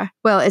mess with her.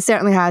 Well, it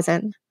certainly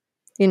hasn't.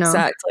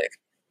 Exactly.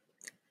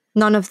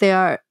 None of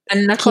their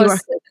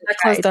Nicola's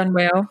done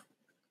well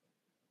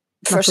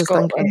for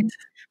Scotland.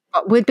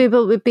 But would be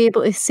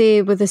able to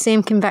say with the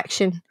same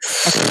conviction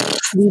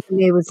if Theresa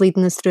May was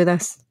leading us through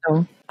this.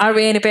 No. Are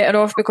we any better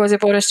off because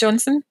of Boris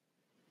Johnson?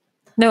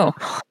 No.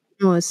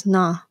 No, it's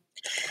not.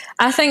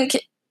 I think,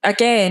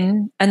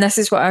 again, and this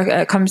is what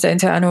it comes down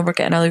to, I know we're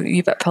getting a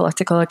wee bit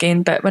political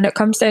again, but when it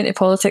comes down to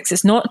politics,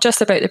 it's not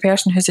just about the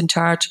person who's in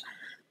charge.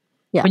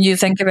 Yeah. When you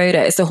think about it,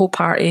 it's the whole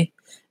party.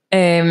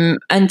 And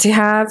to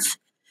have...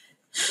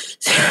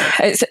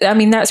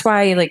 that's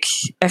why,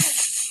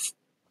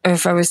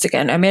 if I was to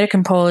get into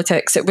American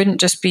politics, it wouldn't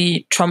just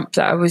be Trump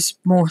that I was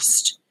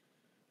most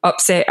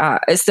upset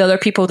at. It's the other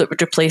people that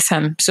would replace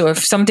him. So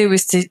if somebody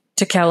was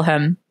to kill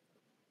him,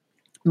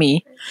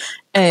 me,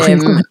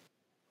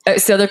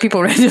 it's the other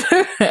people around him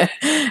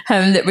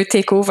that would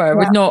take over,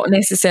 would not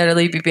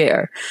necessarily be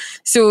better.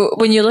 So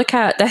when you look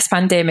at this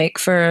pandemic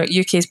for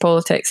UK's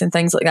politics and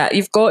things like that,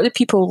 you've got the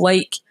people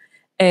like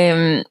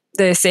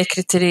the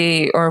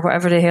secretary or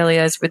whatever the hell he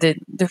is with the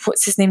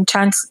what's his name,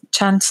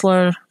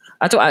 Chancellor.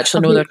 I don't actually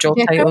know their job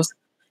titles.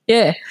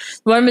 Yeah,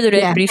 the one with the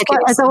red briefcase.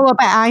 It's all a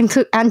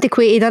bit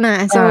antiquated, isn't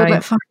it? It's all a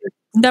bit fucking...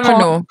 Never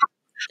know.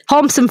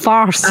 Pomps and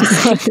farce.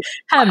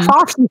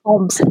 Farce and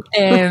pomps.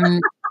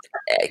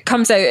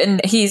 Comes out and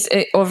he's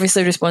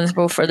obviously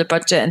responsible for the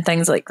budget and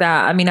things like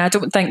that. I mean, I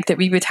don't think that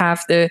we would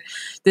have the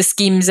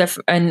schemes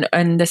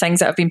and the things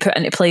that have been put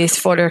into place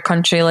for our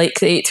country, like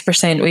the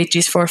 80%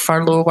 wages for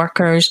furlough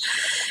workers,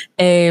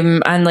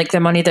 and the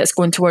money that's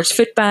going towards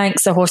food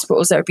banks, the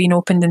hospitals that are being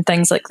opened and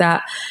things like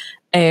that,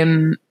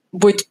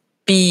 would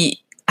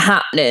be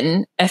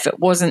happening if it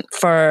wasn't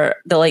for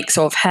the likes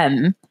of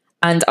him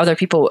and other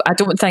people. I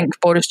don't think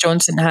Boris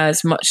Johnson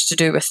has much to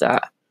do with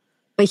that.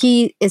 But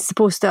he is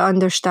supposed to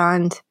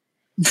understand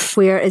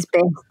where is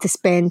best to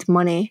spend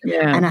money.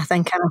 Yeah. And I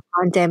think in a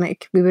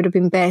pandemic, we would have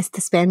been best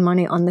to spend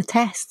money on the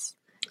tests.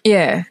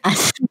 Yeah.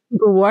 And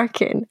people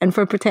working, and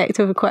for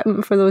protective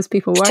equipment for those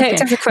people working.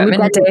 Protective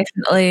equipment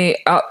definitely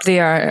up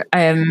there.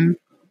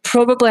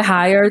 Probably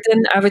higher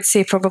than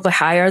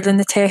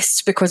the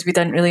tests, because we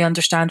didn't really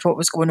understand what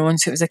was going on.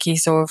 So it was a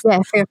case of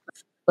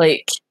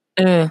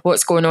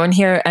what's going on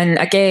here. And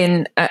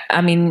again,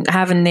 I mean,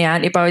 having the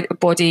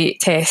antibody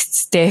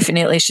tests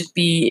definitely should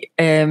be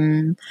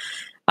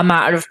a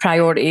matter of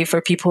priority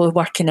for people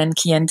working in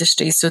key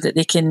industries, so that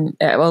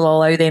it will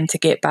allow them to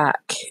get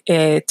back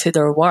to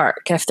their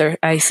work if they're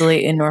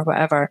isolating or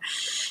whatever.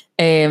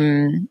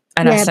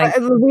 But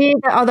the way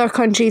that other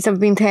countries have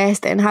been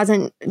testing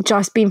hasn't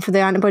just been for the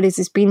antibodies;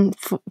 it's been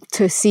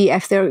to see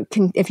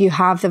if you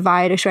have the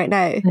virus right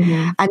now,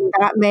 and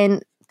that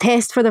meant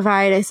test for the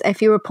virus.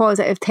 If you were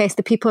positive, test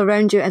the people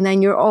around you, and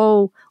then you're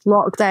all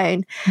locked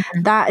down.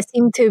 That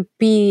seems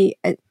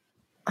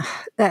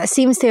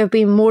to have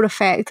been more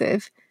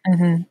effective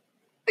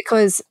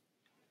because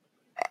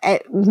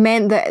it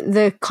meant that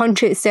the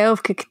country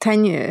itself could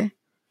continue,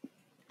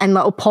 and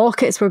little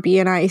pockets were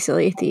being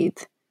isolated,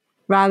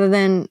 rather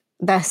than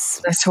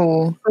this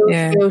whole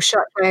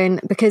shutdown,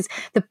 because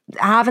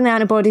having the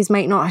antibodies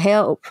might not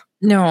help.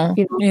 No,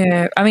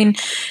 yeah. I mean,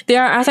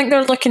 I think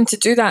they're looking to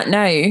do that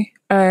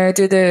now.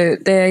 Do the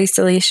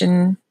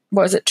isolation,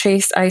 what is it,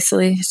 trace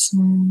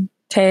isolation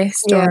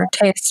test or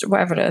test,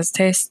 whatever it is,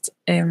 test,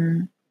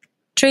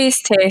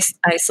 trace, test,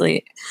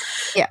 isolate.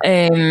 Yeah.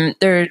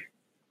 They're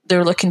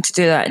they're looking to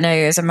do that now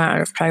as a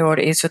matter of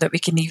priority, so that we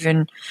can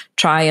even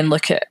try and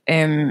look at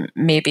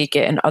maybe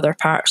getting other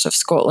parts of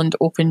Scotland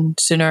open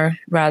sooner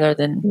rather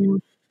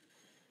than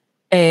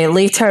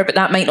later. But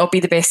that might not be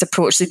the best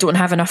approach. They don't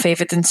have enough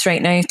evidence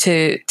right now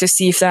to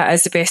see if that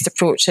is the best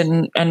approach.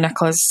 And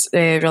Nicola's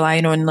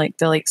relying on like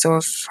the likes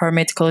of her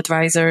medical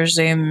advisors,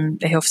 the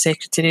health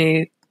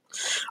secretary,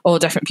 all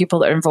different people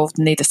that are involved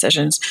in the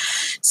decisions.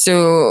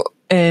 So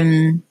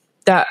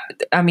that,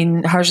 I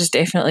mean, hers has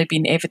definitely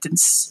been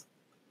evidence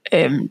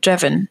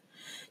driven.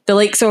 The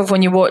likes of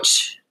when you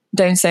watch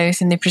down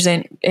south and they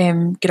present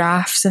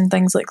graphs and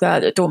things like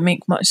that don't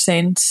make much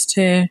sense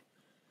to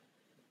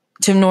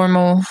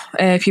normal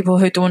people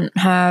who don't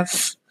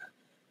have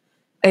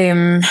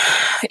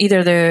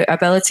either the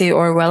ability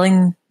or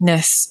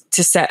willingness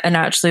to sit and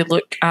actually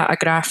look at a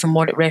graph and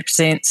what it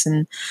represents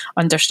and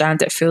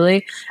understand it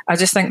fully. I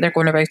just think they're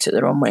going about it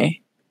the wrong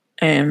way.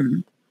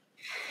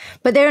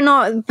 But they're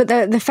not. But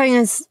the thing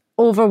is,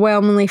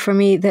 overwhelmingly for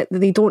me, that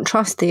they don't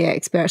trust the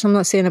experts. I'm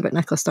not saying about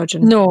Nicola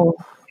Sturgeon. No.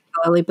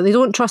 But they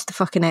don't trust the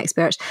fucking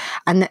experts.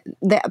 And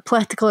the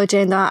political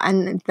agenda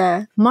and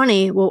the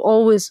money will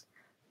always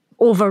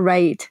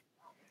override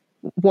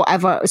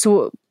whatever.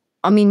 So,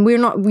 I mean, we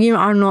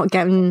are not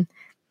getting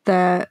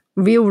the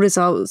real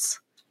results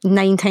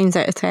 9 times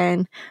out of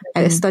 10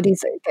 out of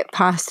studies that get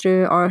passed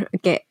through or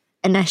get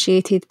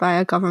initiated by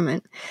a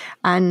government.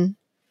 And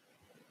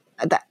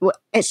that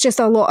it's just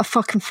a lot of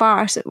fucking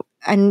farce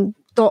and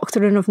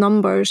doctoring of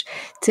numbers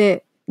to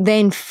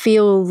then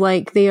feel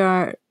like they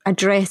are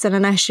addressing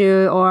an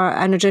issue or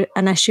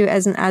an issue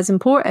isn't as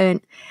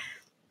important,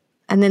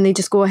 and then they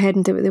just go ahead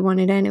and do what they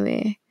wanted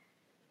anyway.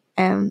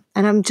 And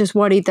I'm just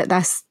worried that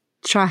this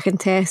track and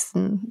test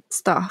and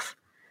stuff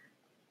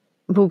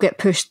will get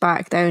pushed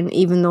back down,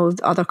 even though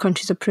other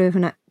countries have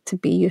proven it to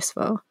be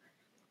useful.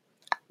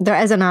 There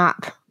is an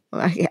app,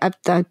 I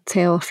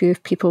tell a few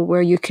people,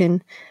 where you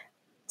can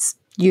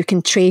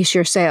trace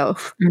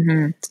yourself.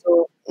 Mm-hmm.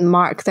 So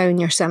mark down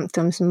your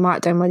symptoms and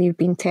mark down whether you've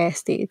been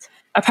tested.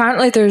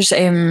 Apparently there's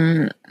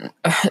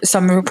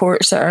some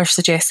reports that are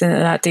suggesting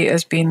that data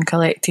is being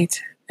collected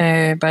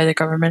by the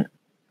government.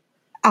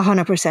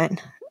 100%.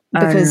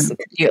 Because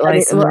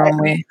utilised in the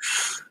wrong way.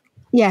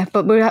 Yeah,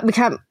 but we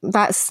can't.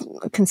 That's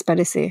a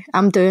conspiracy.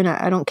 I'm doing it.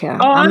 I don't care.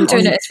 Oh, I'm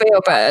doing it as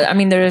well. But I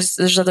mean,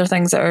 there's other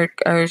things that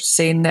are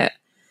saying that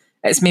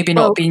it's maybe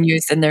not being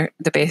used in the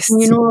best.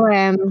 You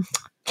know,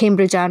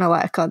 Cambridge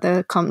Analytica,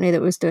 the company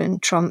that was doing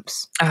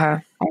Trump's.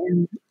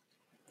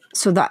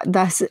 So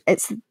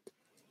it's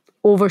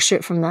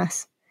overshoot from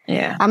this.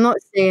 Yeah, I'm not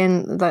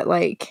saying that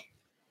like.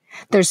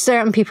 There's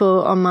certain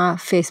people on my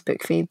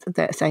Facebook feed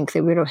that think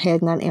that we're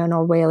heading into an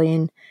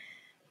Orwellian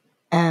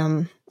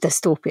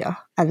dystopia,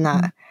 and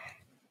that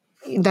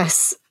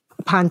this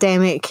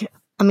pandemic,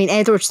 I mean,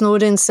 Edward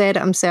Snowden said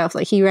it himself,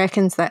 like he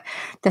reckons that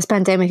this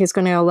pandemic is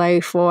going to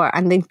allow for,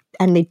 and they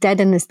did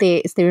in the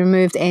States, they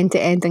removed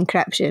end-to-end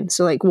encryption.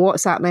 So like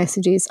WhatsApp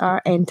messages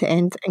are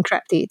end-to-end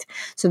encrypted.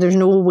 So there's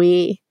no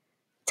way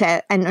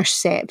to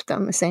intercept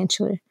them,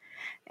 essentially.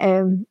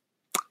 And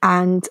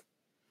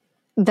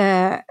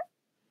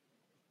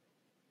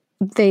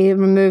they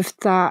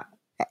removed that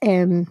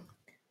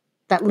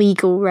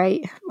legal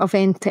right of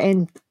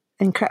end-to-end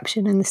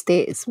encryption in the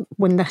States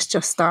when this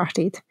just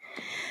started.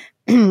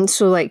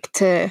 So like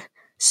to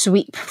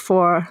sweep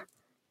for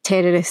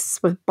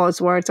terrorists with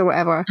buzzwords or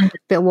whatever,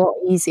 be a lot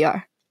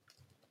easier.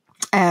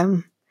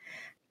 I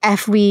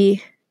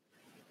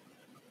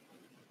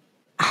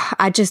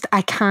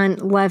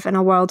can't live in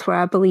a world where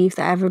I believe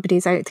that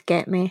everybody's out to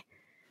get me.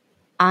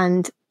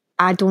 And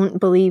I don't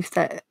believe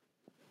that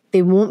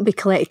they won't be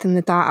collecting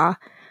the data.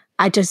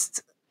 I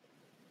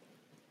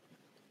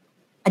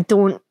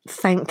don't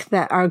think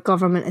that our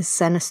government is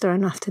sinister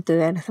enough to do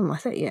anything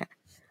with it yet.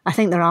 I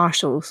think they're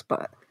arseholes,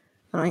 but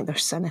I don't think they're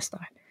sinister.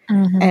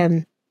 Mm-hmm.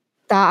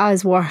 Data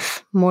is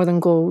worth more than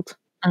gold.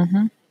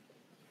 Mm-hmm.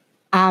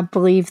 I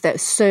believe that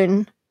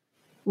soon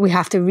we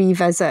have to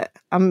revisit.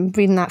 I'm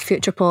reading that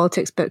Future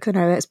Politics book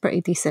now. It's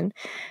pretty decent.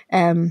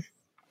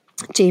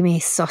 Jamie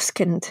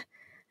Susskind,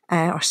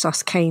 or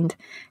Susskind.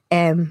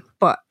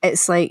 But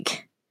it's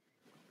like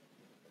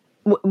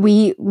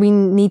we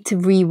need to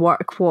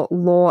rework what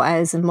law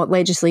is and what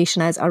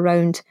legislation is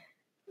around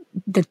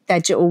the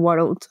digital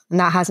world, and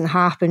that hasn't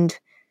happened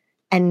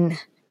in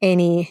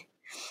any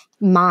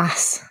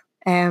mass.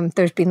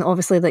 There's been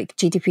obviously like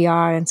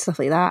GDPR and stuff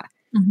like that.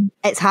 Mm-hmm.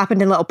 It's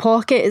happened in little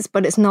pockets,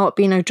 but it's not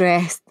been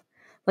addressed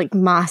like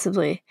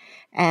massively.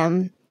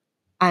 And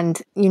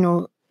you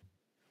know,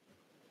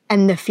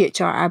 in the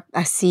future,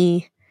 I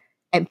see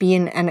it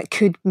being, and it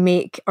could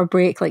make or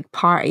break like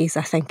parties.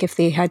 I think if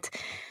they had,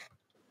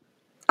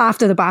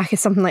 after the back of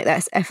something like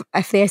this, if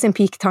the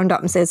SNP turned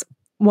up and says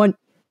one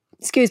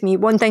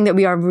thing that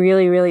we are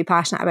really, really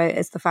passionate about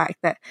is the fact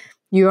that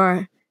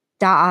your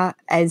data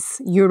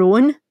is your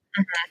own,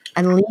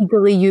 and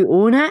legally you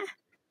own it.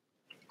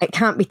 It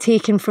can't be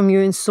taken from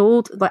you and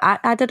sold. Like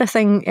I did a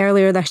thing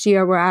earlier this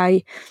year where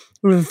I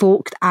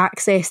revoked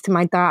access to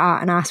my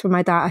data and asked for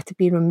my data to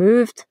be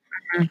removed.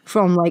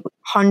 from like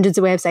hundreds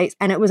of websites,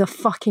 and it was a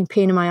fucking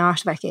pain in my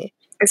arse, Vicky.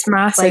 It's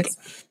massive. Like,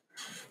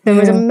 there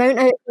was an amount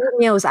of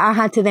emails I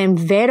had to then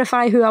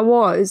verify who I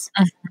was,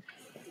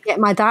 get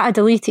my data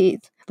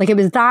deleted. Like, it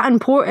was that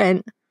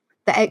important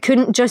that it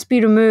couldn't just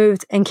be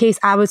removed in case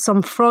I was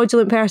some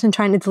fraudulent person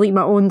trying to delete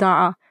my own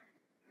data.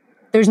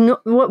 There's no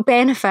what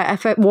benefit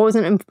if it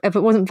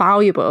wasn't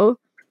valuable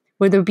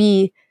would there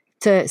be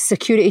to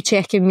security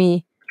checking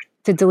me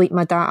to delete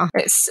my data?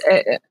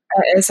 It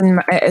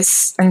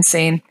is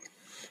insane.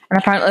 And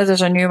apparently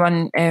there's a new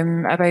one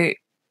about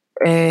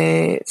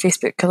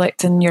Facebook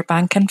collecting your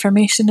bank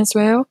information as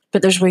well,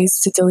 but there's ways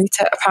to delete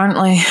it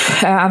apparently.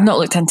 I've not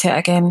looked into it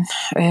again.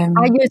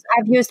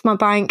 I've used my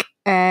bank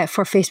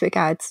for Facebook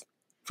ads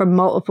for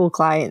multiple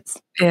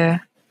clients. Yeah,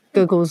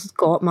 Google's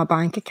got my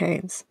bank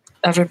accounts.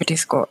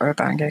 Everybody's got our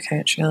bank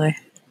accounts, really,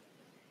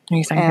 when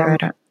you think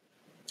about it.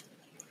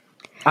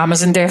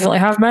 Amazon definitely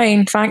have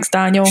mine. Thanks,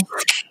 Daniel.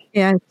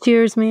 Yeah,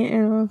 cheers, mate.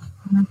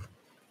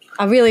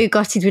 I really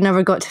gutted we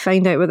never got to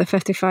find out what the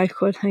 55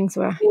 quid things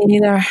were. Me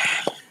neither.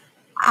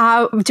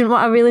 Do you know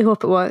what I really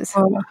hope it was?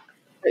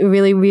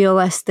 Really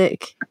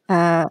realistic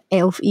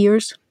elf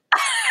ears.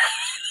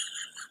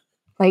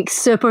 Like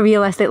super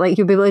realistic, like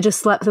you'd be able to just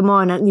slip them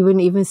on and you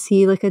wouldn't even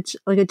see like a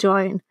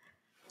joint.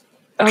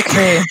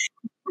 Okay.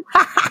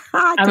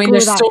 I mean,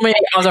 there's so many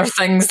other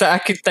things that I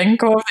could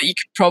think of that you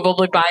could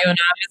probably buy on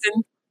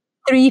Amazon.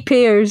 3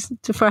 pairs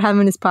for him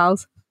and his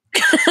pals.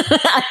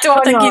 I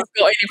don't think he's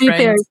got any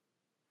friends. Pairs.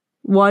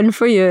 1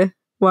 for you,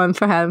 1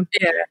 for him,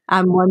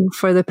 and 1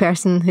 for the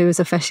person who was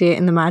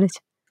officiating the marriage.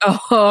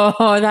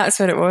 Oh, that's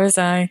what it was,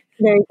 aye.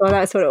 There you go,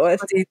 that's what it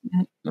was.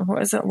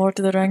 What is it, Lord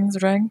of the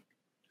Rings ring?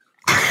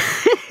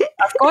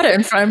 I've got it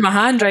in front of my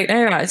hand right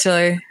now,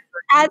 actually.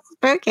 That's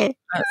spooky.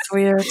 That's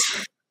weird.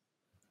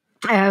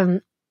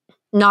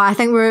 No, I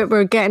think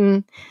we're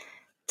getting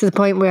to the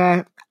point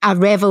where a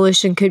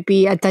revolution could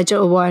be a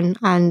digital one,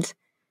 and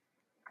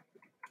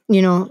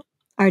you know,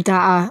 our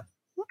data.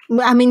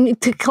 I mean,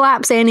 to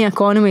collapse any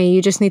economy,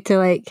 you just need to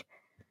like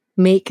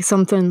make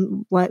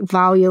something like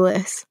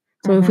valueless.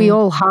 So if we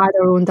all had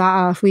our own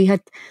data, if we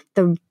had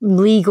the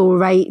legal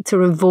right to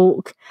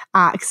revoke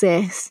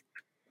access,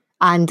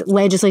 and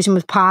legislation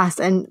was passed,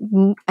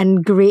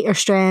 and greater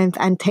strength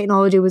and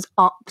technology was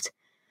upped.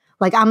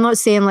 Like, I'm not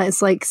saying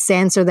let's like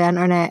censor the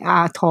internet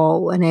at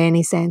all in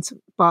any sense,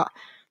 but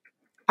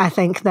I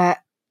think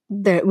that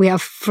we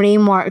have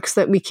frameworks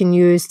that we can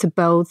use to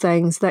build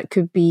things that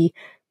could be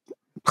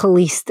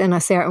policed in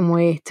a certain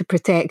way to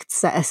protect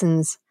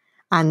citizens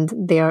and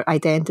their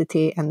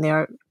identity and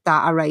their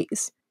data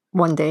rights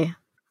one day.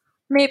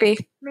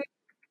 Maybe.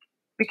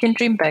 We can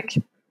dream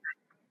big.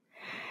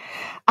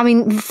 I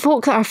mean,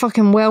 folk that are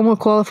fucking well more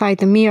qualified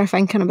than me are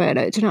thinking about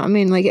it. Do you know what I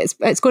mean? Like,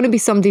 it's going to be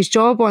somebody's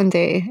job one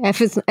day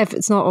if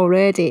it's not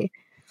already.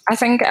 I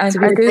think I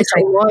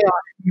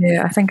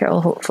think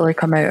it'll hopefully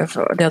come out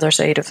of the other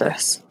side of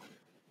this,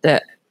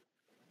 that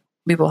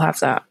we will have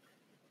that.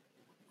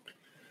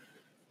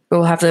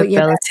 We'll have the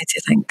ability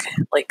to think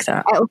like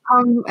that.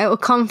 It'll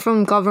come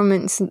from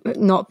governments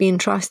not being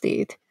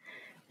trusted.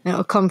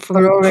 It'll come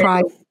from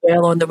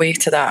well on the way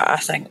to that, I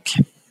think.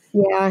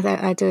 Yeah,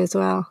 I do as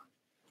well.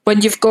 When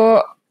you've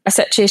got a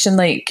situation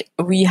like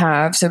we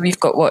have, so we've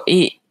got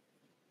 8?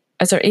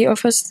 Is there 8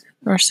 of us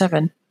or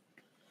 7?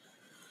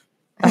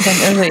 I think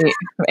there's 8.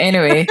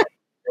 Anyway,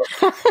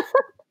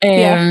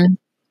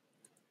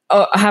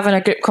 having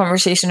a group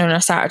conversation on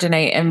a Saturday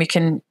night,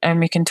 and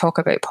we can talk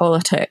about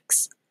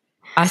politics.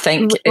 I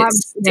think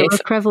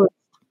it's privilege.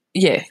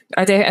 Yeah,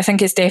 I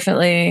think it's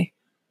definitely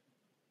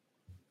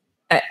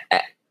at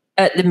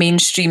the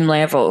mainstream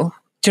level.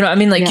 Do you know what I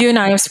mean? Like, you and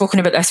I have spoken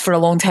about this for a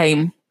long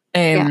time.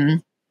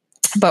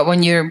 But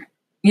when you're,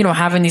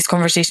 having these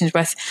conversations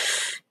with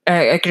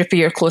a group of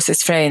your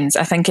closest friends,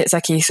 I think it's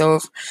a case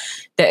of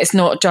that it's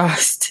not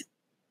just,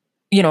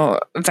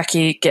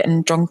 Vicky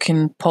getting drunk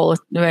and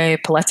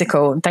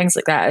political and things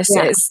like that.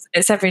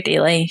 It's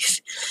everyday life.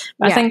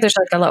 I think there's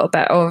like a little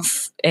bit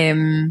of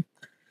the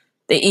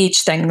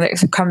age thing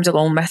that comes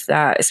along with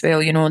that as well.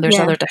 There's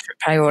other different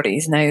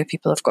priorities now.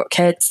 People have got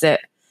kids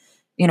that,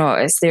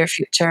 it's their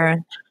future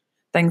and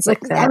things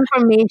like that.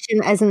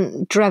 Information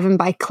isn't driven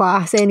by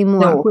class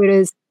anymore,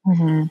 whereas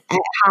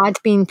it had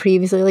been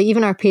previously. Like,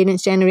 even our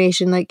parents'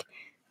 generation, like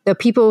the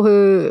people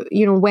who,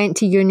 went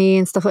to uni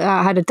and stuff like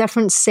that had a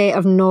different set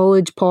of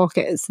knowledge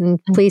pockets and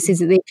places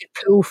that they could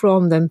pull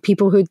from than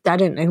people who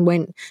didn't and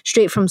went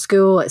straight from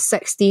school at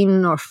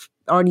 16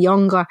 or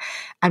younger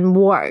and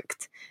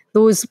worked.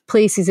 Those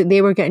places that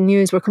they were getting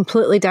news were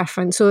completely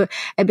different. So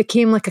it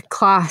became like a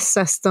class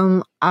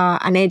system,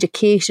 an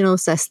educational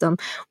system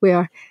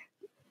where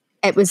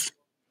it was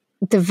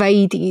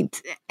divided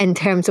in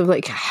terms of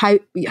like how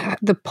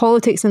the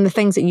politics and the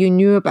things that you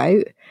knew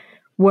about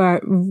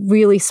were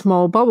really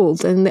small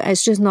bubbles, and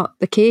it's just not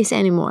the case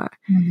anymore.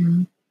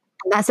 And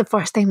that's the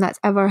first time that's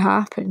ever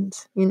happened,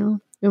 and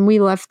we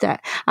lived it.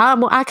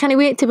 I can't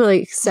wait to be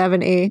like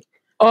 70.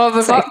 Oh,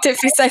 we've upped it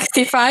for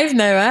 65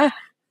 now, eh?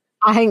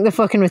 I think the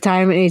fucking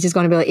retirement age is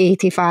going to be like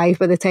 85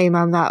 by the time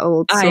I'm that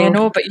old. So. I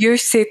know, but you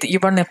said that you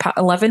were only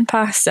 11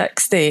 past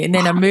 60, and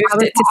then I moved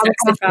it to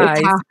 65.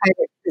 At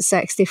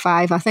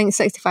 65. I think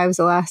 65 was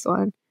the last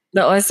one.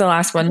 That was the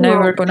last one. Now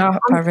we're going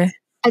up, are we?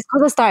 It's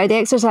because I started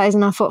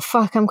exercising. I thought,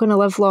 fuck, I'm going to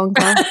live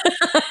longer.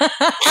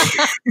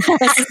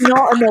 This is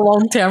not in the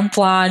long-term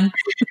plan.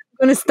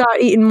 I'm going to start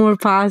eating more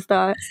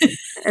pasta,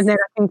 and then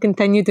I can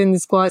continue doing the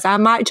squats.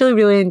 I'm actually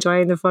really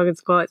enjoying the fucking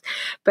squats,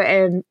 but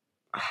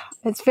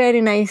it's very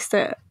nice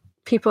that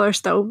people are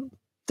still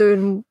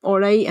doing all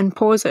right and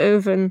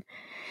positive, and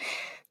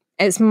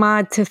it's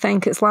mad to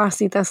think it's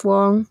lasted this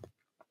long,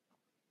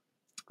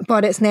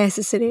 but it's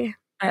necessary.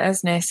 It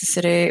is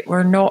necessary.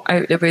 We're not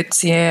out the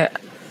woods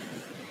yet.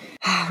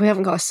 We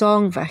haven't got a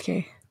song,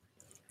 Vicky.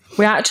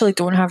 We actually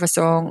don't have a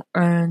song,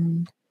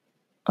 and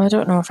I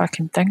don't know if I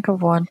can think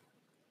of one.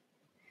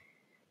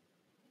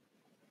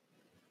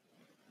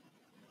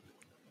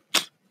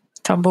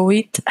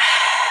 Tumbleweed.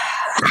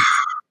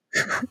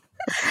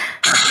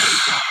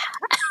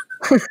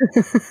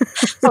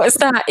 What's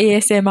that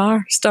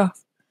ASMR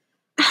stuff?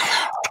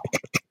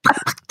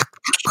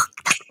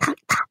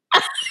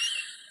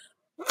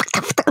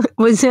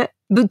 Was it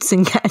Boots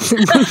and Cats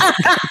and Boots?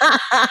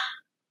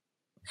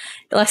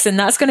 Listen,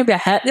 that's going to be a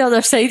hit the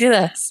other side of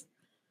this.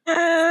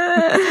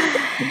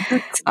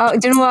 Oh,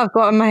 do you know what I've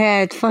got in my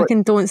head?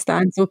 Fucking Don't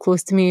Stand So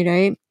Close to Me,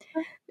 right?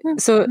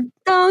 So,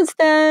 don't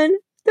stand.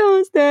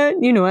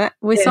 You know it.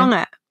 We sung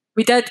it.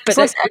 We did, but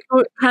So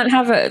we can't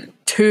have it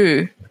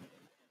two.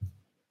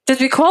 Did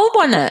we call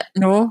one it?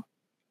 No.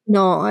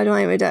 No, I don't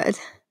think we did.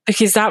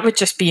 Because that would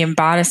just be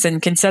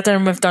embarrassing,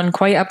 considering we've done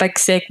quite a big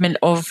segment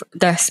of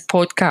this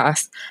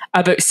podcast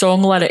about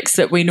song lyrics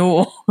that we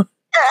know.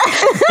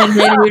 And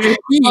then we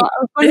repeat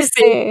the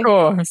same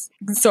chorus.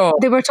 So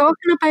they were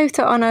talking about it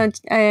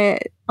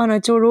on a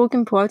Joe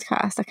Rogan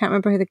podcast. I can't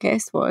remember who the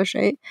guest was,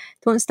 right?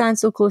 Don't Stand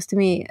So Close to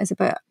Me is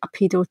about a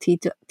pedo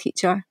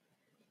teacher.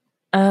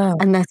 Oh.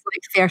 And this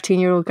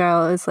 13-year-old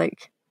girl is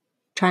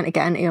trying to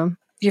get into him.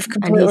 You've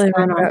completely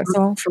ruined that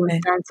song for me.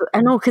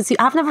 I know, because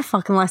I've never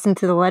fucking listened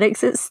to the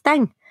lyrics. It's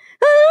Sting.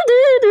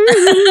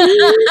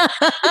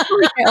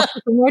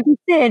 What are you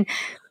saying?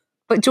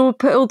 But Joe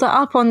pulled it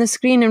up on the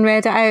screen and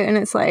read it out, and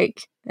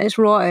it's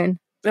rotten.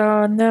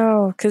 Oh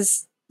no,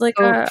 because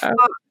I'm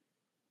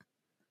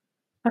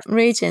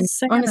raging.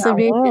 Honestly,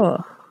 raging.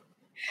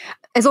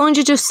 As long as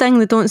you just sing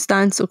the Don't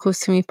Stand So Close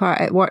to Me part,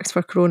 it works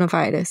for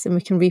coronavirus and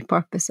we can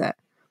repurpose it.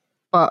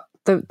 But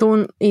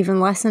don't even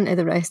listen to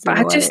the rest of it.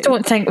 I just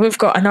don't think we've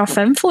got enough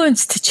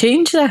influence to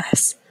change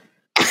this.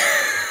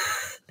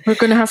 We're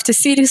going to have to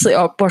seriously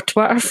up our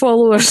Twitter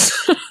followers.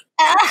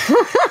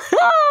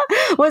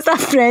 What's that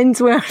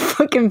Friends where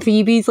fucking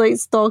Phoebe's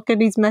stalking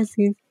his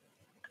missus?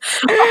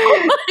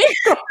 Oh my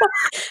God.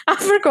 I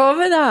forgot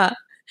about that.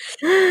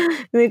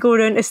 They go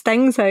around to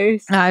Sting's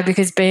house. Aye,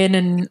 because Ben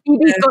and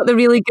Phoebe's got the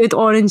really good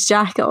orange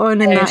jacket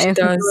on in that she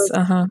episode. does.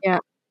 Uh-huh. Yeah.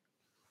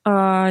 Oh,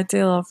 I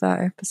do love that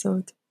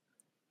episode.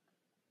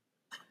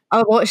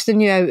 I watched the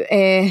new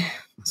I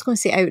was going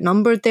to say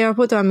Outnumbered there.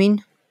 What do I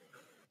mean?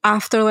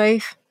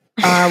 Afterlife.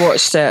 I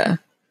watched it.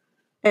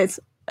 It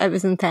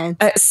was intense.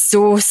 It's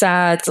so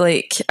sad.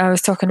 I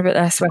was talking about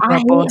this with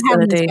my boss the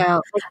other day.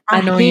 Well.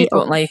 I know you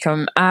don't like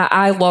him.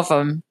 I love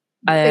him.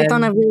 They've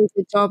done a really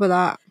good job of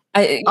that.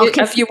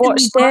 Have you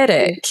watched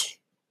Derek?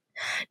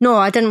 No,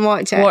 I didn't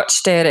watch it.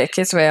 Watch Derek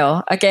as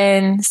well.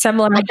 Again,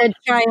 similar. I did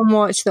try and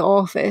watch The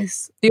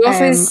Office. The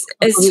Office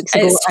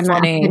is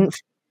funny.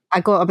 I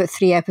got about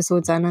 3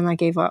 episodes in and I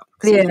gave up.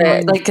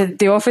 Yeah,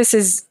 The Office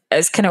is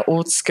kind of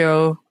old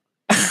school.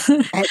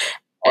 It's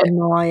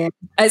annoying.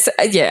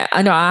 Yeah,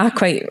 I know. I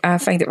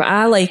find it, but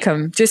I like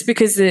him just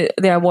because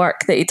the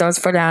work that he does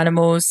for the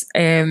animals,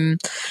 and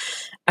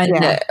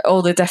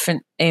all the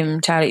different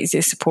charities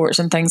he supports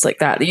and things like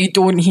that you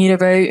don't hear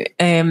about.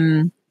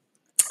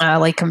 I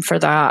like him for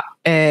that.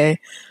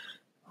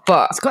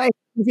 But it's got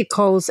he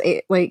calls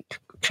it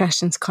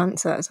Christians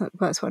cunts.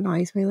 That's what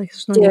annoys me.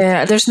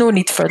 There's no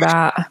need for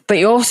that. But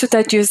he also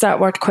did use that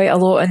word quite a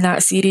lot in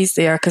that series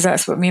there, because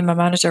that's what me and my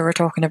manager were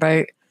talking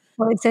about.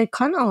 Well, it said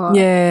cunt a lot.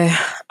 Yeah.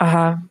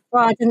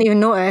 Well, I didn't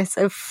even notice.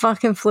 It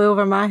fucking flew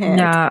over my head.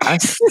 Nah.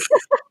 It's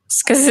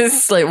because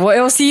it's what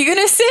else are you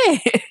gonna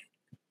say?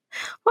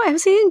 What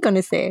else are you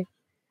gonna say?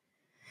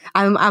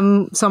 I'm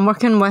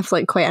working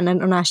with quite an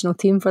international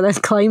team for this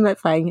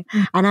climate thing,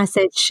 and I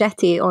said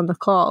shitty on the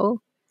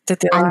call. Did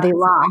they and laugh? They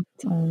laughed.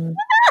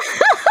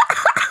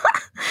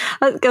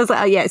 I was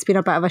like, oh yeah, it's been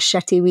a bit of a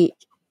shitty week.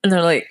 And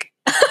they're like,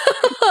 they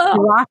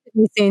laughed at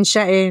me saying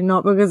shitty,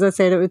 not because I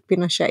said it would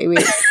been a shitty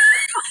week.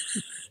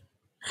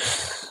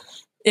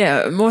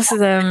 Yeah, most of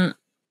them.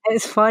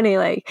 It's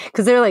funny,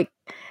 because they're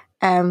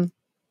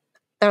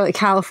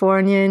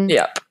Californian.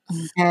 Yep.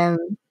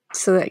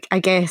 So I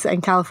guess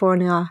in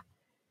California,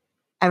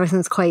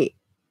 everything's quite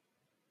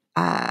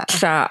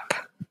crap,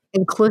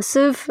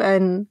 inclusive,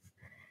 and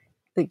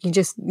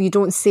you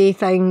don't say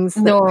things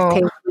that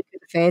potentially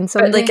could offend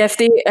somebody. But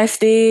if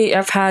they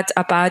have had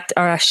a bad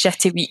or a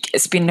shitty week,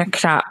 it's been a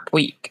crap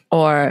week,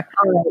 or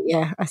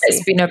I see.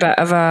 It's been a bit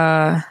of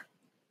a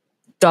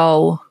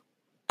dull,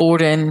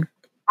 boring.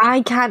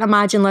 I can't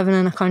imagine living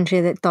in a country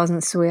that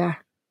doesn't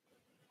swear.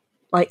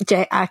 Like,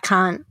 I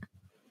can't.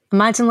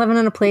 Imagine living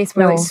in a place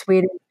where like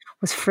swearing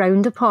was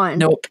frowned upon.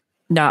 Nope.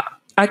 Nah.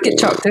 I'd get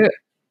chucked out.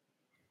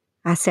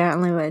 I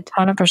certainly would.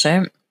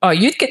 100%. Oh,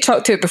 you'd get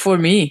chucked out before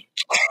me.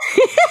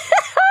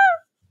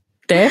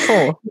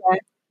 Defo. Yeah,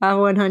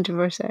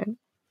 100%.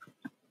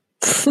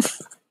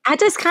 I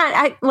just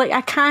can't.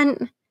 I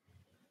can't.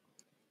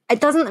 It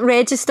doesn't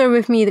register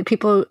with me that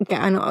people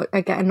get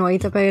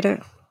annoyed about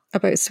it,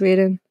 about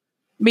swearing.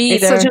 Me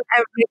either. It's such an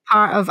every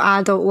part of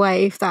adult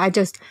life that I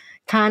just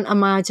can't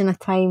imagine a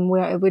time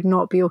where it would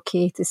not be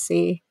okay to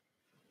say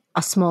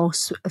a small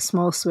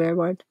swear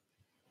word.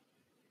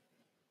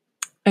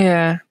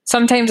 Yeah,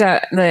 sometimes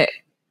it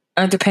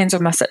depends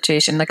on my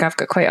situation. Like, I've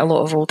got quite a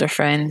lot of older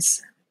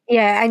friends.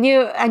 Yeah, and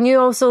you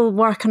also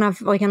work in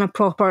a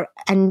proper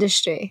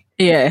industry.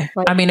 Yeah,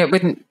 like, I mean, it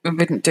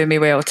wouldn't do me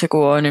well to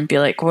go on and be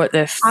like, "What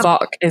the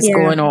fuck is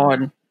going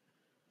on?"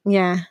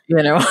 Yeah,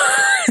 you know,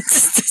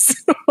 it's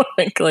just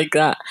like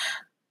that.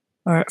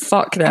 Or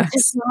fuck this.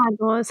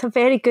 It's a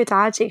very good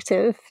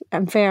adjective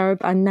and verb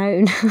and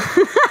noun.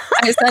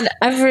 It's an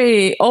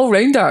every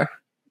all-rounder.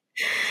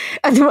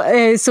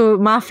 So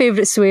my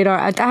favourite swearer,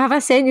 have I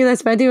sent you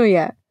this video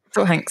yet? I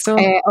don't think so.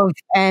 Of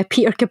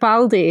Peter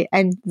Capaldi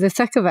and The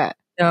Thick of It.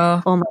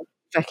 No. Oh my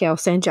Vicky, I'll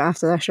send you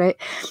after this, right?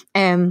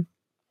 I'll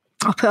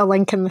put a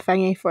link in the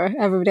thingy for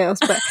everybody else.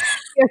 But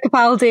Peter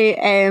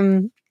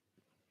Capaldi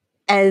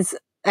is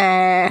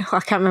I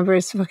can't remember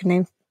his fucking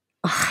name.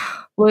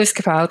 Lewis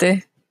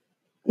Capaldi.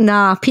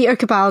 Nah, Peter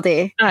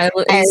Capaldi.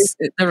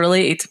 They're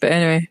related, but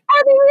anyway.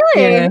 Are they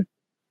really? Yeah.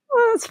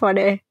 Oh, that's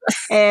funny.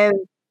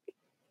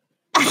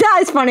 That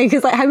is funny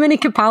because, like, how many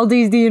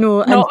Capaldis do you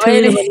know? Not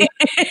many.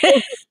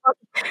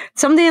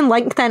 Somebody in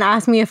LinkedIn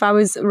asked me if I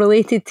was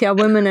related to a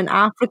woman in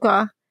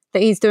Africa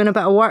that he's doing a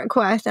bit of work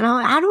with, and I'm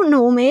like, I don't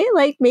know, mate.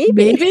 Like,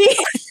 maybe.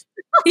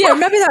 Yeah,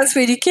 maybe that's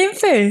where he came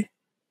from.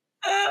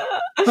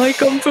 I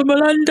come from a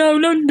land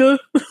down under.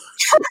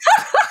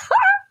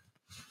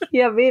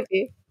 Yeah,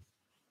 maybe.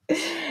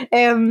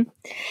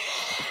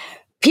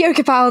 Peter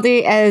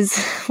Capaldi is,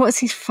 what's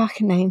his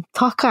fucking name?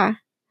 Tucker.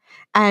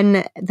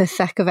 In The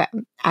Thick of It,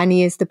 and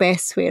he is the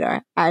best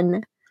swearer.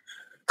 And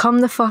come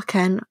the fuck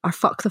in or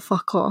fuck the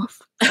fuck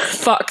off.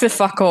 Fuck the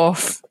fuck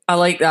off. I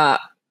like that.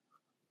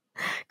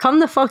 Come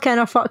the fuck in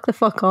or fuck the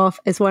fuck off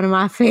is one of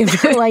my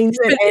favourite lines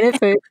in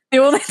anything. The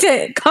only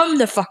thing, come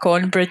the fuck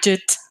on,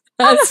 Bridget.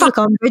 Come the fuck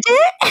on, Bridget.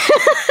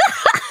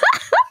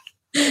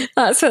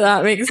 That's what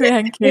that makes me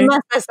think. Me and my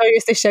sister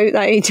used to shout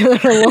that at each other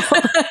a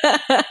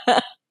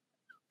lot.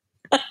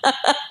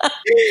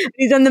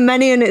 He's on the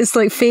mini and it's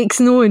like fakes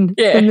known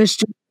in the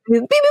street.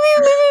 Beep, beep,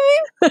 beep,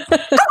 beep, beep.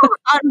 Come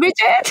on,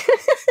 Bridget.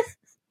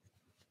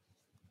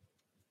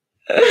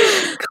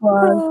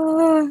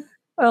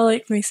 I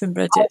like me some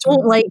Bridget Jones. I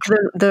don't like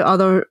the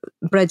other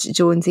Bridget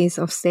Joneses.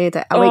 I've said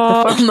it. I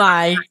like the first. Oh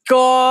my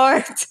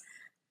god!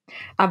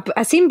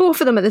 I've seen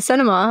both of them at the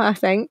cinema. I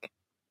think.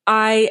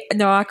 I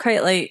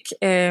quite like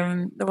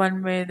the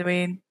one with the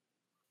Wayne.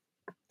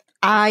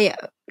 I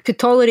could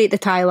tolerate the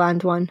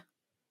Thailand one.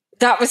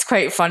 That was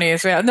quite funny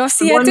as well. No,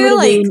 see, I do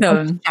like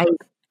them.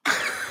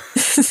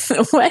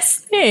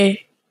 Was it?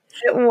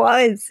 It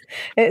was.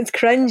 It's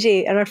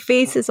cringy, and her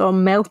face is all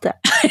melted.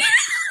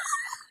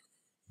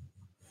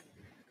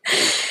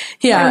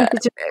 Yeah,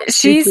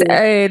 she's in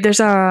it's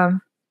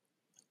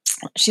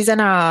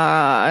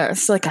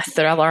like a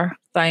thriller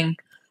thing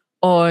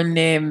on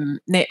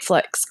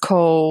Netflix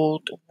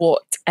called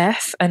What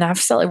If, and I've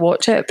still to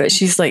watch it, but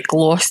she's like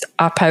lost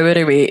a power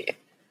of weight.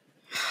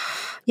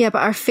 Yeah,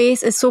 but her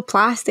face is so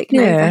plastic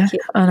now, yeah, Vicky.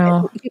 I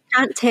know. You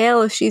can't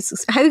tell if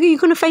she's... How are you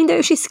going to find out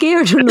if she's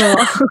scared or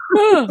not?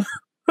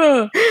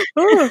 I'm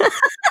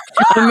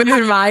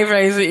moving my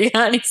eyebrows, but you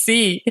can't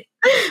see.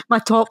 My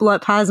top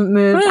lip hasn't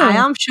moved. I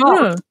am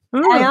shocked.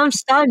 I am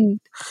stunned.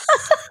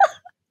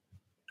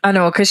 I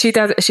know, because she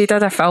did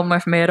a film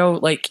with Meryl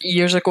like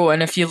years ago,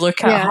 and if you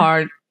look at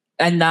her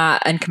in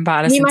that in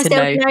comparison to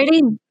now...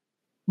 Irene.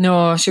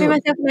 No, she...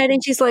 Myself and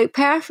Irene, she's like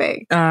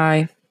perfect.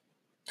 Aye.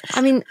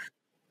 I mean...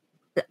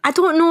 I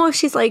don't know if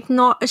she's like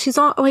not... She's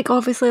not like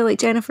obviously like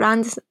Jennifer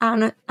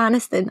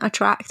Aniston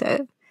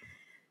attractive.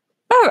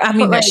 Oh, I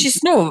mean, like,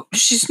 she's no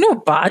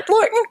bad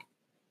looking.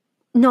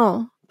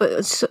 No,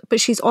 but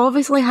she's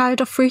obviously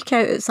had a freak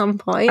out at some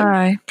point.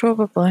 Aye,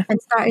 probably.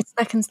 And started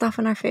sticking stuff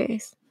in her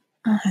face.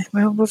 Aye,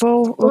 well, we've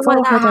all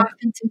had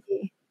happen to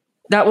me.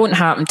 That won't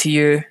happen to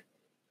you.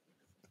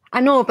 I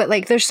know, but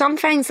like there's some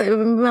things that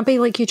maybe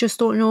like you just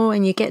don't know,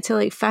 and you get to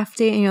like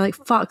 50 and you're like,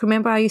 fuck,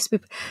 remember I used to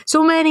be...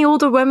 So many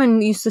older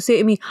women used to say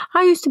to me,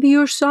 I used to be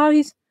your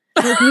size.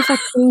 Like, you've had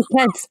 3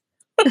 kids.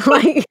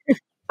 Like,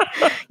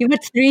 you've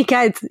had 3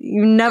 kids.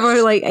 You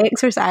never like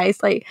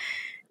exercised. Like,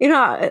 you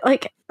know,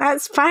 like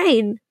that's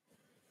fine.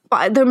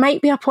 But there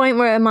might be a point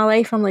where in my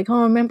life I'm like,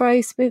 oh, remember I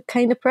used to be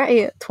kind of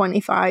pretty at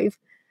 25.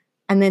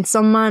 And then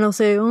some man will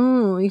say,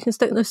 oh, you can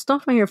stick this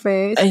stuff on your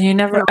face. And you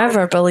never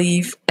ever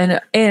believe in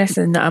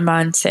anything that a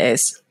man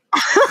says.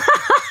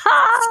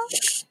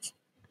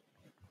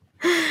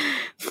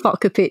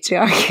 Fuck the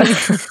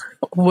patriarchy.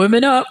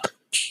 Woman up.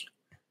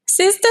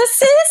 Sister.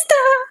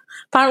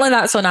 Apparently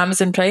that's on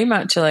Amazon Prime,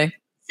 actually.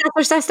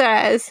 Sister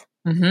it is.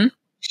 Mm-hmm.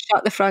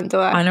 Shut the front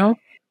door. I know.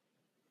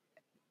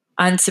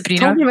 And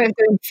Sabrina. Talking about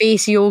doing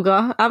face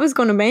yoga, I was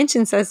going to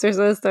mention Sister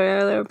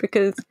earlier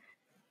because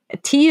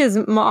Tia's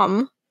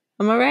mum,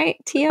 am I right?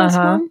 Tia's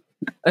mum?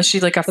 Is she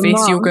like a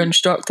face yoga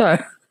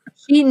instructor?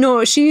 She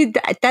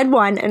did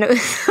one and it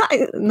was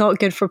not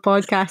good for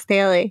podcast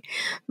telly,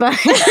 but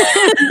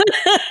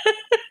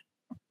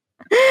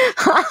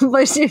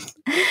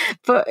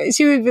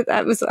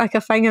that was like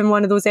a thing in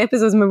one of those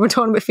episodes when we were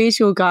talking about face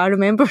yoga. I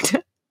remembered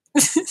it.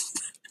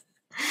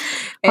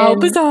 How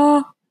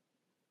bizarre.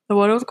 The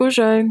world goes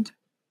round.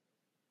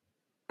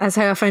 That's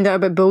how I found out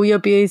about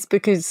bouillabaisse,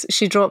 because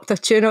she dropped a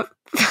tuna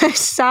fish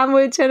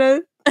sandwich in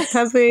a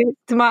heavy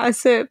tomato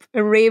soup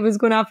and Ray was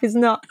going off his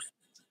nut.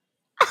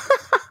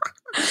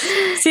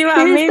 See what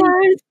I mean?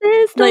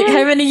 Like,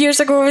 how many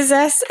years ago was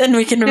this? And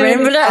we can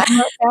remember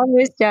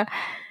it.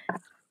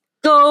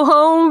 Go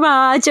home,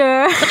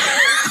 Roger.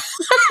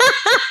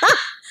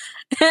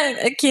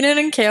 Kenan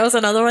and Kel's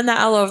another one that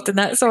I loved, and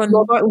that's on.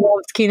 Robert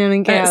loved Kenan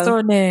and Kel. It's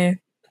on.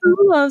 Who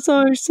loves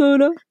orange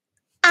soda?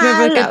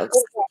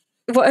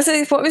 What is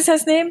it? What was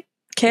his name?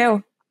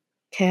 Kel.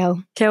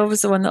 Kel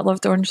was the one that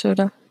loved orange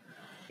soda.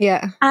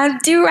 Yeah. I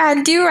do.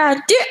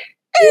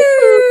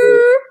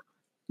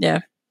 Yeah.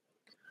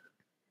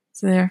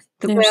 So there.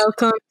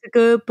 Welcome to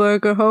Good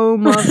Burger,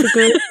 home of the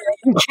good.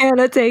 Can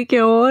I take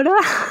your order?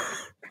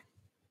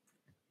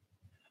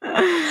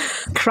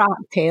 Crap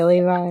telly,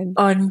 man.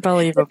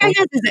 Unbelievable. The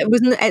thing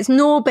is, it's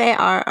no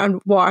better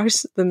and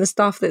worse than the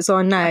stuff that's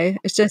on now.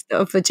 It's just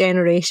of the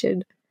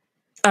generation.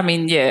 I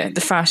mean, yeah,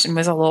 the fashion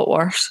was a lot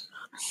worse.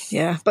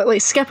 Yeah, but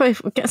like skip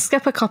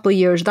a couple of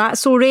years. That's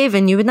So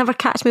Raven. You would never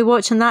catch me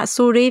watching That's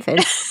So Raven.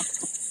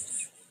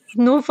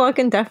 No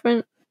fucking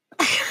different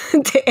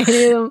to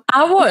any of them.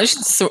 I watched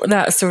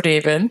That's So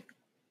Raven.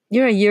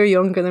 You're a year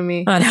younger than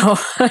me. I know.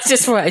 I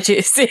just wanted you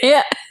to say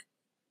it.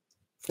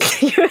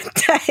 You're a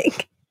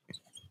dick.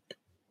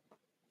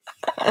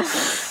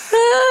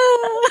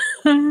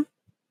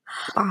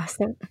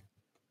 Bastard.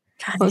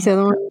 What's the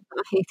other one?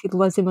 I hated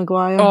Lizzie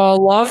McGuire. Oh,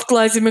 loved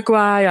Lizzie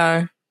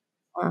McGuire.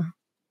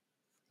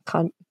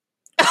 Cunt.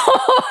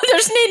 Oh,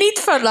 there's no need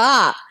for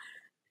that.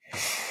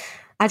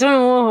 I don't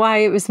know why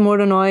it was more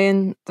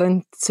annoying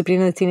than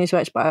Sabrina the Teenage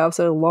Witch, but I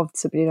absolutely loved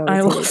Sabrina the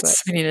Teenage Witch.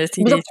 Sabrina the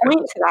Teenage Witch. There's a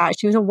point to that.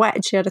 She was a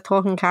witch. She had a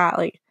talking cat.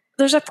 Like,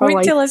 there's a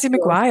point to Lizzie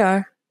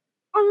McGuire.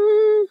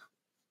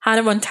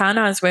 Hannah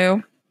Montana as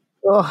well.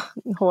 Oh,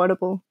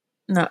 horrible.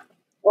 No.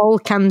 All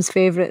Kim's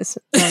favourites.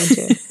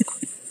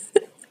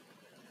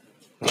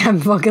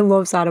 Kim fucking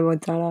loves Hannah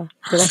Montana.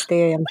 To this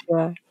day, I'm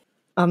sure.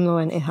 I'm not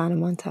into Hannah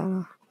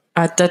Montana.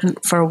 I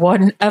didn't for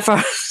one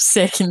ever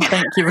second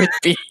think you would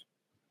be.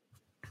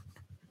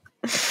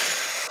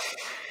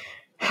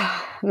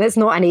 It's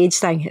not an age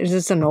thing. It's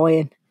just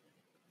annoying.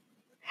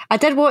 I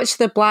did watch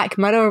the Black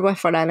Mirror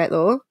with her in it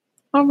though.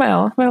 Oh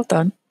well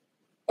done.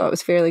 That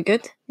was fairly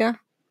good. Yeah.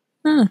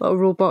 Little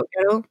robot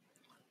girl.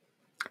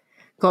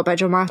 Got a bit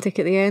dramatic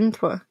at the end,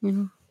 but you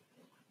know.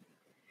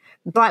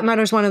 Black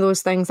Mirror's one of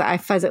those things that I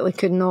physically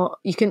could not.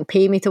 You couldn't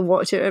pay me to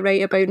watch it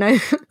right about now.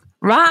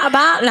 Right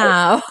about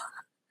now.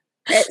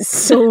 It's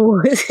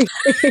so.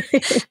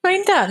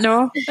 Mind that?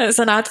 No, it's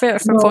an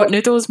advert for pot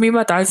noodles. Me and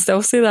my dad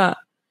still say that.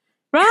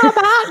 Right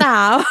about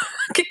now,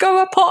 could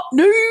go a pot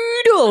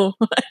noodle.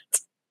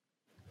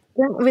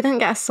 We didn't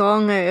get a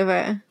song out of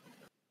it.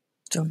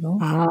 Don't know.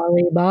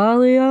 Ali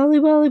Bali, Ali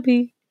Bali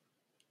Bee.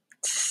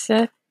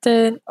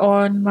 Sitting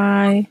on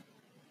my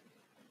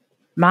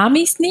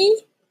mammy's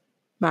knee.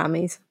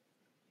 Mammy's.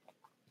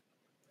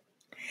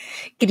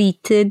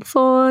 Greeting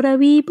for a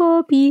wee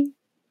Bobby.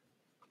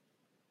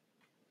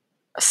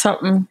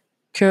 Something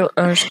cool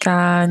as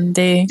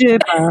candy.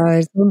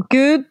 Some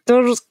good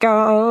as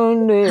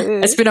candy.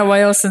 It's been a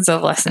while since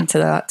I've listened to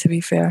that, to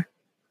be fair.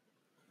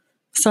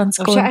 Sun's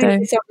going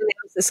down. Something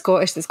else that's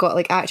Scottish that's got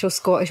like actual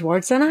Scottish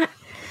words in it.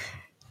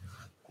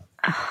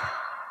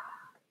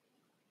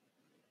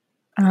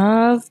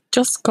 I've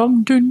just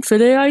come down for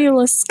the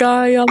Isle of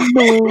Skye. I'm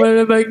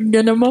nowhere big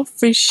and I'm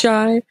awfully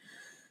shy.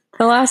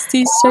 The last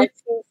said,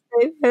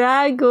 and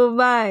I go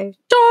by.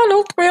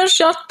 Donald, where's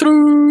your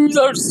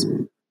trousers?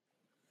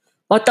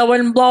 Let the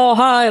wind blow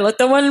high, let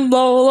the wind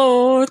blow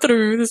low.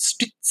 Through the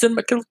streets in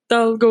my kilt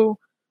I'll go.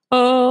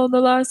 All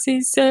the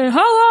lassies say,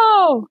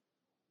 hello!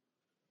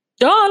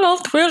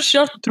 Donald, where's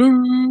your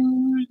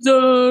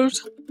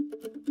trousers?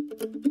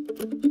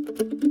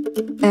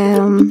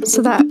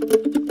 So that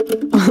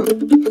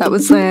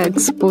was I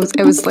suppose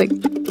it was like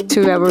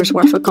 2 hours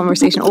worth of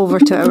conversation, over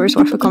 2 hours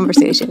worth of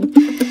conversation.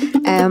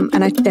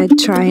 And I did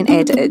try and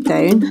edit it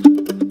down,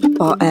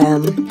 but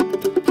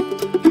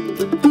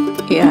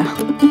yeah,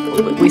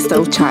 we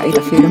still chatted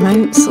a fair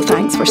amount, so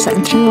thanks for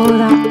sitting through all of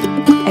that.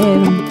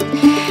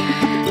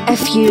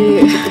 If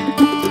you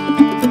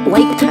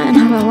liked it and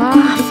have a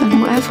laugh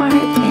and whatever,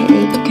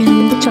 you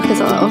can chuck us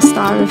a little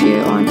star review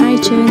on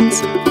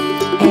iTunes,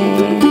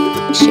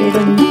 share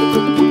them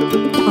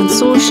on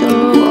social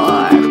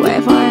or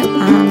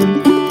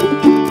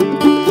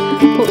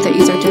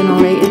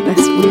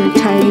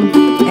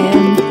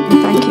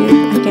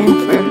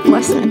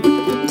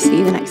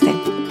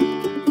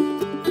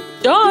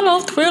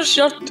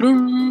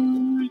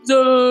chartreuse.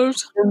 The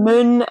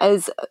moon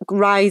is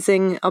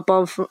rising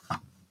above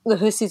the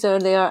hussies are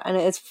there, and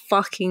it is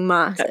fucking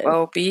massive. It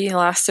will be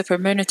last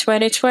supermoon of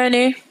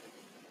 2020.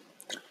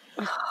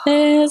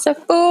 There's a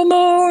full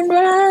moon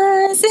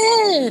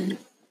rising.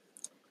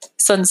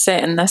 Sun's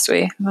setting this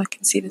way. I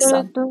can see the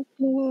sun.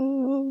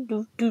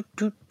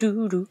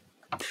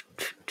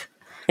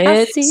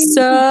 It's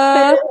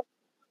a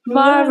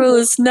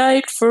marvelous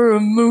night for a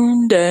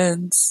moon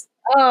dance.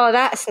 Oh,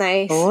 that's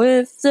nice.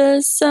 With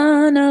the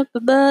sun up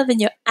above in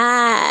your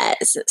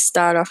eyes.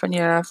 Start off in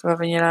your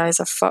eyes.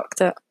 I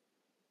fucked it.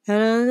 A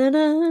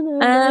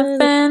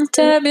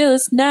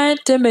fantabulous night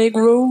to make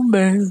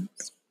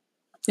romance.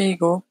 There you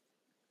go.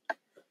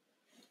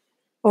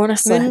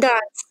 Honestly. Moon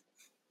dance.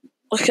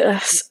 Look at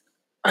this.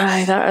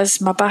 Aye, that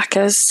is, my back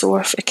is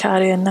sore for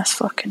carrying this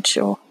fucking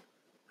show.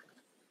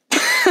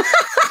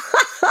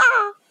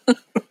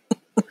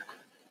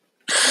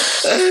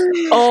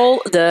 All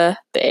the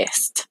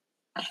best.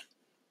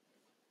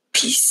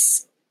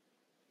 Peace.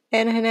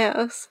 Anything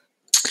else?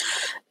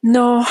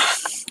 No,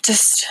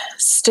 just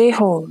stay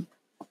home.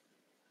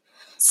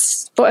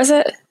 What is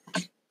it?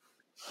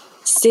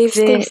 Save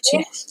the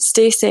NHS.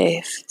 Stay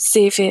safe.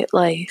 Save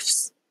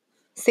lives.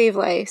 Save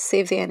lives.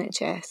 Save the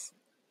NHS.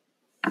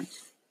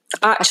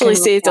 Actually,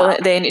 save the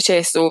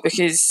NHS though,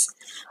 because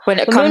when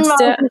it comes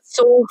to it, it's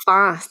so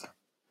fast.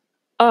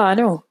 Oh, I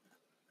know.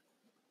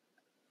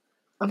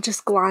 I've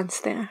just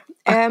glanced there.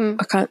 I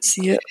can't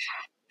see it.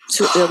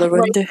 It's out the other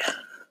window.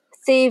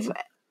 Save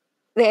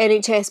the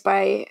NHS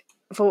by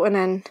voting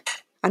in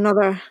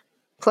another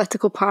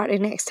political party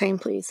next time,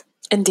 please.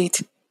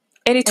 Indeed.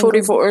 Any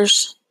Tory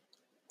voters,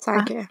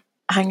 thank you.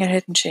 Hang your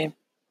head in shame.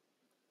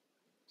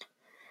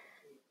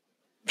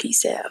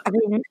 Peace out. I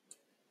mean,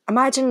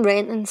 imagine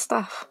renting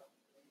stuff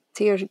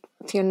to your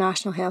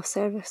National Health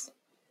Service.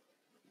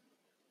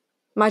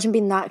 Imagine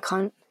being that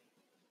cunt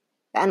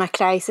that in a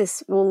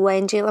crisis will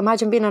lend you.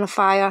 Imagine being in a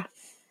fire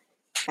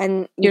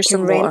and you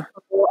can rent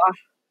water.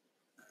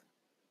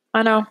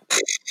 I know.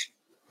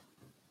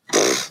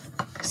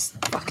 It's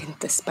fucking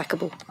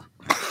despicable.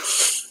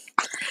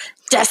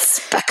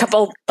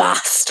 Despicable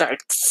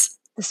bastards.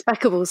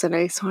 Despicable's a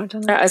nice word,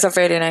 isn't it? That is a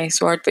very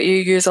nice word, but you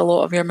use a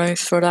lot of your mouth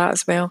for that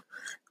as well.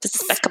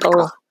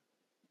 Despicable.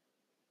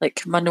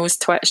 Like, my nose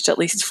twitched at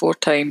least 4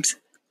 times.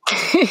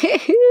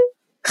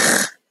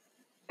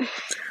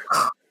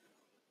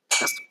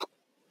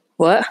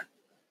 What?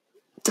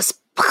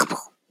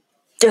 Despicable.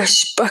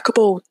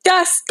 Despicable.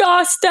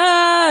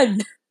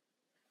 Disgusting!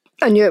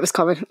 I knew it was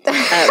coming.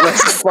 It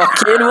was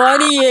fucking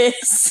one of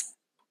yes.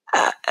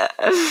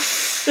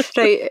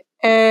 Right,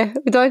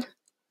 we done?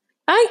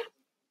 Aye.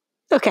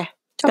 Okay.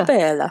 Ciao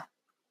bella.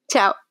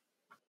 Ciao.